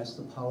wanna ask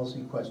the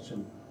policy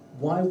question,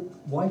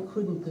 why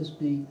couldn't this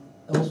be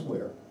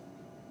elsewhere?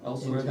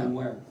 Elsewhere than town.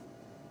 where?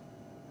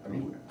 I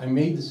mean, I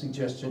made the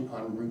suggestion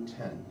on Route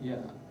 10. Yeah.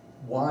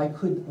 Why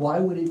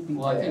would it be bad?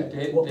 Well, I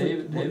think What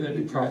would be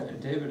David proper?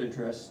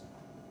 addressed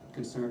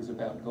concerns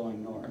about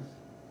going north.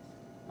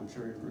 I'm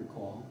sure you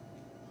recall.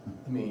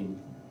 I mean,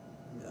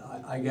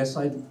 I guess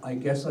I'd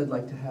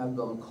like to have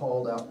them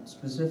called out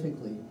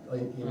specifically.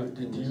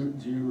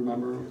 Do you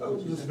remember?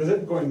 The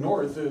specific going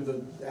north,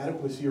 the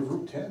adequacy of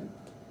Route 10.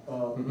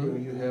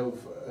 Mhm. You have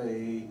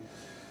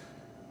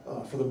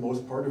for the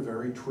most part, a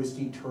very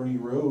twisty, turny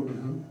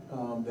road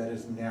that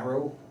is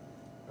narrow,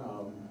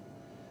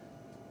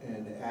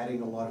 and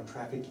adding a lot of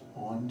traffic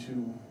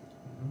onto.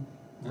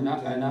 And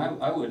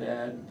I would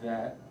add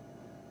that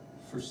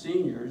for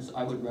seniors,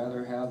 I would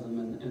rather have them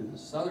in the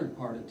southern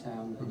part of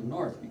town than the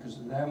north, because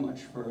they're that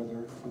much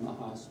further from the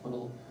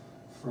hospital,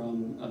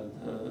 from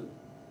the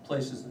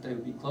places that they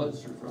would be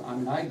closer from. I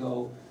mean, I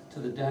go to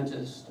the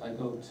dentist, I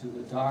go to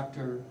the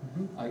doctor,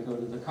 I go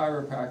to the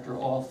chiropractor,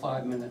 all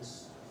 5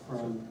 minutes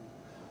from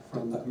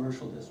the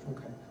commercial district.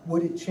 Okay.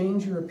 Would it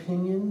change your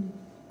opinion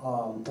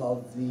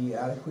of the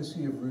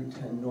adequacy of Route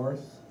 10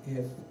 North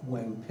if,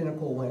 when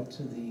Pinnacle went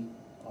to the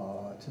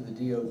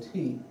DOT,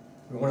 and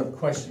one of the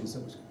questions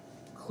that was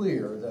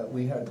clear, that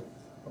we had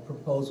a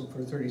proposal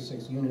for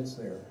 36 units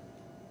there,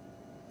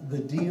 the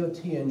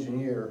DOT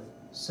engineer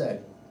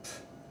said,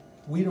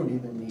 we don't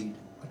even need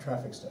a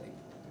traffic study.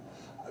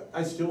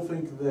 I still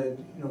think that,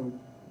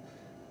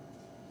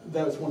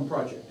 that was one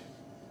project.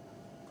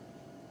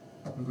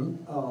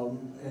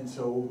 And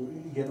so,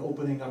 again,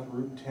 opening up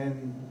Route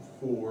 10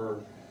 for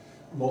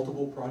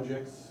multiple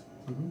projects,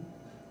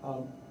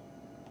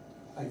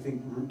 I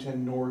think Route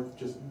 10 North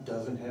just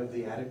doesn't have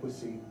the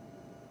adequacy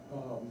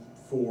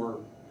for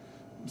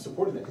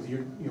supporting that, because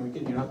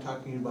again, you're not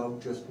talking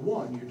about just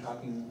one, you're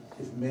talking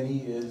as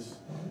many as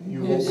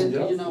you opened it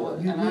up You know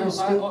what, for. and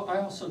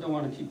I also don't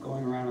wanna keep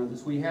going around on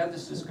this. We had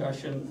this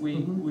discussion,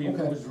 it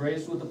Okay. was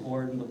raised with the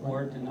board, and the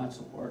board did not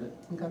support it.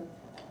 Okay,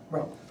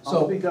 right, I'll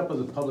so, speak up as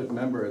a public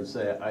member and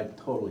say I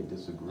totally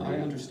disagree I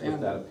understand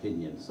with that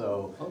opinion.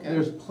 So Okay.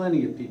 there's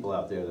plenty of people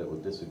out there that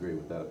would disagree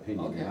with that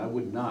opinion. Okay. And I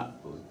would not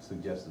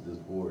suggest that this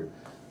board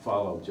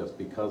follow just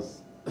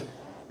because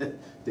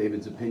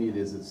David's opinion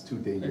is it's too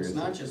dangerous. It's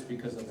not just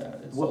because of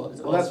that, it's Well, it's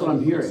that's what also-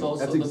 I'm hearing. it's also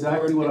That's the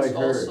exactly board- what I it's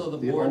heard. also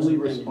The board's only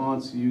opinion.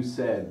 response you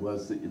said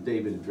was that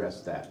David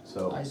addressed that,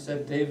 so. I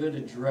said David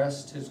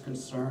addressed his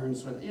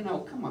concerns with,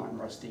 come on,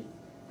 Rusty,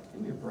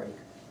 give me a break.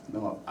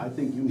 No, I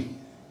think you need,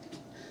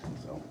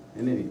 so,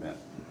 in any event.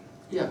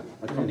 Yeah.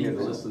 I come here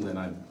to listen and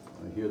I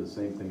hear the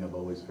same thing I've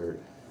always heard.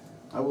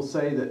 I will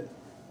say that,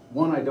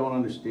 one, I don't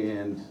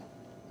understand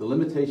the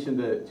limitation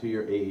to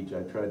your age.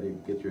 I tried to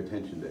get your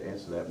attention to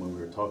answer that when we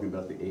were talking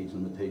about the age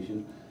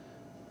limitation.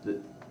 That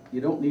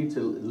you don't need to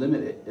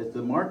limit it. If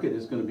the market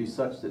is gonna be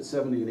such that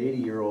 70 and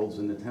 80-year-olds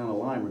in the town of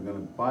Lyme are gonna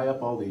buy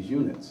up all these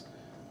units,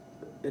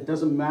 it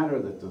doesn't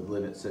matter that the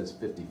limit says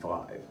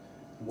 55.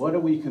 What are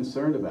we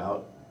concerned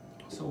about?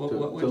 So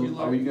what would you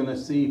like? Are you gonna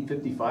see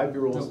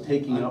 55-year-olds No,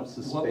 taking up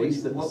the what would space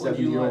you- that the what would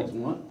you 70-year-olds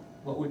like? want?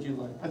 What would you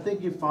like? I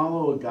think you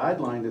follow a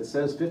guideline that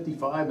says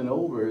 55 and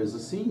over is a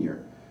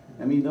senior.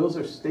 I mean, those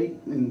are state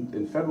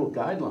and federal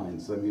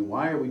guidelines. I mean,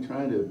 why are we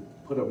trying to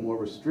put a more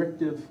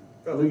restrictive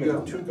limit You on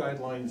have two that?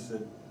 guidelines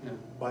that, Yeah.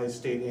 by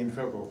state and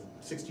federal,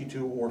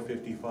 62 or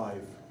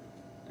 55.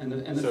 And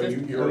the So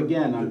 50, But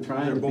again, I'm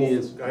trying to they're be both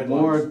as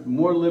guidelines.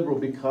 more liberal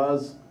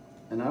because,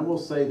 and I will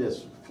say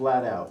this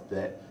flat out,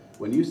 that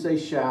when you say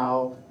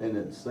shall, and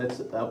it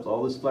sets up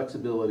all this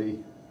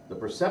flexibility, the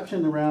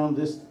perception around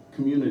this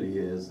community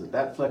is that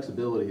that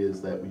flexibility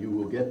is that you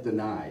will get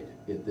denied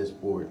at this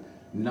board,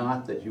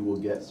 not that you will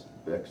get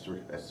extra,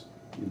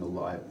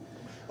 live.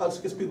 It's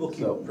because people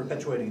keep So-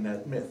 perpetuating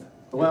that myth.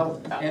 Well,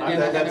 and I-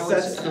 that's-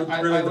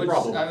 really the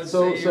problem. I would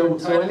So, say you're entitled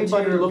to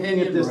anybody your looking at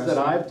opinion, this that Rusty.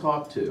 I've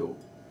talked to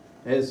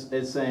is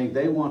saying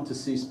they want to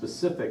see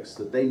specifics,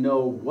 that they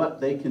know what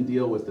they can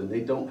deal with and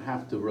they don't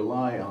have to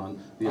rely on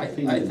the I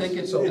opinions. think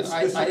it's, So it's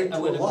specific I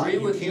to would a lot. agree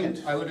You with you,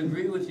 can't- I would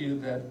agree with you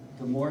that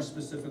the more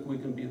specific we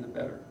can be, the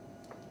better.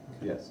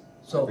 Yes.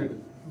 so, Agree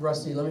with-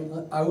 Rusty,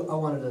 I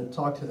wanted to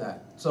talk to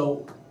that.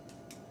 So,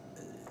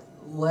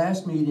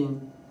 last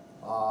meeting,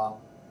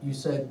 you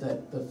said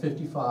that the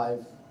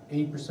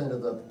 80%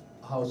 of the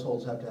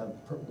households have to have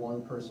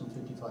one person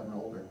 55 and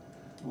older.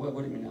 What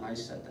do you mean I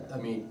said I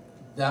that? mean,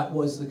 that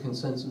was the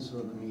consensus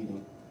of the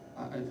meeting.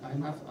 I'm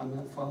not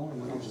following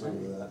what you're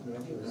saying. I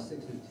think it was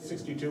 62.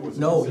 62 was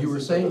the No, you were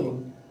consensus of the-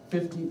 saying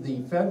 50,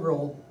 the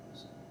federal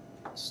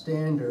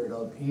standard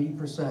of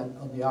 80%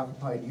 of the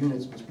occupied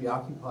units must be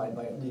occupied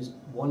by at least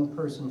one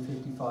person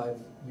 55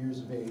 years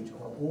of age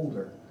or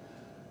older.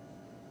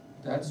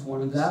 That's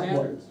one of the That wa-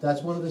 standards.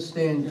 That's one of the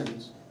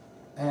standards,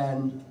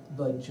 and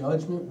the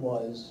judgment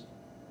was,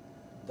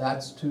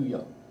 that's too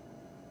young.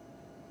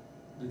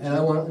 The And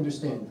I wanna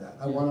understand that,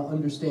 I wanna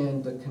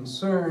understand the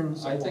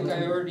concerns. I think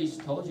wanna- I already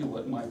told you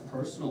what my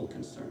personal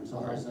concerns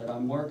are, is that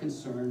I'm more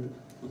concerned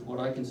with what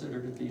I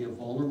consider to be a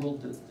vulnerable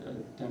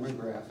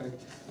demographic,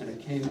 and it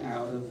came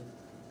out of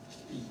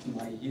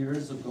my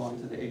years of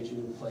going to the aging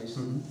in place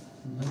Mhm,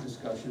 mhm.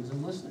 discussions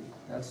and listening.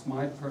 That's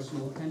my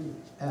personal opinion.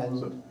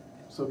 And,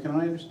 So can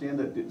I understand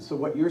that, so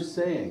what you're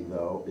saying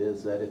though,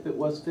 is that if it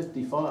was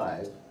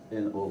 55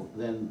 and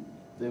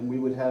then we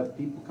would have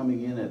people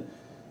coming in at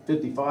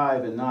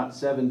 55 and not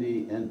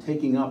 70 and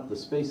taking up the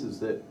spaces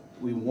that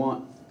we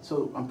want.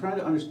 So I'm trying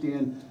to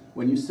understand,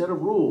 when you set a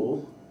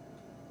rule,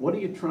 what are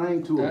you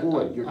trying to That-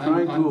 avoid? You're I'm-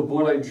 trying to What I'm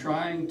avoid,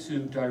 trying to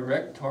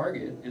direct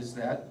target is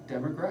that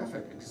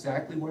demographic,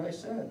 exactly what I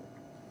said.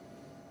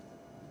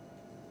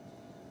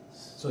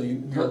 so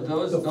you,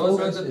 Those the are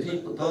focus the is-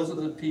 people, those are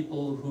the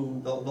people who,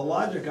 The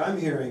logic I'm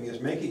hearing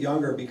is make it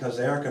younger because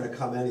they aren't gonna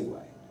come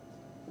anyway,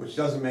 which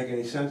doesn't make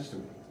any sense to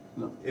me.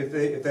 No. If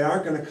they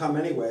aren't gonna come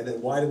anyway,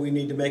 then why do we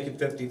need to make it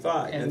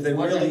 55? And If they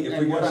what- really, if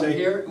and we're what gonna I'm say,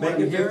 hear- what make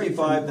I'm it hearing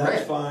 55, from that's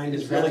Brett fine,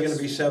 is it's really gonna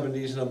that's- be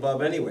 70s and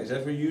above anyways.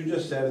 That's what you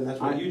just said, and that's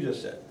what I- you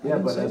just said. Yeah,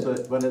 didn't but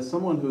say but as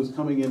someone who's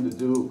coming in to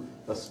do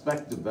a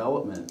spec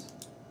development,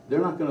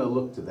 they're not gonna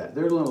look to that.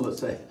 They're gonna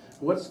say,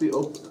 what's the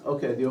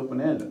the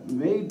open end?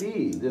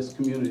 Maybe this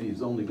community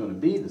is only gonna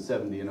be the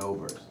 70 and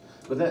overs.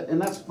 But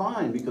that's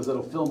fine, because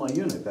it'll fill my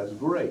unit, that's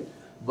great.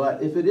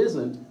 But if it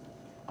isn't,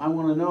 I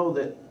wanna know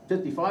that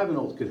 55 and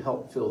olds could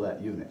help fill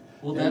that unit.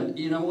 Well, then,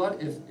 you know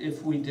what,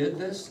 if we did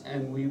this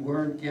and we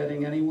weren't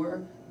getting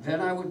anywhere, then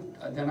I would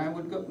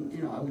go,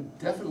 you know, I would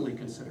definitely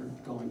consider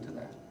going to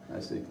that. I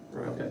see,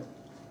 Right. okay.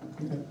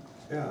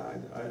 Yeah,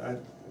 I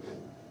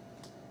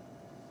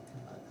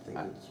think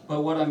it's,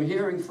 But what I'm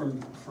hearing from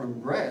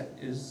Brett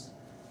is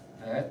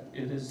that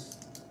it is,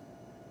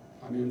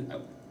 I mean,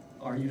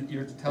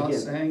 you're Again.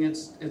 saying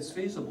it's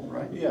feasible,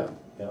 right? Yeah,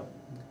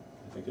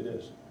 I think it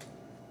is.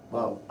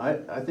 Well,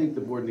 I think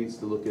the board needs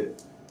to look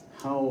at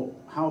how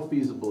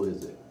feasible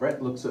is it? Brett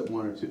looks at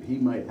one or two, he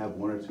might have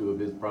one or two of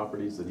his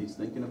properties that he's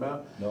thinking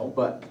about. No?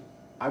 But,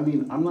 I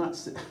mean,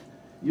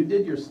 you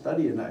did your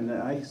study, and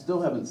I still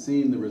haven't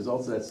seen the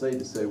results of that study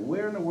to say,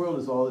 where in the world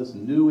is all this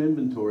new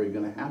inventory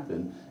gonna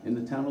happen in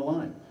the town of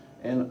Lyme?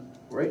 And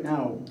right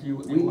now, You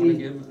we wanna need,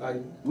 give,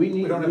 we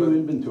need don't have new a-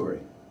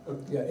 inventory.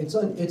 Yeah, it's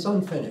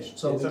unfinished,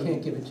 so It's we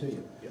can't give it to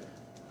you.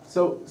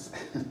 So,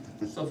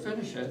 so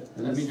finish it,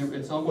 I mean,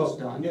 it's almost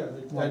Well, done. yeah,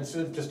 that's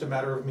just a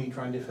matter of me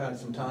trying to find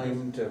some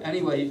time to.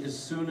 Anyway, as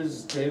soon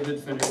as David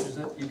finishes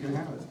it, you can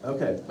have it.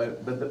 okay,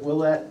 but will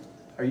that,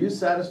 are you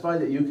satisfied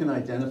that you can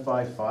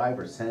identify 5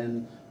 or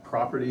 10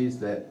 properties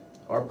that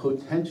are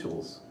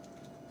potentials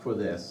for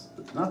this?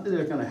 Not that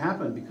they're gonna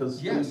happen,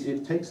 because Yes.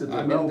 it takes a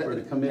I mean, developer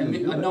to come in and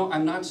do it. No,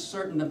 I'm not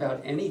certain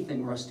about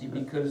anything, Rusty,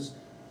 because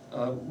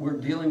we're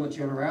dealing with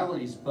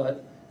generalities,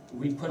 but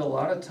we put a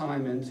lot of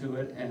time into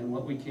it, and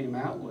what we came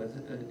out with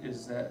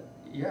is that,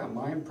 yeah,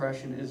 my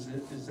impression is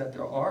that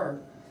there are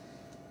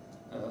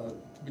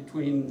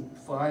between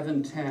 5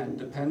 and 10,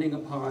 depending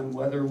upon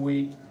whether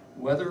we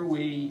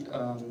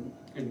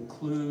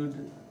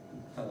include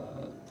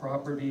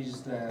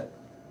properties that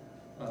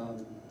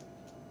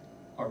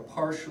are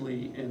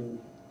partially in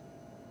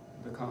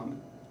the common.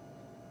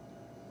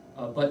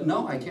 But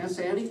no, I can't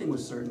say anything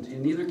with certainty,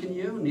 and neither can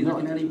you, neither No,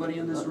 can anybody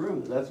in this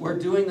room. that's We're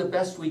what- doing the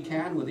best we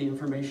can with the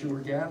information we're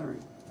gathering,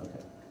 Okay.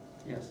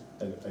 yes.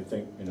 I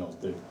think,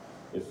 that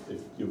if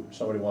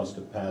somebody wants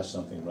to pass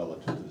something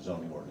relative to the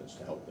zoning ordinance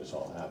to help this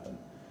all happen,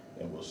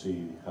 and we'll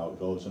see how it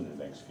goes in the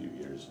next few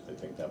years, I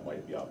think that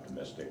might be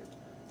optimistic,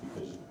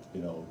 because,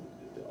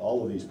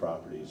 all of these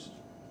properties,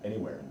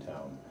 anywhere in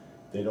town,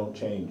 they don't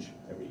change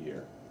every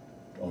year,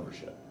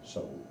 ownership,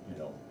 so,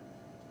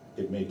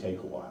 it may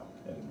take a while,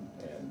 and.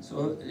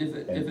 So if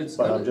it's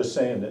But I'm gonna, just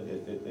saying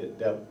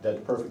that that's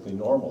perfectly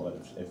normal, and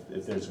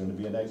if there's gonna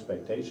be an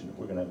expectation, if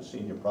we're gonna have a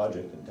senior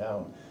project in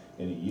town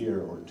in a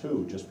year or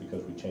two, just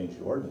because we changed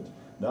the ordinance,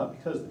 not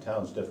because the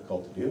town's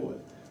difficult to deal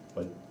with,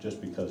 but just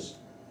because,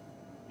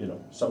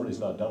 somebody's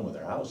not done with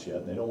their house yet,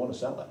 and they don't wanna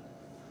sell it.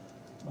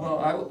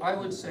 well, I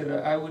would say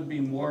that I would be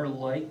more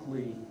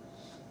likely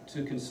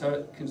to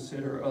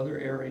consider other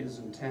areas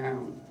in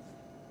town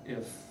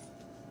if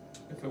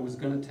it was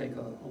gonna take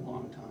a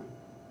long time.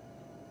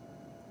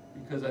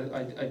 Because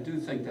I do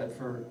think that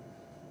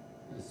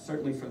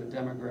certainly for the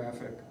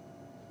demographic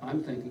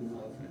I'm thinking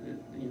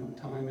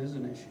of, time is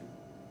an issue.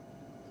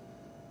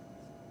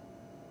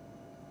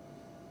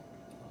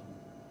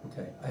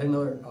 Okay, I had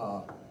another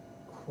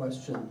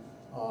question.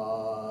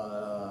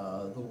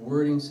 The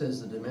wording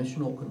says the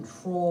dimensional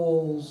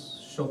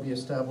controls shall be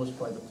established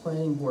by the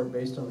planning board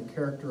based on the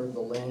character of the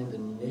land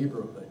and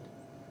neighborhood.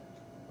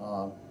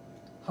 How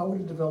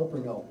would a developer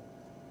know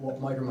what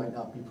might or might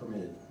not be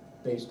permitted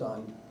based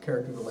on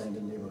character of the land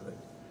and neighborhood?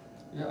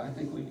 Yeah, I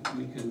think we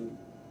can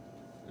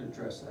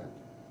address that.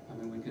 I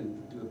mean, we can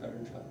do a better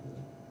job with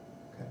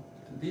it. Okay.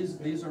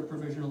 These are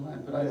provisional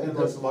land, but I And think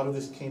plus, a that, lot of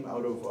this came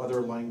out of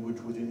other language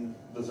within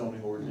the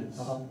zoning ordinance.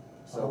 Uh-huh.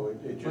 So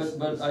it just.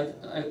 but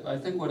I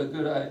think what a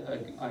good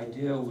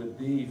idea would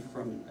be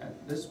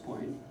at this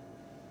point,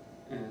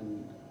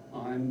 and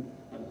I'm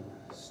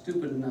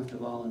stupid enough to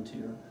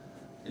volunteer,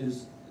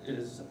 is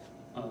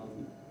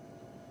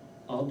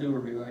I'll do a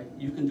rewrite,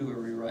 you can do a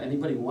rewrite,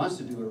 anybody who wants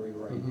to do a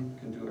rewrite Mhm.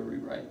 can do a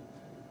rewrite.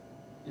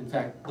 In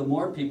fact, the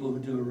more people who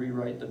do a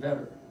rewrite, the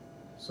better.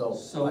 So.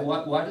 So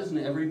I- why doesn't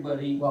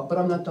everybody, Well, but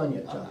I'm not done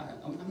yet, John.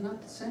 I'm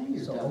not saying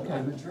you're So, done, okay.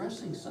 I'm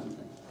addressing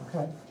something.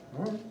 Okay,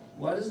 all right.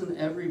 Why doesn't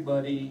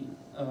everybody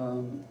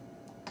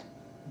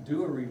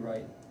do a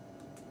rewrite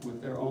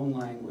with their own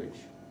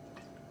language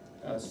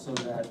so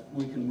that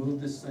we can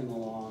move this thing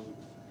along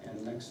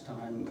and next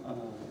time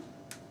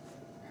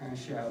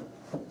hash out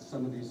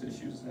some of these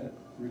issues that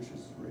Rich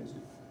is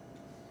raising?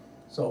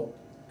 So,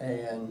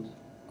 and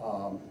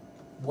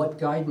what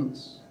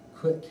guidance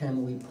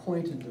can we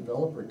point a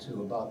developer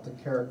to about the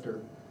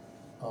character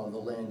of the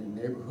land and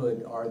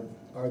neighborhood?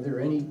 Are there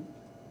any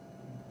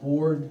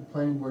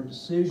planning board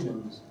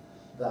decisions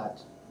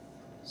that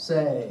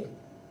say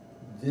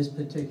this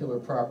particular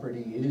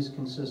property is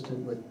consistent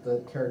with the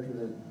character of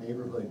the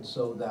neighborhood,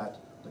 so that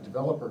the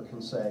developer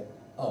can say,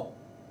 oh,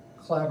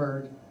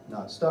 clapboard,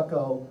 not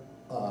stucco,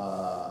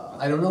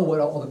 I don't know what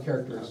all the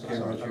characteristics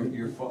Okay, are. Rich,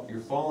 you're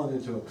falling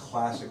into a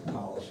classic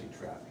policy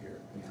trap here.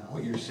 Yeah.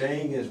 What you're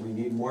saying is we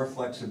need more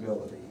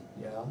flexibility,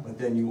 Yeah. but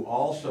then you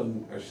also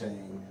are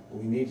saying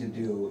what we need to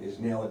do is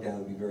nail it down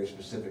and be very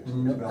specific to the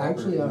No, developer.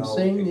 actually, to I'm know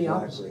saying the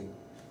exactly.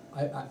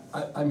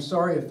 opposite. I'm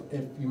sorry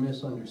if you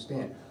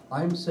misunderstand.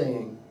 I'm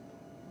saying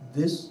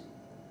this,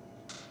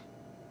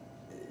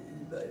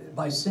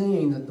 by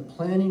saying that the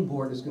planning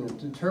board is gonna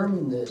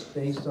determine this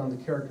based on the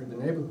character of the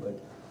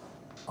neighborhood,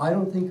 I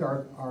don't think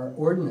our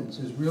ordinance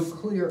is real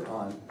clear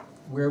on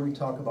where we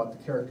talk about the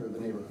character of the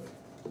neighborhood.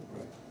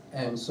 Right.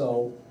 And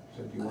so,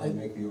 So do you want to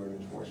make the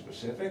ordinance more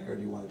specific, or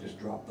do you want to just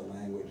drop the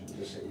language and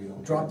just say we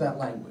don't? drop care that about-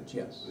 language,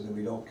 yes. So then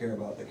we don't care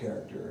about the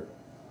character?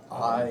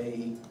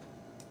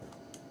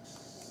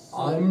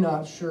 I'm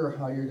not sure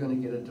how you're gonna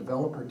get a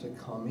developer to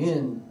come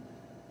in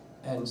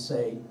and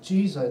say,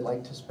 geez, I'd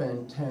like to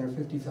spend $10,000 or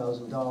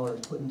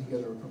 $50,000 putting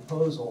together a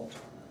proposal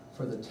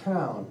for the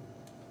town,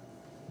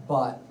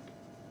 but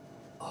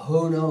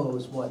who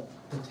knows what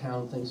the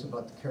town thinks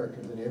about the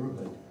character of the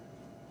neighborhood.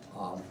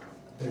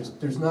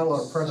 There's not a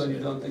lot of So you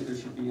precedent. don't think there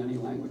should be any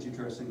language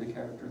addressing the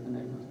character of the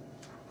neighborhood?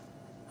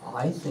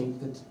 I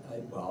think that,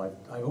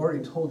 I've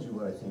already told you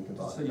what I think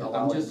about So, yeah,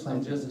 allowing I'm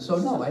plans. just- So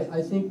no,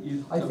 I think,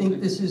 You I don't think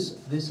think-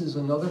 this is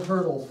another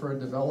hurdle for a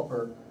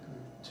developer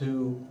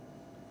to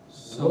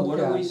So look what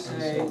at do we and say,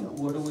 say no.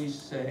 what do we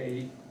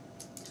say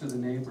to the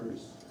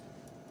neighbors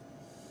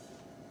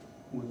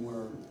when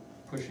we're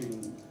pushing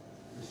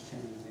this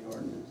change in the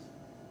ordinance?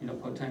 You know,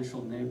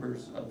 potential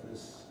neighbors of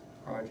this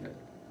project.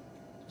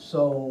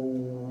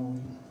 So,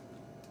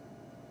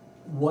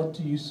 what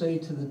do you say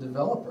to the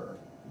developer?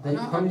 They No,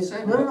 come I'm in-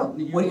 saying, No, no, no.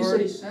 you What do you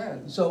already say?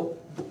 said. So,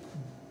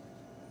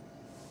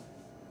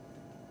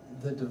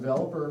 the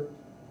developer,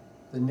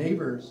 the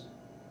neighbors,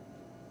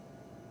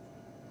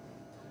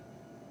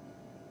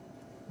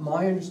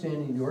 my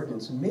understanding of the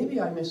ordinance, and maybe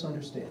I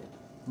misunderstand,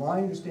 my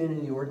understanding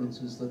of the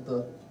ordinance is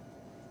that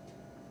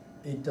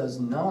it does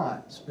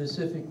not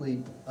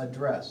specifically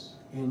address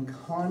in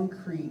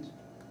concrete,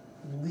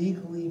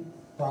 legally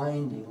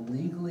binding,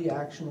 legally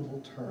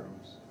actionable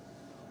terms,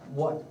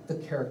 what the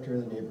character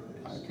of the neighborhood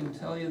I is. can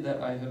tell you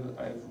that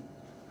I've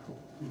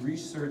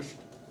researched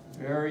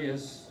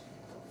various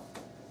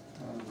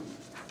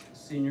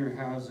senior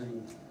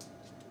housing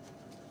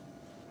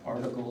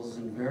articles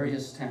in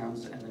various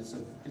towns, and it's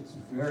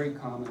very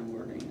common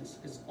wording.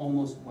 It's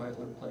almost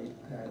boilerplate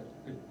that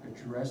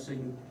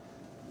addressing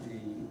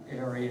the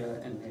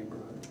area and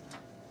neighborhood.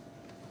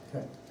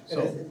 Okay,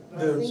 And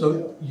so,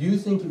 so you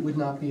think it would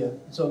not be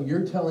so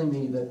you're telling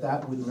me that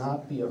that would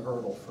not be a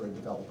hurdle for a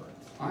developer?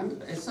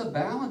 It's a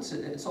balance,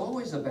 it's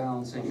always a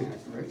balancing act,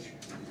 Rich.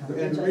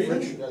 And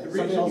Rich,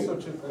 something also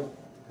to, if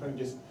I can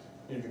just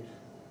interject.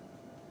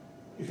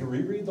 If you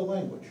reread the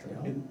language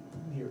Yeah. in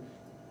here,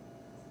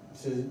 it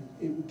says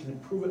it can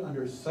approve it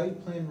under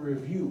site plan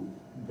review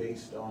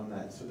based on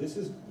that. So this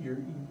is, you're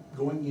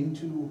going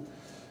into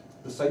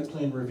the site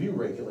plan review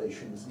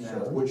regulations now,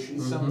 Sure. which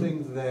is Mhm.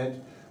 something that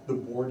the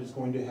board is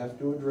going to have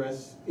to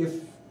address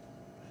if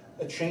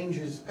a change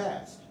is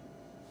passed.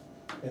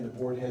 And the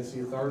board has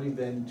the authority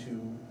then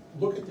to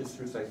look at this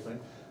through site plan.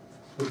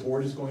 The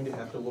board is going to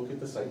have to look at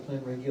the site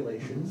plan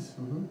regulations,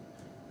 Mhm.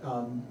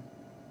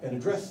 and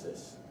address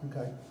this.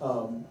 Okay,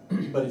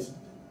 But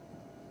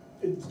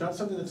it's not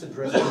something that's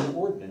addressed in the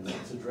ordinance,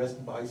 it's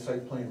addressed by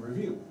site plan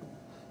review.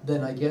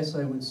 then I guess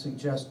I would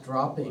suggest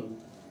dropping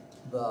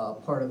the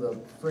part of the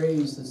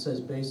phrase that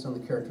says based on the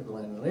character of the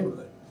land and the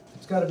neighborhood.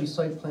 It's gotta be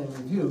site plan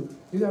review,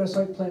 you got a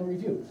site plan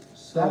review.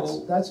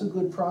 So, That's a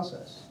good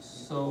process.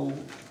 so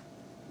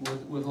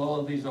with all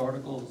of these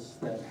articles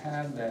that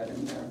have that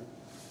in there,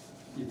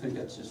 you think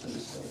that's just a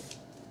mistake?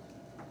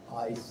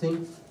 I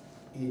think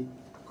it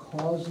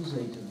causes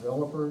a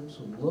developer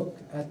to look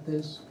at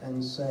this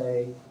and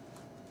say,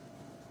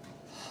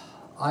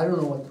 I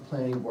don't know what the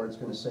planning board's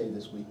gonna say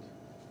this week.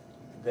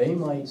 They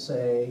might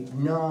say,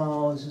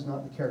 no, this is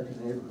not the character of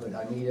the neighborhood.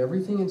 I need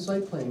everything in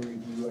site plan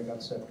review, I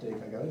got septic,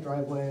 I got a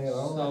driveway,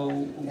 all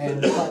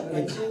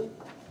that. So, And,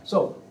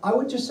 so I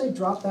would just say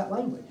drop that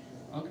language.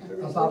 okay, But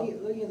Rich, About-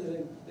 looking at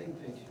the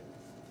big picture,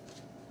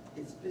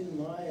 it's been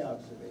my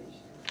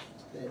observation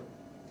that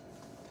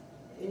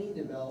any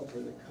developer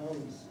that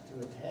comes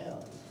to a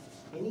town,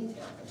 any town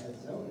that has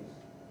zoning,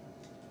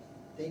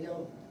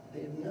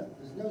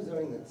 there's no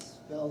zoning that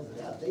spells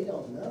it out, they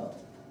don't know.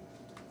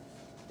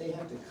 They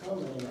have to come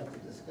and they have to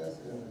discuss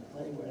it, and the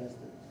planning board has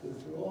to go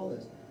through all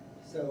this.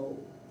 So,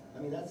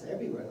 I mean, that's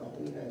everywhere in the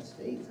whole United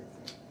States,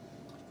 I think.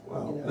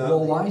 Well, You know, no,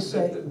 Well, why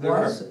say, there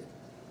why are- say?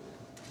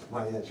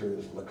 My answer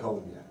is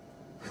Laconia.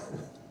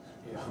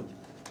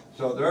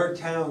 So there are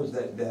towns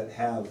that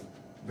have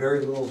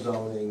very little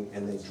zoning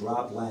and they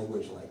drop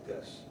language like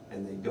this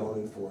and they don't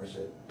enforce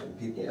it and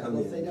people Yeah, come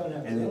well, in. if they don't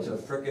have And it's a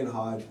zoning. frickin'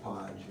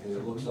 hodgepodge and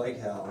it looks like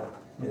hell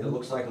and it Mhm.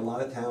 looks like a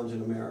lot of towns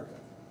in America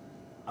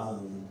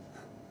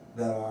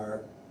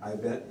that I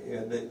bet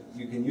that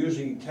you can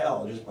usually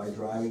tell just by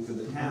driving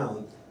through the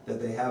town that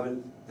they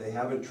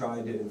haven't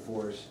tried to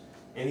enforce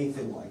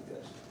anything like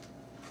this.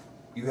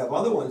 You have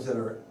other ones that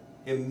are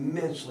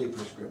immensely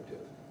prescriptive.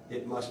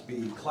 It must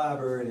be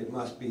clabbered, it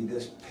must be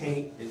this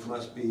paint, it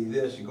must be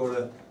this. You go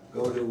to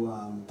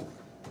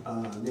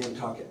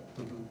Nantucket.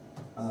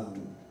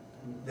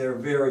 They're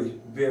very,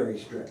 very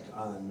strict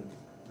on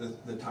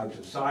the types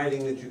of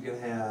siding that you can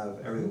have,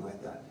 everything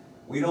like that.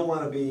 We don't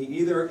want to be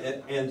either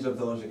at ends of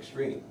those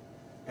extremes.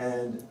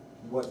 And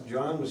what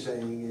John was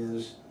saying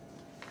is,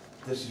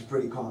 this is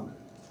pretty common,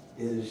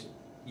 is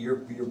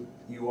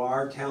you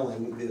are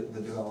telling the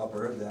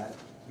developer that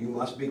you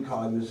must be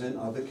cognizant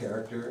of the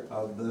character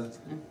of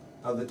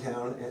the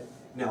town.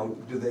 Now,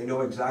 do they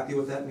know exactly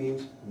what that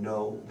means?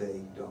 No,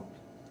 they don't.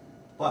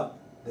 But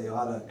they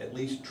ought to at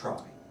least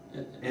try.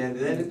 And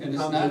then it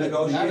becomes a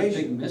negotiation. Not a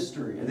big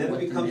mystery. And then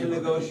what it the becomes a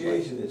neighborhood is like.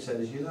 negotiation. It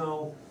says, you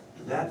know,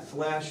 that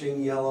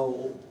flashing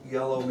yellow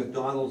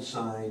McDonald's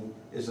sign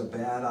is a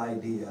bad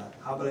idea.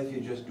 How about if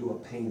you just do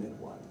a painted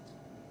one?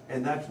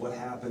 And that's what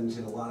happens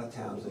in a lot of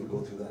towns. They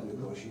go through that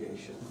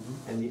negotiation.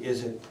 And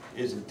is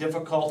it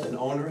difficult and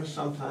onerous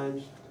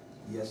sometimes?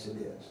 Yes, it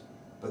is.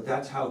 But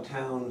that's how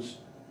towns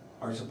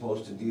are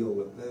supposed to deal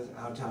with this,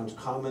 how towns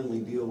commonly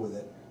deal with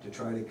it, to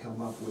try to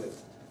come up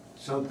with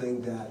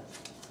something that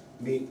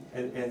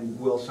and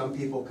will some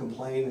people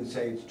complain and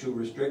say it's too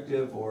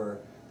restrictive, or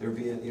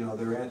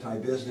they're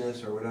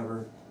anti-business or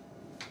whatever?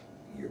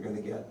 You're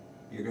gonna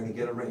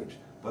get a range.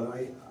 But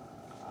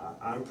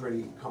I'm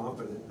pretty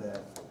confident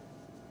that,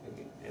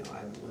 I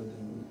haven't lived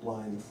in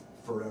Lyme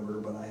forever,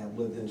 but I have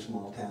lived in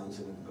small towns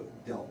that have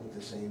dealt with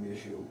the same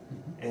issue.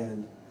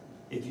 And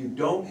if you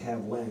don't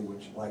have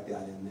language like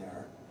that in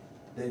there,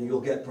 then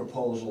you'll get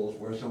proposals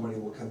where somebody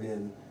will come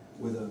in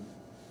with a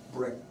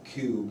brick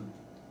cube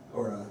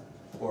or a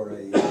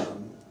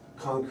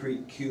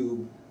concrete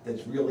cube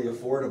that's really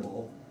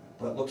affordable,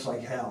 but looks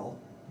like hell,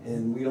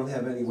 and we don't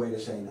have any way to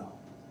say no,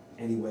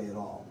 any way at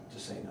all to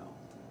say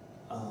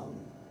no.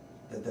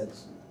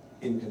 That's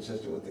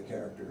inconsistent with the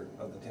character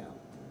of the town.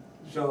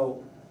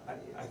 So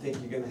I think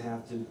you're gonna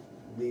have to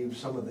leave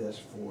some of this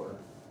for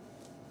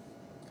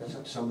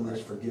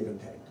give and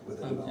take with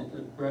the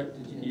developer. Brett,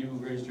 did you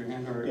raised your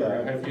hand, or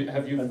Yeah.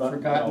 have you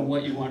forgotten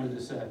what you wanted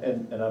to say?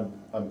 And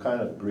I'm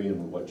kind of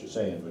agreeing with what you're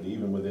saying, but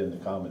even within the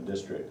common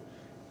district,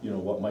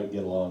 what might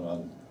get along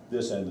on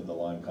this end of the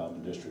Lyme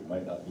Common District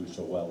might not do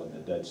so well in the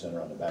dead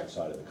center on the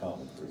backside of the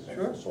common, for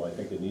example. Sure. So I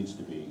think it needs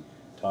to be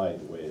tied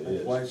the way it is.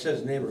 That's why it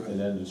says neighborhood. And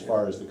then as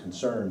far as the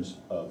concerns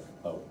of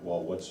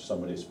well, what's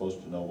somebody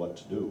supposed to know what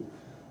to do?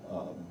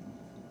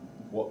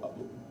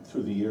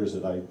 Through the years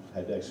that I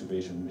had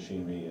excavation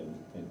machinery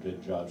and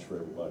did jobs for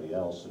everybody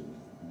else and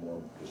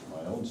more just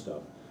my own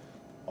stuff,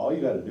 all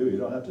you gotta do, you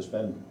don't have to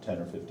spend $10,000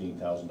 or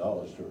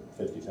 $15,000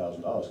 or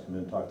 $50,000, come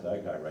in and talk to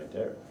that guy right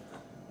there.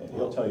 And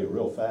he'll tell you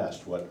real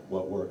fast what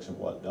works and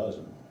what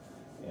doesn't.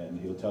 And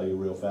he'll tell you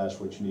real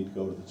fast what you need to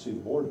go to see the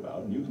board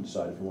about, and you can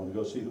decide if you wanna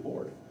go see the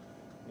board.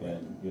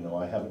 And,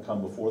 I haven't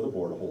come before the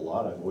board a whole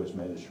lot. I've always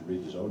managed to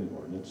read the zoning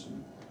ordinance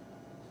and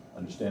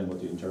understand what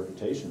the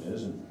interpretation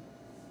is and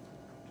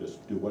just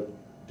do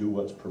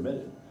what's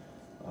permitted.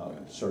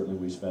 Certainly,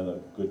 we spent a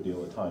good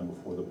deal of time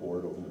before the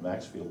board over the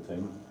Maxfield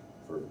thing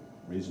for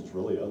reasons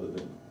really other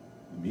than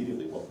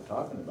immediately what we're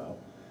talking about.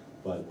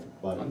 But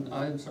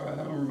I'm sorry,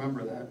 I don't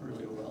remember that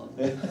really well.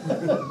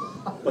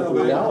 but the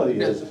reality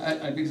is,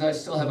 Because I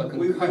still have a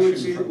We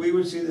concussion.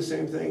 would see the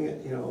same thing,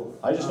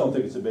 I just don't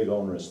think it's a big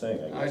onerous thing,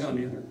 I I guess. don't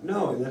either.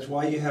 No, and that's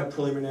why you have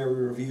preliminary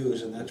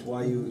reviews, and that's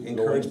why you Go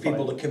encourage and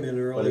people find- to come in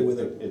But early with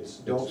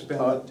it. Don't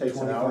spend it takes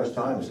an hour's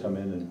time to $25,000. come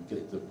in and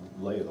get the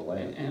lay of the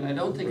land. And I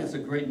don't think it's a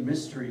great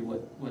mystery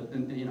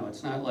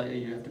it's not like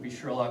you have to be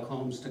Sherlock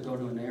Holmes to go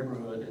to a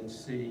neighborhood and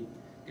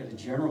get a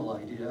general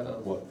idea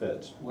of What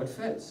fits. what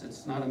fits.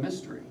 It's not a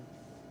mystery.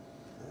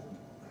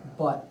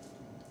 But,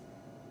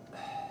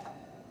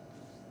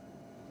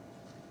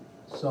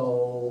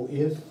 so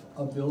if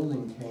a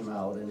building came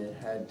out and it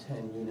had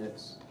 10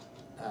 units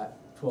at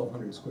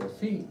 1,200 square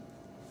feet,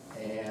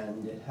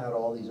 and it had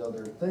all these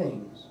other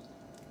things,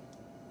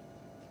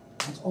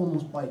 that's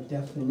almost by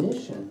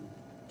definition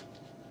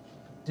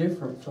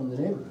different from the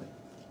neighborhood.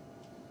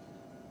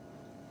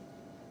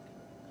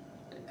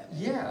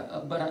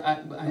 Yeah, but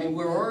I mean,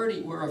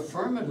 we're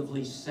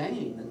affirmatively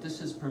saying that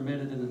this is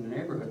permitted in the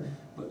neighborhood,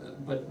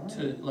 but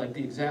to, like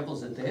the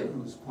examples that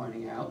David was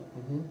pointing out,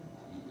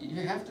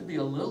 you have to be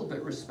a little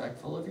bit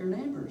respectful of your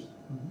neighbors,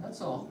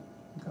 that's all.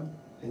 Okay.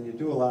 And you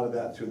do a lot of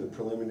that through the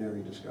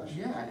preliminary discussion.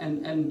 Yeah,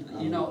 and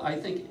I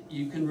think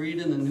you can read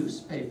in the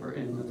newspaper,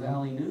 in the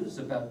Valley News,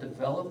 about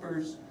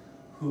developers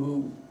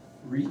who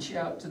reach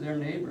out to their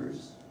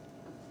neighbors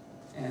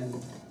and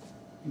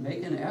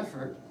make an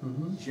effort,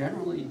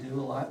 generally do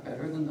a lot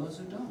better than those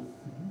who don't.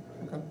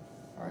 Okay.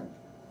 All right.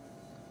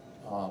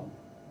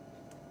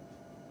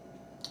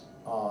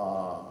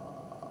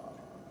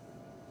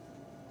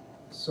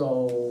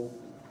 So,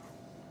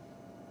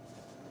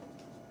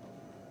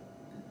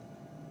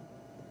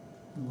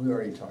 we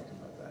already talked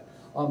about that.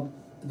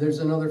 There's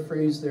another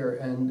phrase there,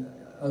 and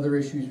other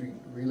issues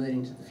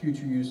relating to the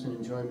future use and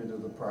enjoyment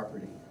of the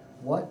property.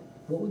 What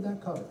would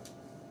that cover?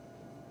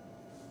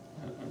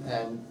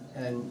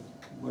 And,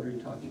 What are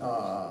you talking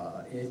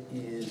about? it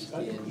is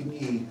In in,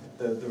 E,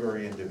 the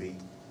very end of E.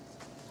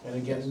 And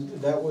again,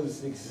 that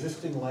was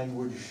existing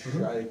language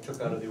Mhm. I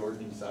took out of the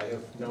ordinance. I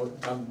have no,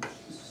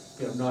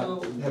 you know,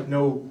 So- have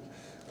no,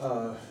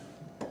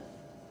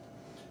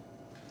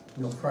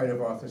 no pride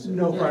of authorship.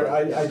 no,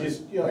 I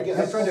just, you know, again,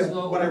 I try to,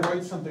 So- when I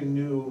write something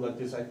new like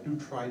this, I do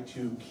try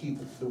to keep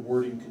the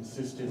wording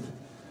consistent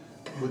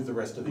with the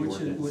rest of the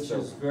ordinance. Which so-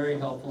 is very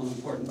helpful and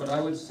important, but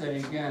I would say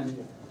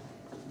again,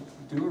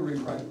 do a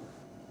rewrite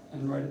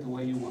and write it the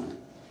way you want it.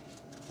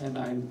 And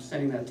I'm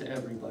saying that to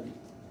everybody.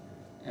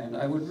 And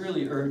I would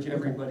really urge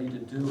everybody to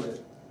do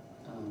it,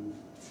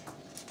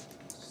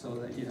 so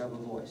that you have a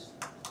voice.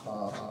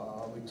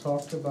 We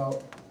talked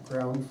about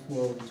ground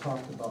floor, we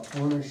talked about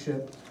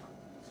ownership.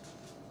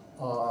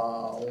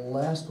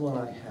 Last one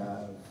I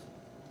have,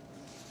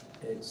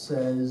 it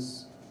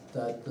says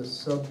that the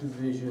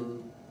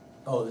subdivision,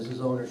 oh, this is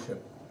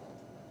ownership.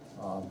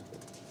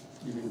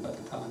 You mean about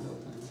the condo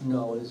thing?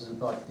 No, this is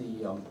about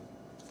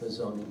the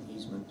zoning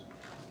easement.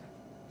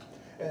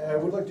 And I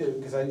would like to,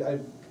 because I,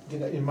 you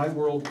know, in my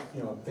world,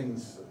 you know,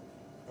 things,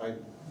 I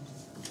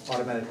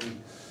automatically,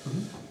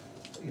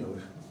 you know,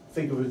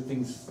 think of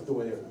things the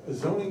way, a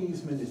zoning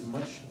easement is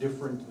much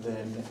different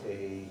than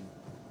a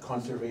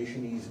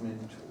conservation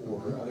easement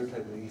or other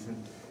type of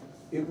easement.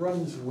 It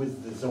runs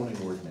with the zoning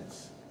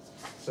ordinance.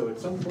 So at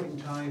some point in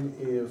time,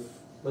 if,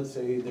 let's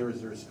say, there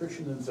is a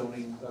restriction in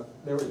zoning,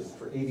 there is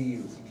for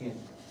ADUs, you can't,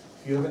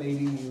 if you have an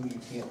ADU, you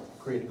can't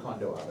create a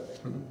condo out of it.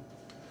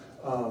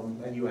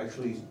 And you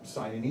actually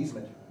sign an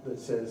easement that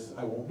says,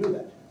 I won't do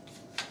that,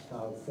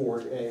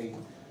 for a,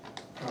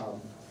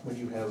 when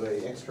you have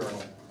a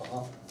external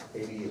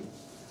ADU.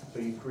 So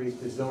you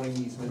create the zoning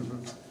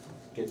easement,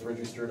 gets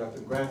registered up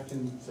in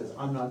Grafton, says,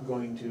 I'm not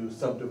going to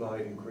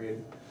subdivide and create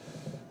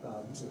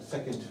a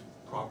second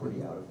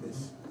property out of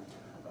this.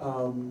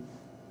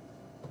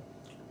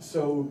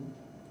 So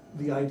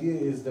the idea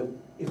is that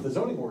if the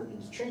zoning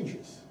ordinance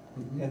changes,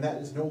 and that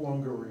is no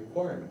longer a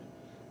requirement,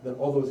 then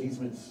all those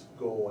easements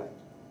go away.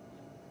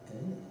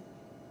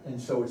 And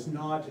so it's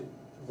not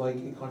like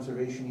a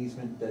conservation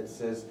easement that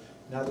says,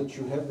 now that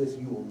you have this,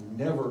 you will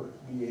never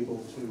be able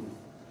to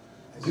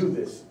do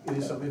this. It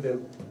is something that,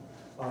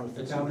 if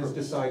the It's town has in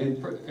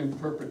decided, in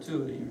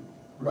perpetuity,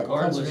 Right,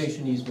 regardless.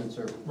 conservation easements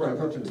are. Right, In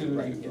perpetuity,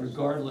 right, yes.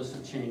 regardless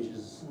of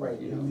changes. Right,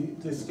 you know. in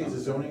this case, a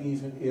zoning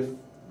easement, if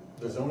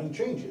the zoning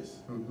changes,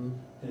 Mhm.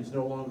 and it's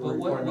no longer a But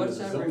requirement of what's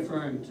the that zoning.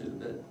 referring to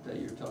that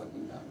you're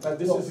talking about?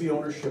 This is the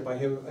ownership, I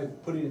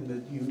put in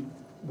that you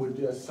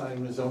would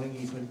sign a zoning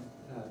easement,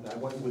 and I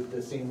went with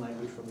the same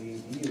language from the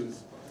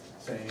ADUs,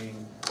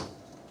 saying,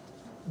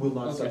 will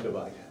not Okay.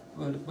 subdivide.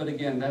 But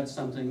again, that's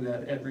something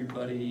that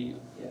everybody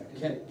Yeah,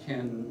 'cause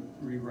can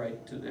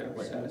rewrite to their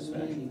Right. that doesn't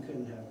mean satisfaction. you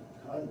couldn't have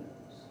condos.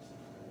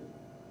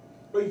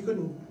 Well, you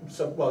couldn't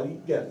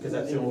yeah, because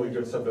that's the only way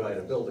you're gonna subdivide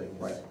a building.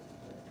 is- Right.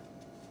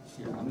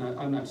 Yeah,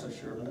 I'm not so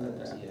sure about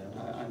that. Yeah.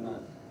 I'm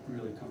not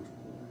really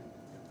comfortable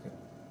with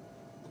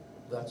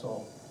That's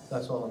all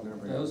I'm gonna that.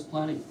 bring That up. was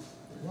plenty. It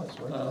was,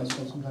 right? I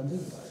spent some time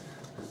thinking about it.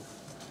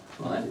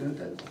 Well,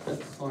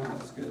 that's fine,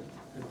 that's good.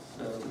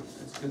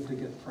 It's good to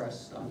get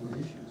pressed on the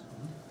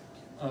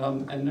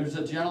issues. And there's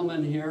a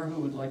gentleman here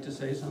who would like to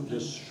say something.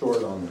 Just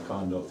short on the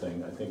condo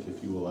thing, I think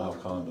if you allow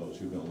condos,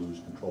 you're gonna lose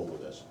control of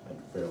this and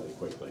fairly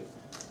quickly.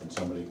 And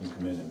somebody can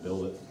come in and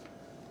build it,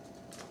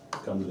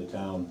 come to the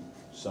town,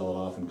 sell it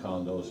off in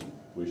condos and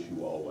wish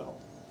you all well.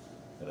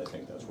 And I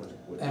think that's what.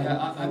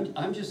 Yeah,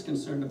 I'm just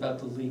concerned about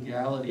the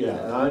legality of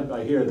Yeah, that. and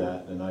I hear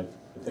that, and I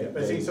think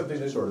I see Dave something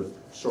that- sort of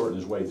sorting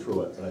his way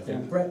through it, but I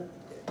think, Brett,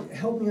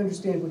 help me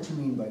understand what you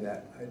mean by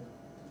that.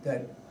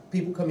 That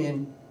people come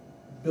in,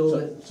 build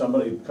it,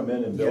 somebody come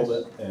in and build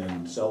Yes. it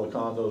and sell the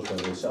condos,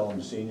 whether they sell them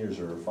to seniors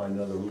or find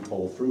another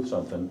loophole through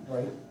something.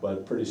 right?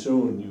 But pretty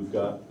soon, you've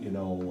got,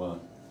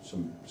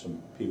 some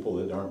people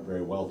that aren't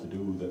very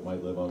well-to-do that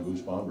might live on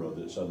Goose Pond Road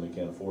that suddenly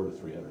can't afford a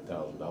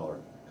 $300,000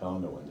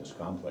 condo in this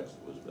complex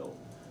that was built.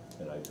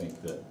 And I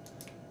think that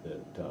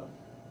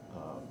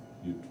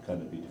you'd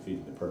kind of be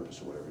defeating the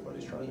purpose of what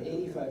everybody's I trying mean, to do.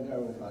 85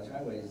 Dartmouth College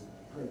Highway is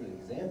a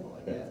perfect example,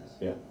 I Yeah, guess.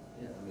 yeah,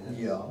 Yeah, I mean, that's.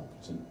 Yeah.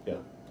 yeah.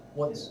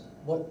 What,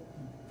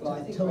 Well,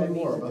 I think tell me Brett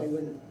means more that they about.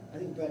 wouldn't,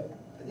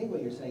 I think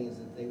what you're saying is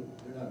that they're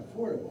not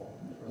affordable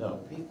for a lot No,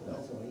 of people, no.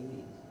 that's all he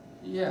means.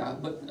 Yeah,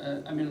 but,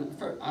 I mean,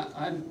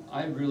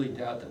 I really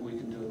doubt that we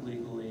can do it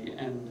legally,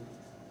 and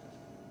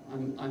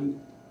I'm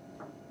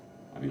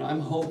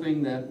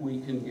hoping that we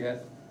can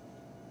get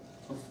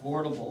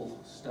affordable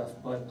stuff,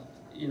 but,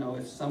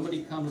 if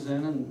somebody comes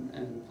in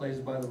and plays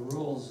by the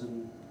rules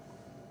and,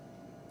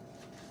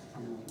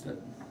 that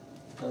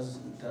does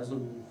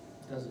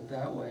it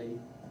that way,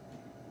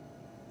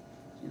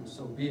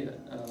 so be it.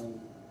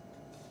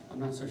 I'm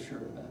not so sure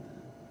about that.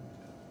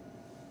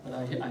 But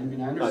I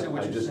understand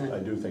what I you're just, saying. I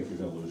do think you're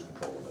gonna lose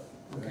control of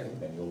it.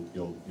 Okay. And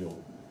you'll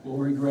we'll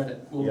regret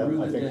it, we'll Yeah,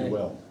 rue I the think day. you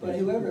will. But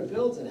whoever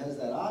builds it has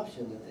that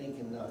option that they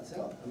can not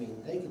sell, I mean,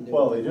 they can do it.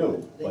 Well, they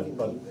do, They can keep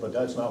but it.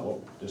 that's not what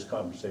this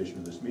conversation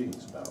of this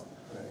meeting's about.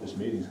 Right. This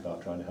meeting's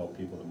about trying to help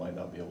people that might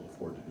not be able to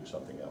afford to do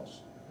something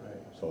else. Right.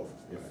 So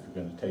if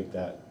you're gonna take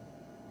that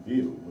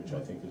view, which I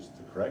think is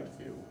the correct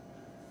view,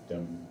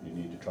 then you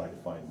need to try to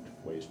find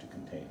ways to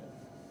contain it.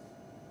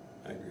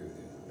 I agree with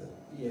you.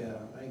 Yeah,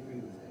 I agree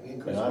with that. And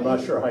of course, And I'm not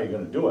we- sure how you're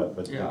gonna do it,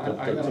 but Yeah,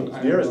 the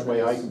don't nearest know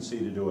way I this. can see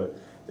to do it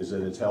is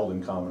that it's held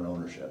in common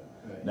ownership.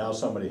 Right. Now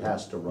somebody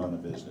has to run a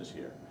business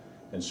here.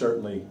 And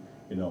certainly,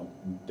 you know,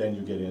 then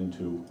you get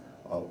into,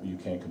 you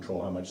can't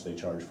control how much they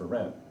charge for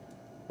rent.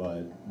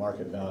 But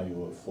market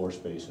value of floor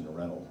space in a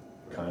rental,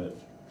 kind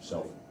of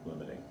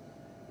self-limiting.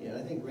 Yeah, and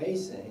I think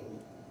Ray's saying,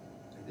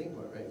 I think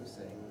what Ray was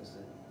saying was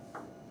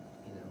that,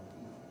 you know,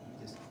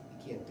 you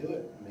can't do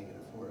it and make it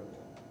affordable.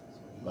 That's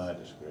what he I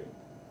said. disagree.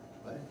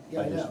 But, yeah,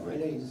 I I know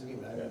disagree. you disagree,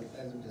 but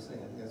Yeah. I'm just saying,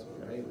 I think that's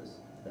what Ray was.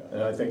 Yeah,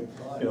 and I think,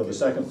 you know, the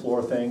second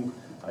floor thing,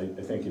 I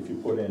think if you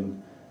put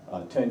in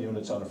 10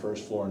 units on the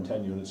first floor and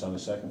 10 units on the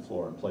second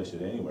floor and place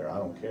it anywhere, I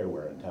don't care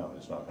where in town,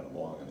 it's not gonna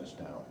belong in this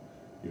town.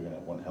 You're gonna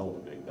have one hell of a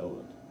big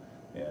building.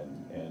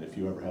 And if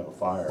you ever have a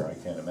fire, I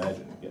can't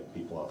imagine getting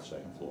people off the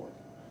second floor.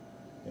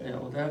 And- Yeah,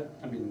 well, that,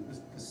 I mean,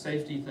 the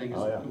safety thing is,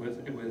 Oh, yeah.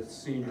 with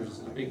seniors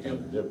is a big deal.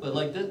 Yeah. But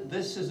like,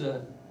 this is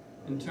a,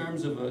 in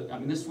terms of I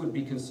mean, this would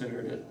be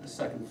considered a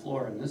second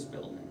floor in this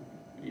building,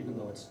 even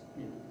though it's,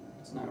 you know,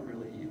 it's not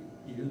really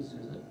used,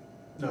 is it?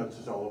 No, it's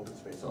just all open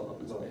space. It's all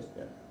open space.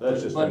 Yeah,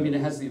 that's just. But I mean, it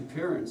has the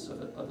appearance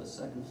of a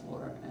second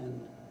floor, and,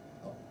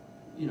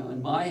 you know,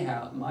 in my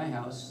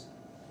house,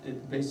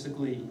 it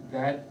basically,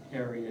 that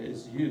area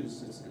is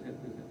used, it's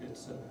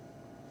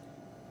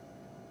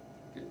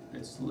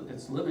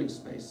living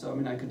space, so I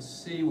mean, I could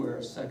see where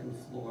a second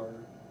floor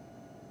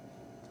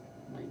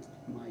might,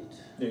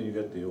 Then you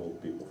get the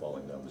old people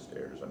falling down the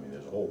stairs, I mean,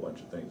 there's a whole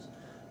bunch of things.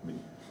 I mean,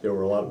 there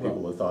were a lot of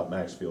people that thought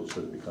Maxfield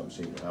should have become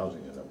senior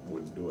housing and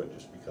wouldn't do it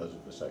just because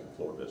of the second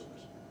floor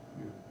business.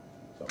 yeah.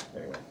 So,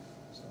 anyway.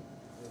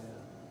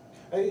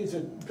 Yeah. It's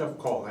a tough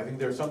call. I think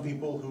there are some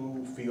people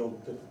who feel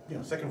that, you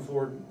know, second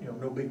floor, you know,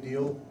 no big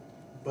deal,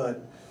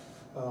 but,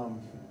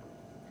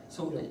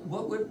 So Yeah.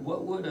 what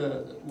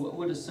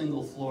would a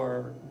single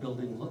floor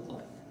building look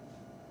like?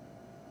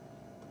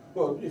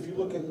 well, if you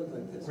look at It looked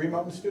like this. Green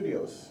Mountain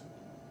Studios,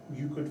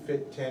 you could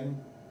fit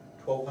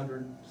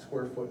 1,200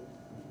 square foot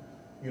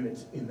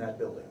units in that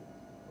building.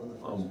 On the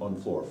first. On one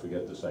floor,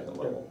 forget the second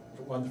level.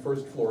 On the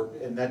first floor,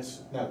 and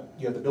that's, now,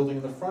 you have the building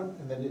in the front,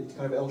 and then it's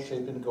kind of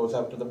L-shaped and it goes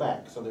out to the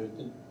back, so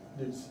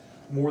there's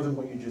more than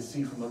what you just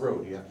see from the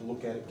road, you have to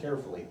look at it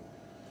carefully,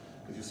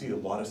 because you see a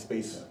lot of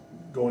space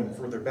going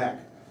further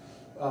back.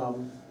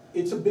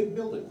 It's a big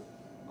building.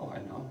 Oh, I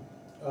know.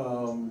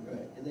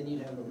 Right, and then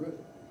you'd have a roof,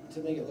 to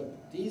make it look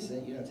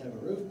decent, you'd have to have a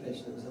roof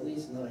pitch that was at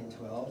least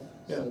 9/12.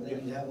 Yeah. So then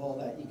you'd have all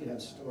that, you could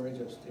have storage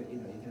upstairs, you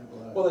know, you'd have a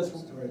lot of. Well, that's,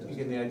 storage you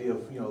get the idea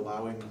of, you know,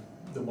 allowing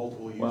the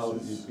multiple Well,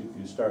 uses.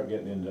 you start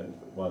getting into,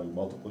 well,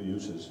 multiple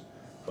uses,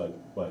 but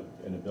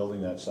in a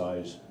building that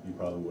size, you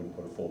probably wouldn't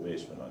put a full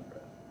basement under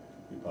it.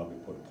 You'd probably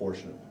put a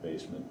portion of the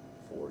basement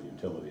for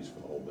utilities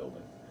for the whole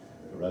building.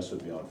 The rest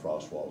would be on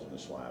frost walls and a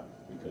slab,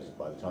 because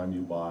by the time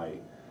you buy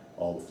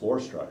all the floor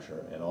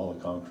structure and all the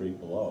concrete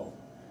below,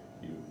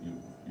 you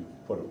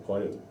put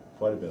quite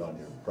a bit on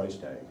your price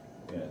tag.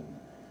 And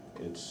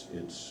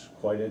it's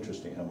quite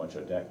interesting how much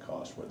a deck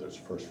costs, whether it's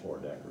a first floor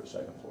deck or a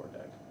second floor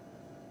deck.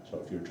 So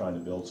if you're trying to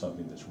build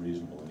something that's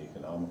reasonable and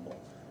economical,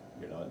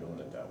 you're not doing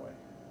it that way.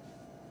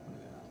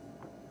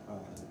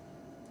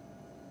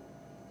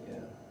 Yeah.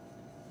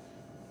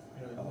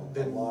 You know, A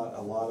then-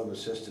 lot of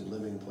assisted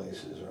living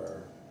places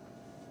are,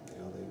 you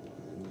know,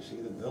 when you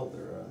see them built,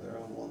 they're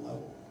on one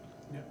level.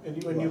 Yeah,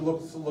 and when you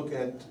look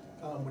at,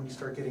 when you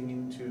start getting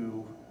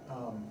into,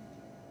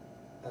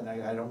 and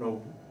I don't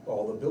know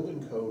all the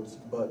building codes,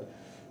 but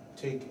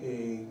take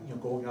you know,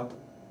 going up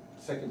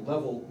second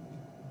level,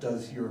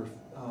 does your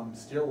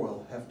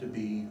stairwell have to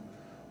be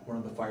one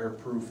of the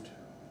fireproofed,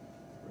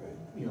 Right.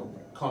 you know,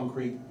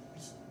 concrete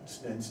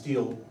and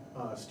steel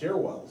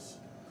stairwells?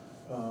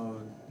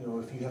 You know,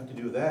 if you have to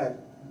do that,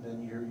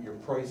 then your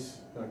price,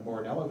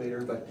 or an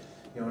elevator, but,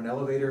 you know, an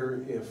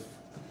elevator, if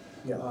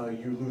Yeah.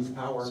 you lose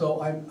power.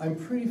 So I'm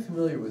pretty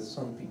familiar with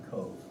Sunapee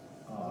Cove,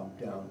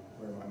 down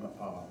where my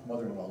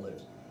mother-in-law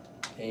lives.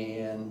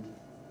 And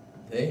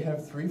they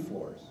have 3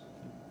 floors.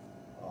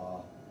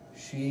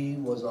 She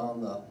was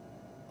on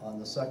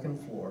the second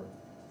floor,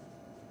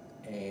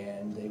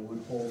 and they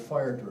would hold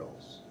fire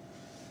drills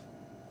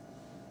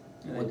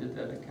Yeah, they did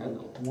that at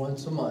Kendall.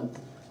 once a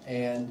month.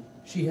 And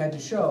she had to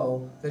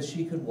show that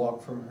she could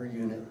walk from her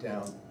unit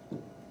down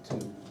to,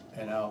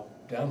 and out,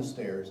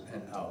 downstairs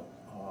and out.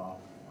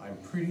 I'm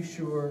pretty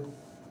sure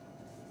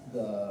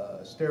the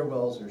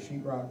stairwells are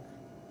sheetrock,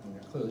 and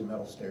they're clearly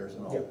metal stairs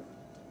and all, Yep.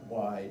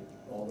 wide,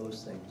 all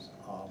those things.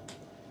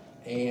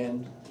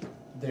 And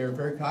they're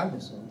very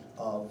cognizant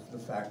of the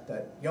fact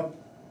that, yep,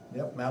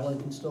 Madeline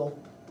can still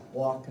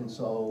walk, and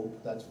so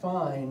that's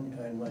fine.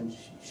 And when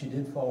she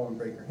did fall and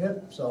break her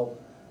hip, so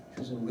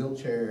she was in a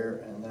wheelchair,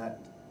 and that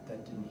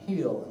that didn't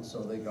heal, and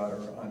so they got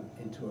her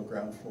into a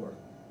ground floor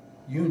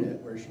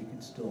unit where she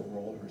could still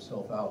roll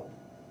herself out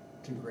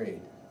to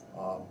grade.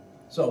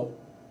 So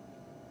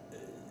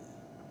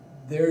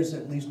there's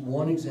at least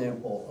one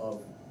example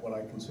of what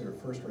I consider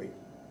first-rate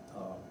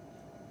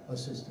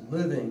assisted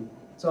living.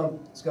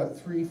 It's got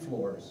 3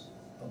 floors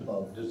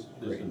above This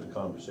grade. isn't a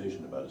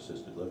conversation about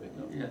assisted living,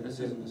 no. Yeah, this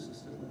isn't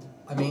assisted living.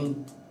 I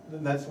mean,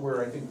 Then that's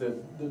where I think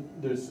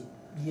that there's,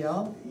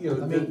 yeah, you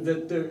know, I mean-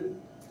 that there,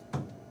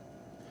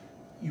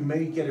 you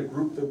may get a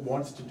group that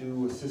wants to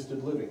do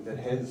assisted living, that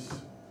has,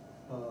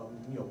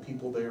 you know,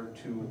 people there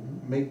to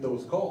Mhm. make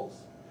those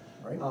calls.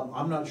 right?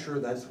 I'm not sure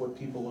that's what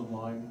people in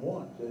Lyme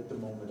want at the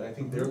moment. I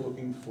think they're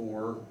looking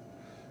for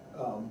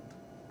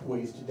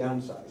ways to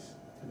downsize.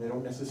 And they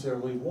don't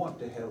necessarily want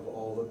to have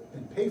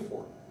and pay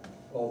for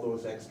all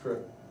those extra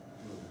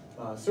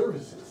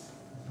services.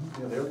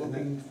 You know, they're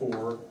looking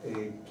for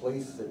a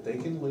place that they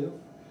can live,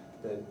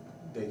 that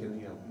they can,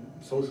 you know,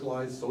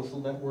 socialize, social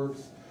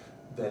networks,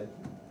 that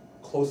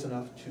close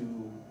enough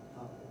to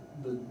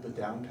the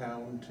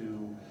downtown, to,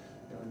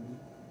 you know,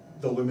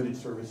 the limited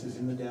services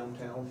in the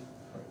downtown.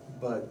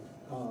 But,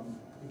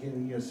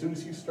 again, you know, as soon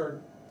as you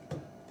start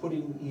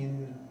putting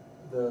in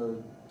the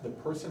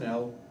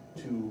personnel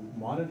to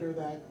monitor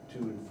that, to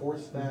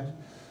enforce that,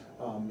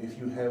 if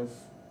you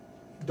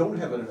don't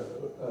have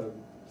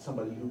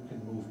somebody who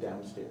can move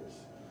downstairs.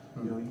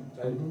 You know,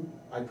 Mhm.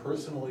 I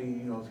personally,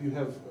 you know, if you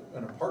have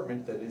an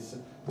apartment that is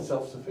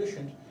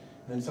self-sufficient,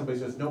 and then somebody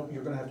says, nope,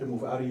 you're gonna have to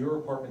move out of your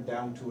apartment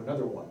down to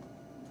another one.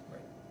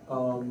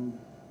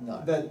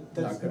 That's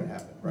Not gonna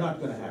happen, right?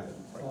 not gonna happen.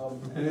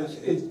 Right. And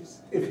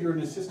it's, if you're in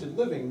assisted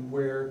living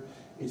where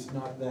it's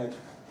not that,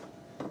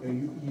 you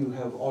know, you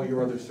have all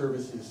your other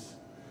services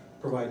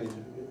provided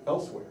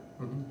elsewhere.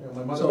 Mhm. You know,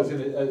 my mother So- was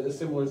in a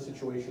similar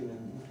situation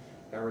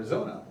in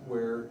Arizona,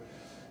 where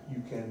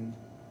you can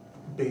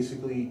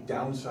basically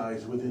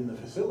downsize within the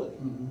facility.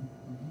 Mhm,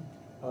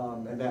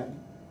 mhm. And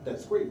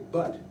that's great,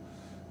 but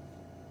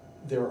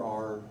there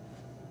are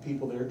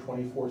people there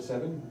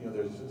 24/7, you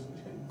know,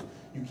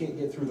 you can't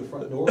get through the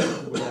front door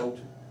without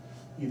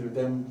either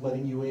them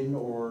letting you in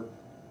or,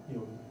 you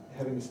know,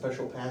 having a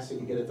special pass that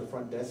you get at the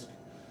front desk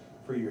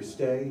for your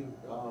stay.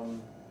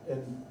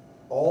 And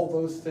all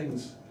those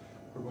things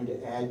are going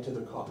to add to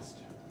the cost.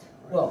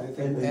 Well, I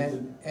think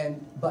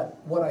but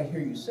what I hear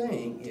you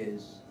saying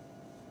is,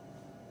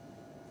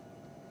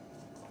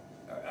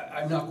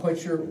 I'm not quite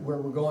sure where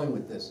we're going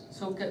with this.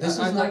 So, okay, This is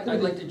I'd not like, gonna-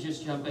 I'd like to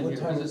just jump in What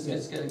here, time because is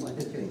it's it? getting late.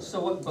 It's getting late.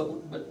 So what,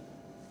 but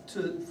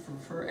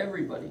for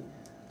everybody,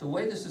 the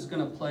way this is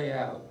gonna play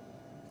out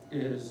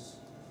is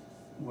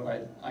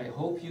what I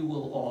hope you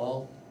will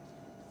all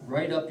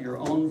write up your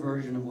own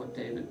version of what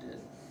David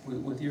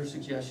did with your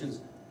suggestions.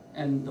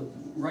 And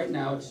right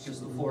now, it's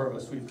just the 4 of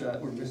us.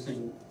 We're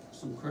missing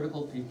some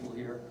critical people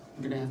here.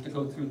 We're gonna have to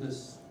go through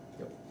this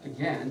Yep.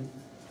 again.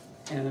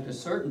 And at a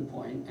certain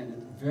point, and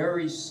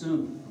very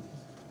soon,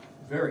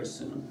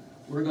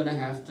 we're gonna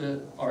have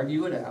to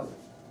argue it out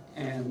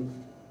and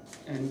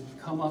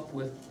come up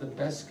with the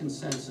best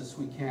consensus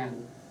we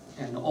can.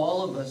 And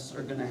all of us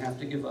are gonna have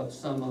to give up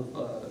some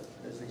of,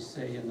 as they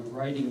say in the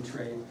writing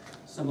trade,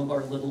 some of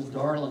our little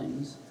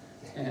darlings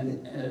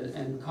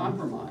and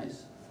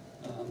compromise.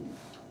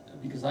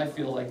 Because I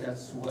feel like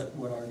that's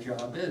what our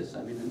job is.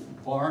 I mean,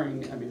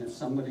 if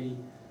somebody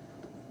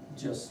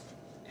just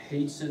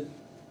hates it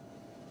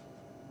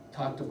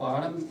top to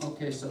bottom,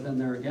 okay, so then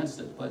they're against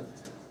it. But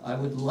I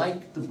would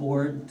like the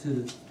board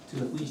to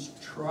at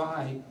least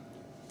try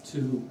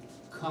to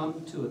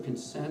come to a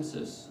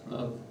consensus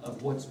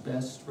of what's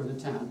best for the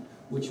town,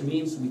 which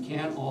means we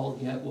can't all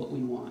get what we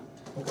want,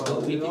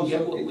 but we can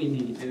get what we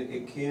need. And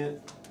it can't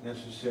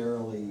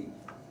necessarily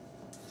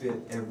fit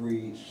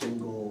every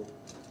single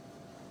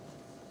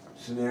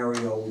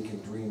scenario we can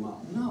dream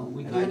up. No,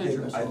 we And can't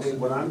address all I think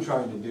what I'm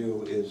trying to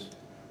do is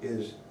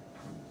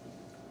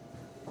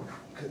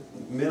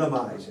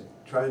minimize it,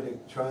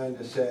 trying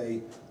to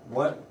say,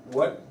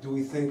 what do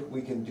we think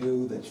we can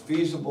do that's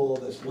feasible,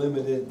 that's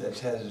limited, that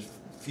has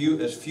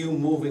as few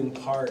moving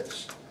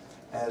parts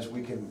as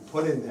we can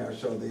put in there.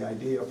 So the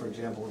idea, for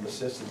example, of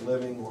assisted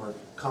living or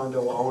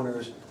condo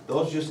owners,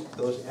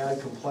 those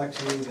add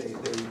complexity,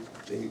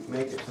 they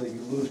make it so that you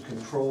lose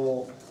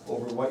control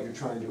over what you're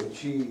trying to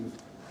achieve.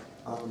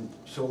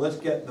 So let's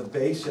get the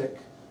basic,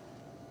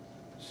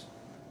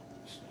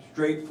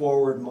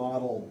 straightforward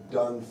model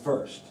done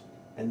first.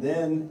 And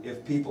then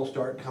if people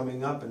start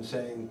coming up and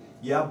saying,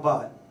 yeah,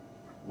 but,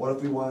 what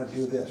if we wanna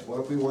do this? What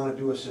if we wanna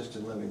do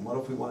assisted living? What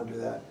if we wanna do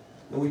that?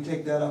 Then we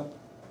take that up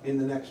in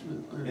the next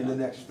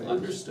phase.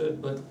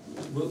 Understood, but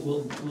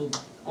we'll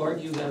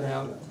argue that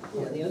out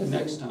Yeah, the other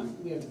next thing time.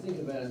 we have to think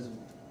about is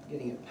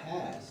getting it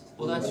passed.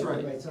 Well, that's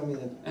right. Right, something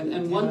that And the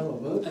town will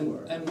vote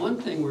for. And one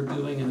thing we're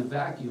doing in a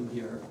vacuum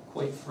here,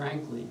 quite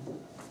frankly,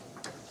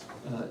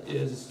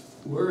 is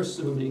we're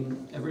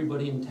assuming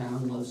everybody in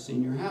town loves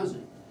senior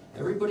housing.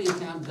 Everybody in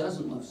town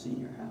doesn't love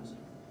senior housing.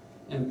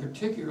 And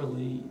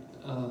particularly,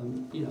 I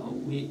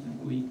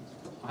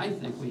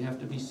think we have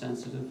to be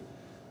sensitive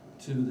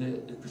to the,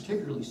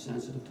 particularly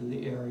sensitive to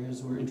the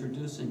areas we're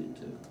introducing it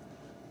to.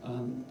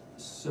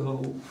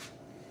 So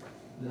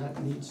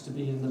that needs to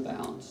be in the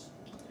balance.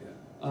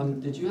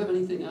 Did you have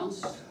anything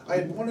else? I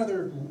had one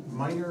other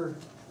minor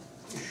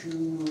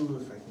issue,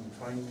 if I can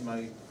find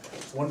my,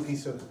 one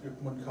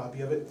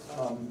copy of it.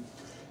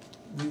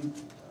 We,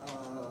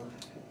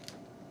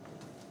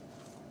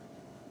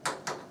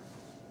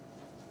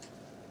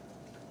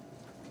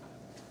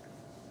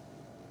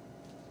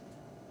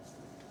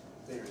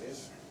 there it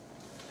is.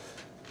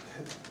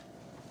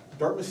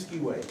 Dartmouth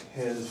Skiway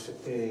has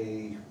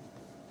a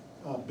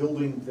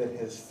building that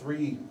has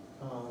 3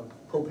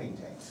 propane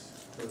tanks.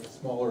 They're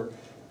smaller,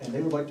 and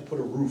they would like to put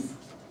a roof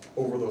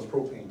over those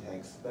propane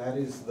tanks. That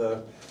is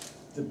a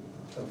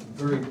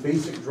very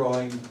basic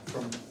drawing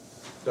from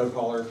Doug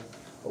Holler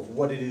of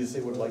what it is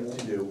they would like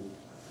to do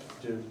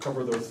to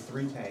cover those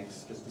 3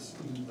 tanks, just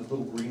the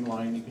little green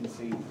line you can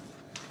see.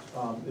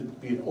 It'd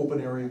be an open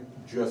area,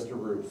 just a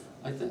roof.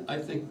 I think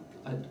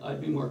I'd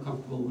be more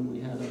comfortable when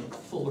we had a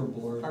fuller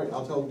board, All right,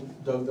 I'll tell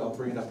Doug, I'll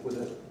bring it up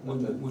with it.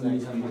 when we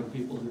have more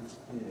people here.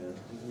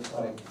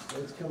 Yeah.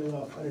 It's coming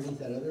off underneath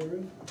that other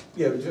roof?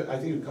 Yeah, I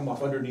think it'd come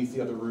off underneath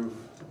the other roof,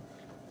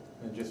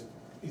 and he's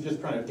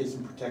just trying to get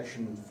some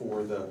protection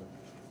for the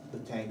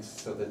tanks,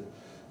 so that,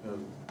 you know.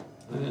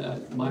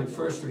 My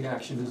first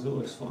reaction is it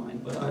looks fine,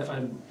 but I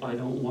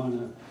don't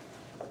wanna.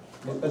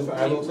 That's fine,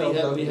 I will tell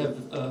Doug. We have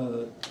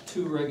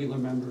 2 regular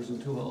members and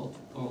 2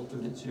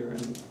 alternates here,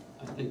 and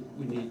I think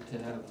we need to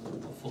have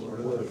a fuller What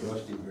are board. those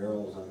rusty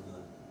barrels on the?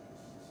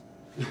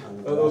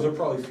 Those are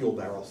probably fuel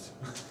barrels.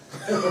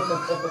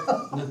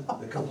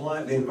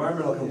 The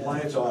environmental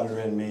compliance auditor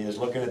in me is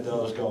looking at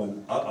those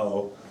going,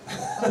 uh-oh.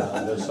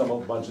 There's a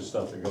bunch of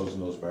stuff that goes in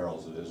those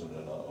barrels that isn't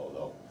an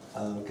uh-oh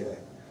though. Okay.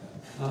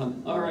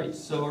 All right,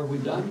 so are we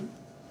done?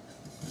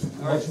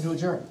 All right. Motion to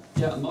adjourn.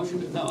 Yeah,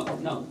 motion,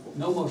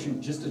 no motion,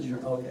 just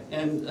adjourn. Okay.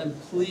 And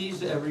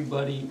please,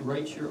 everybody,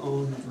 write your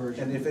own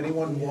version. And if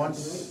anyone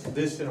wants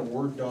this in a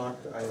Word doc,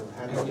 I'm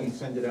happy to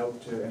send it out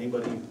to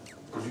anybody.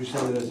 Did you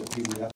send it as a PDF?